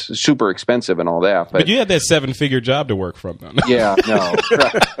 it's super expensive and all that. But you had that 7-figure job to work from, though. Yeah, no.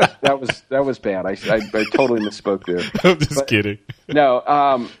 that was bad. I totally misspoke there. I'm just kidding.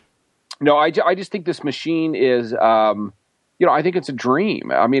 No, No, I just think this machine is, I think it's a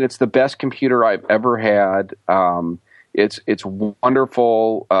dream. I mean, it's the best computer I've ever had. It's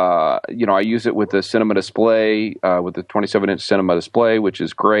wonderful. I use it with the cinema display, with the 27-inch cinema display, which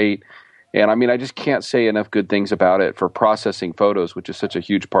is great. And I mean, I just can't say enough good things about it for processing photos, which is such a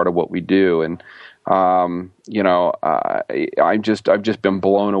huge part of what we do. And I've just been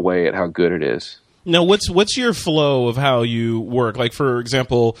blown away at how good it is. Now, what's your flow of how you work? Like, for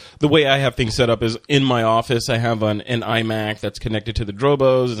example, the way I have things set up is in my office, I have an iMac that's connected to the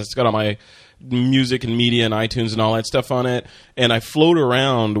Drobos, and it's got all my music and media and iTunes and all that stuff on it, and I float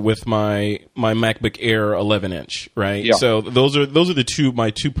around with my MacBook Air 11-inch, right? Yeah. So those are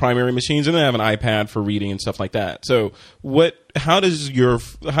my two primary machines, and then I have an iPad for reading and stuff like that. So how does your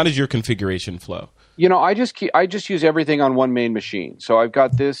configuration flow? I just use everything on one main machine. So I've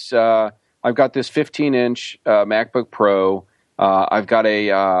got this 15-inch MacBook Pro. I've got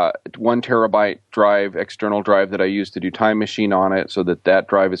a 1 terabyte drive, external drive that I use to do Time Machine on it, so that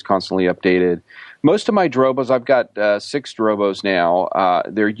drive is constantly updated. Most of my Drobos, I've got 6 Drobos now.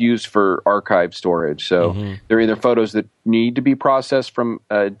 They're used for archive storage, so they're either photos that need to be processed from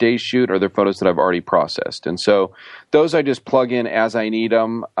a day's shoot, or they're photos that I've already processed. And so those I just plug in as I need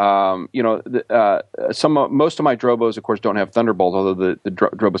them. Most of my Drobos, of course, don't have Thunderbolt, although the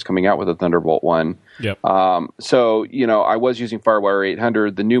Drobo's coming out with a Thunderbolt one. Yep. So I was using FireWire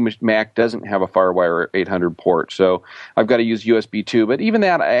 800. The new Mac doesn't have a FireWire 800 port, so I've got to use USB 2. But even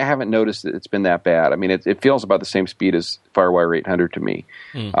that, I haven't noticed that it's been that bad. I mean, it feels about the same speed as FireWire 800 to me.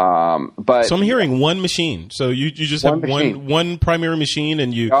 But so I'm hearing one machine. So you just have one primary machine,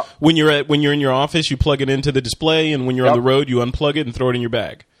 and when you're in your office, you plug it into the display, and when you're on the road, you unplug it and throw it in your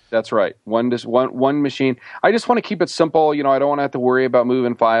bag. That's right. One machine. I just want to keep it simple. I don't want to have to worry about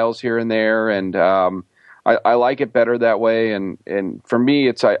moving files here and there, and I like it better that way. And for me,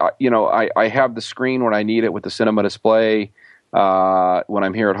 it's I have the screen when I need it with the cinema display. When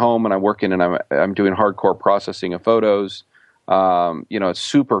I'm here at home and I'm working and I'm doing hardcore processing of photos, it's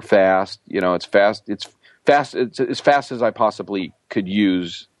super fast. It's fast. It's as fast as I possibly could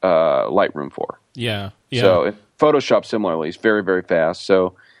use Lightroom for. Yeah. So Photoshop similarly is very, very fast.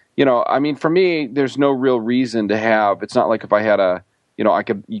 So, for me, there's no real reason to have. It's not like if I had I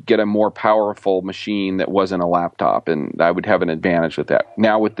could get a more powerful machine that wasn't a laptop, and I would have an advantage with that.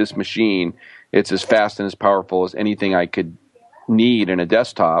 Now with this machine, it's as fast and as powerful as anything I could need in a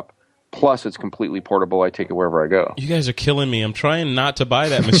desktop. Plus, it's completely portable. I take it wherever I go. You guys are killing me. I'm trying not to buy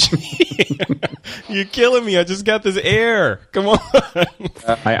that machine. You're killing me. I just got this Air. Come on.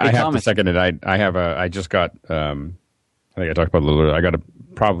 I have to second it. I just got. I think I talked about it a little bit. I got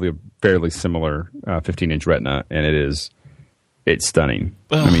probably a fairly similar 15-inch Retina, and it's stunning.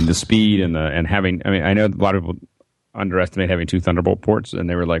 Ugh. I mean, the speed and having. I mean, I know a lot of people underestimate having 2 Thunderbolt ports, and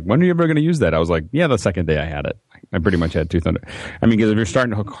they were like, "When are you ever going to use that?" I was like, "Yeah, the second day I had it." I pretty much had 2 Thunder. I mean, because if you're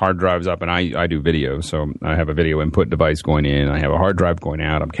starting to hook hard drives up, and I do video, so I have a video input device going in, I have a hard drive going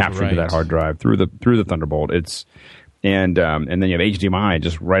out. I'm capturing to that hard drive through the Thunderbolt. And then you have HDMI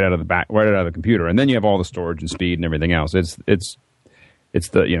just right out of the computer, and then you have all the storage and speed and everything else. It's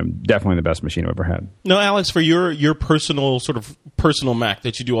the definitely the best machine I've ever had. No, Alex, for your personal Mac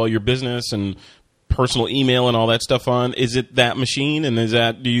that you do all your business and personal email and all that stuff on, is it that machine? And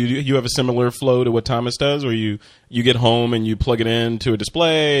do you have a similar flow to what Thomas does, where you get home and you plug it into a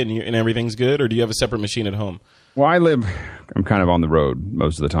display and everything's good, or do you have a separate machine at home? Well, I'm kind of on the road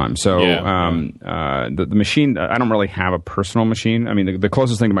most of the time. So the machine, I don't really have a personal machine. I mean, the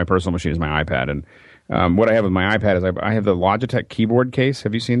closest thing to my personal machine is my iPad. And what I have with my iPad is I have the Logitech keyboard case.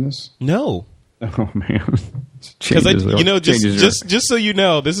 Have you seen this? No. Oh, man. Because just so you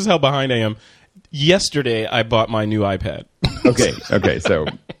know, this is how behind I am. Yesterday, I bought my new iPad. Okay. So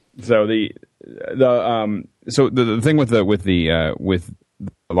the thing with the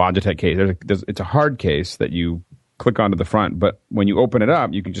Logitech case, it's a hard case that you click onto the front, but when you open it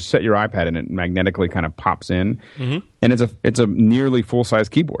up, you can just set your iPad in it, and magnetically kind of pops in, and it's a nearly full size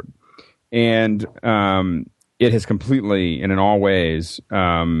keyboard, and it has completely and in all ways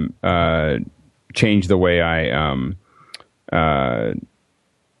changed the way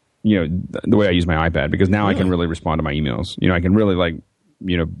the way I use my iPad, because now I can really respond to my emails. I can really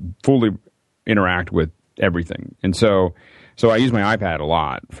fully interact with everything. And so I use my iPad a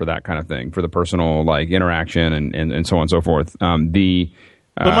lot for that kind of thing, for the personal interaction and so on and so forth. But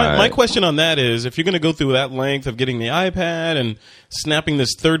my question on that is, if you're going to go through that length of getting the iPad and snapping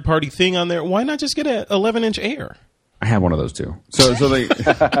this third-party thing on there, why not just get an 11-inch Air? I have one of those too. So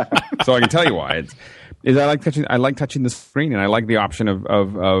I can tell you why. is I like touching the screen, and I like the option of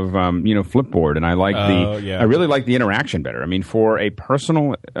Flipboard, and I like I really like the interaction better. I mean, for a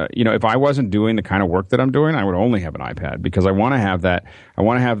personal, if I wasn't doing the kind of work that I'm doing, I would only have an iPad because I want to have that. I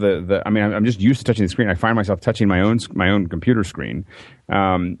want to have the. I mean, I'm just used to touching the screen. I find myself touching my own computer screen.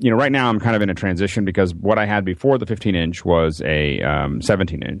 Right now I'm kind of in a transition because what I had before the 15-inch was a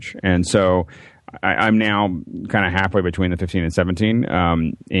 17-inch, and so. I'm now kind of halfway between the 15 and 17,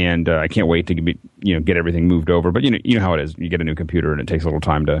 and I can't wait to get everything moved over. But you know how it is. You get a new computer, and it takes a little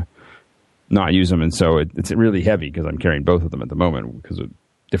time to not use them, and so it's really heavy because I'm carrying both of them at the moment because of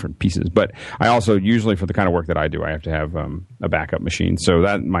different pieces. But I also usually for the kind of work that I do, I have to have a backup machine. So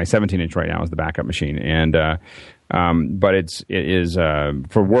that my 17-inch right now is the backup machine, and but it is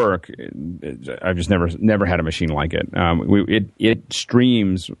for work. I've just never had a machine like it. It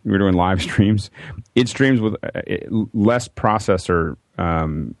streams. We were doing live streams. It streams with less processor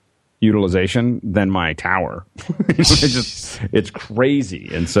utilization than my tower. It's crazy.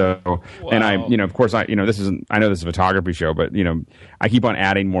 And so, wow. And I, of course, I know this is a photography show, but I keep on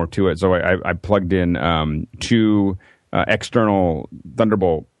adding more to it. So I plugged in two. External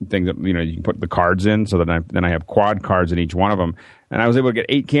Thunderbolt things that you can put the cards in, so that I have quad cards in each one of them, and I was able to get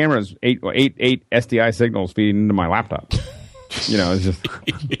 8 cameras, eight SDI signals feeding into my laptop.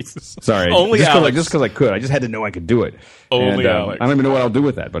 It's just sorry, only just because I could. I just had to know I could do it. Only Alex. I don't even know what I'll do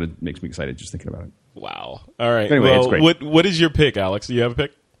with that, but it makes me excited just thinking about it. Wow. All right. Anyway, it's great. What is your pick, Alex? Do you have a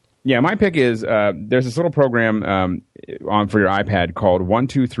pick? Yeah, my pick is there's this little program on for your iPad called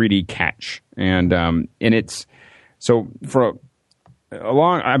 123D Catch, and it's. So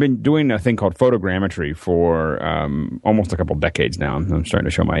I've been doing a thing called photogrammetry for almost a couple decades now. I'm starting to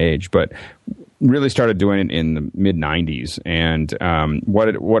show my age, but really started doing it in the mid '90s. And what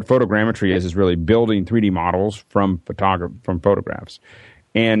photogrammetry is really building 3D models from photographs.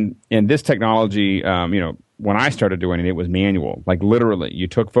 And this technology, when I started doing it, it was manual. Like literally, you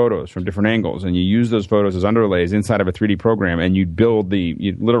took photos from different angles and you use those photos as underlays inside of a 3D program, and you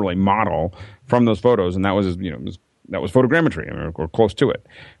literally model from those photos, and that was that was photogrammetry, or close to it.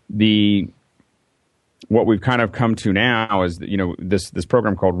 What we've kind of come to now is this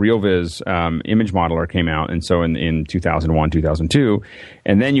program called RealViz Image Modeler came out, and so in 2001, 2002,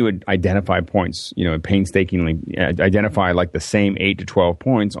 and then you would identify points, painstakingly identify like the same 8 to 12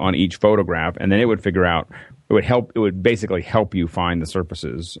 points on each photograph, and then it would figure out. It would basically help you find the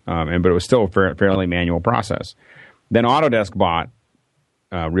surfaces, but it was still a fairly manual process. Then Autodesk bought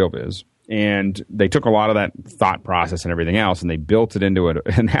RealViz. And they took a lot of that thought process and everything else, and they built it into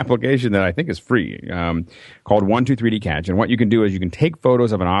an application that I think is free called 123D Catch. And what you can do is you can take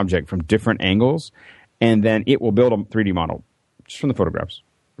photos of an object from different angles, and then it will build a 3D model just from the photographs.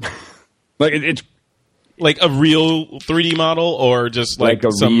 It's like a real 3D model, or just like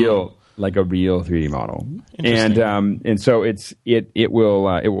a real 3D model. And so it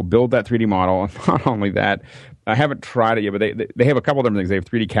will build that 3D model. And not only that. I haven't tried it yet, but they have a couple of different things. They have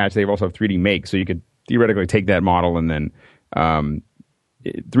 3D Catch. They also have 3D Make, so you could theoretically take that model and then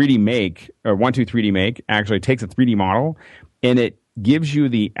 3D Make or 123D Make actually takes a 3D model and it gives you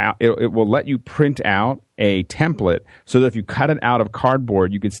it will let you print out a template so that if you cut it out of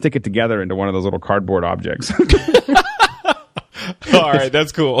cardboard, you can stick it together into one of those little cardboard objects. All right,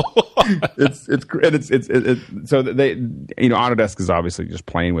 that's cool. it's so they Autodesk is obviously just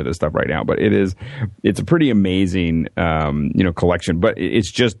playing with this stuff right now, but it's a pretty amazing collection. But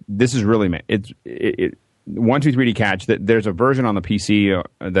it's just this is really 123D Catch. That there's a version on the PC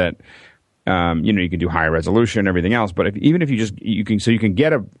that you can do higher resolution and everything else. But even if you can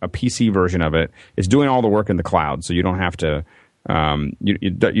get a PC version of it. It's doing all the work in the cloud, so you don't have to. You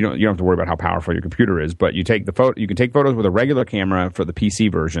don't have to worry about how powerful your computer is, but you can take photos with a regular camera for the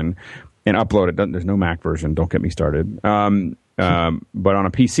PC version and upload it. There's no Mac version. Don't get me started. But on a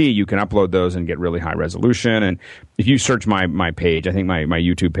PC, you can upload those and get really high resolution. And if you search my page, I think my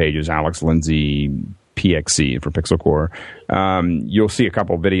YouTube page is Alex Lindsay PXC for Pixel Core. You'll see a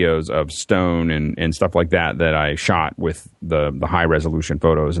couple videos of stone and stuff like that I shot with the high resolution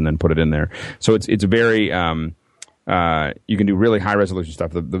photos and then put it in there. So it's very you can do really high resolution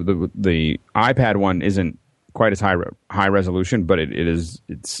stuff. The iPad one isn't quite as high resolution, but it's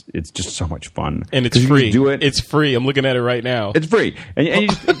just so much fun. And it's free. It's free. I'm looking at it right now. It's free. And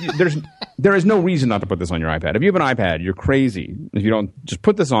there is no reason not to put this on your iPad. If you have an iPad, you're crazy if you don't just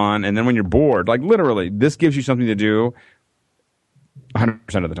put this on, and then when you're bored, like literally, this gives you something to do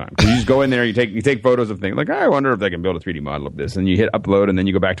 100% of the time. You just go in there, you take photos of things like, I wonder if they can build a 3D model of this, and you hit upload, and then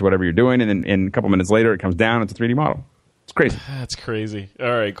you go back to whatever you're doing, and then a couple minutes later, it comes down. It's a 3D model. It's crazy. That's crazy.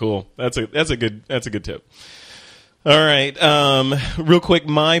 All right, cool. That's a good tip. All right. Real quick,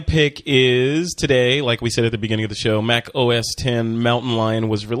 my pick is today, like we said at the beginning of the show, Mac OS X Mountain Lion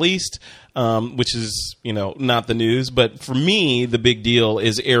was released, which is, not the news. But for me, the big deal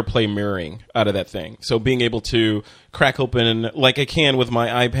is AirPlay mirroring out of that thing. So being able to crack open, like I can with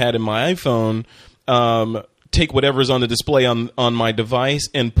my iPad and my iPhone, take whatever's on the display on my device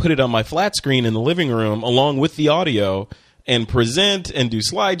and put it on my flat screen in the living room along with the audio and present and do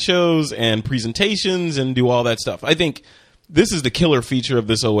slideshows and presentations and do all that stuff. I think this is the killer feature of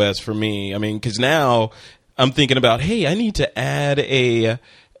this OS for me. I mean, because now I'm thinking about, hey, I need to add a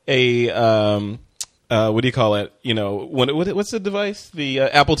what do you call it? What's the device? The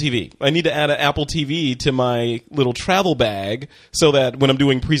Apple TV. I need to add an Apple TV to my little travel bag so that when I'm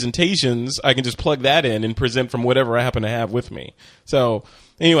doing presentations, I can just plug that in and present from whatever I happen to have with me. So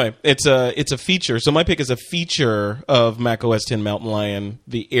anyway, it's a feature. So my pick is a feature of Mac OS X Mountain Lion,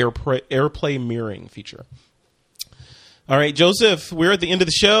 the AirPlay mirroring feature. All right, Joseph, we're at the end of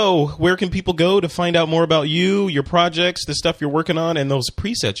the show. Where can people go to find out more about you, your projects, the stuff you're working on, and those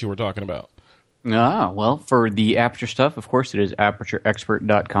presets you were talking about? Well, for the Aperture stuff, of course, it is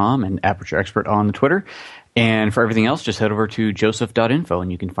apertureexpert.com and apertureexpert on the Twitter. And for everything else, just head over to joseph.info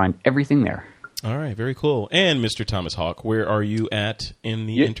and you can find everything there. All right, very cool. And Mr. Thomas Hawk, where are you at in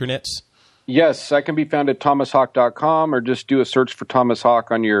the internets? Yes, I can be found at thomashawk.com or just do a search for Thomas Hawk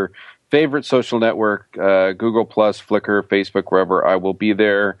on your favorite social network, Google+, Flickr, Facebook, wherever. I will be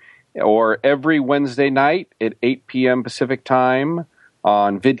there. Or every Wednesday night at 8 p.m. Pacific time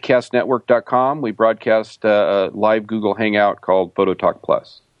on vidcastnetwork.com. We broadcast a live Google Hangout called Photo Talk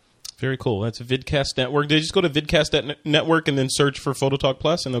Plus. Very cool. That's a Vidcast Network. They just go to Vidcast Network and then search for Photo Talk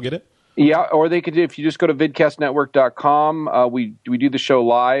Plus and they'll get it? Yeah, or they could, if you just go to vidcastnetwork.com, we do the show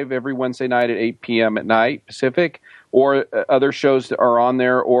live every Wednesday night at 8 p.m. at night Pacific, or other shows that are on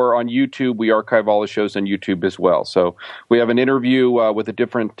there, or on YouTube. We archive all the shows on YouTube as well. So we have an interview with a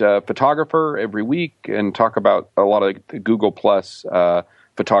different photographer every week and talk about a lot of the Google Plus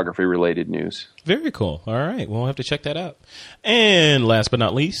photography-related news. Very cool. All right. Well, we'll have to check that out. And last but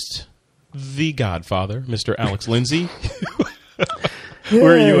not least, the Godfather, Mr. Alex Lindsay.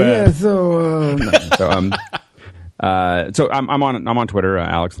 Where are you at? So I'm on Twitter,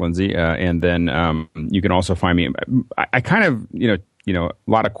 Alex Lindsay, and then you can also find me. I kind of a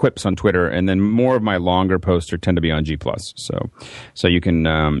lot of quips on Twitter, and then more of my longer posts tend to be on G+. So you can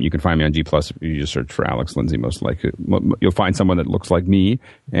find me on G+. If you just search for Alex Lindsay, most likely you'll find someone that looks like me,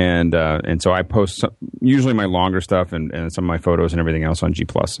 and so I post usually my longer stuff and some of my photos and everything else on G+.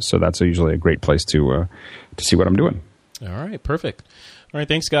 So that's usually a great place to see what I'm doing. All right, perfect. All right,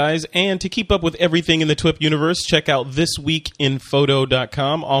 thanks, guys. And to keep up with everything in the TWIP universe, check out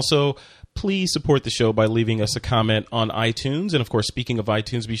thisweekinphoto.com. Also, please support the show by leaving us a comment on iTunes. And, of course, speaking of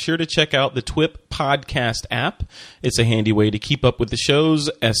iTunes, be sure to check out the TWIP podcast app. It's a handy way to keep up with the shows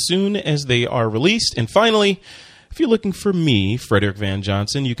as soon as they are released. And finally, if you're looking for me, Frederick Van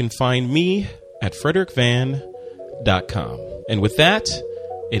Johnson, you can find me at frederickvan.com. And with that,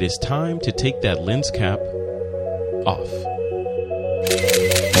 it is time to take that lens cap off.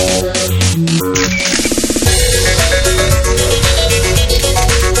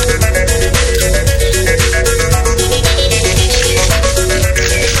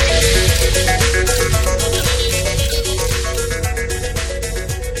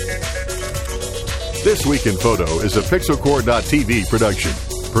 This Week in Photo is a Pixelcore.tv production.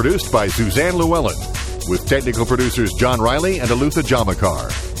 Produced by Suzanne Llewellyn. With technical producers John Riley and Alutha Jamakar.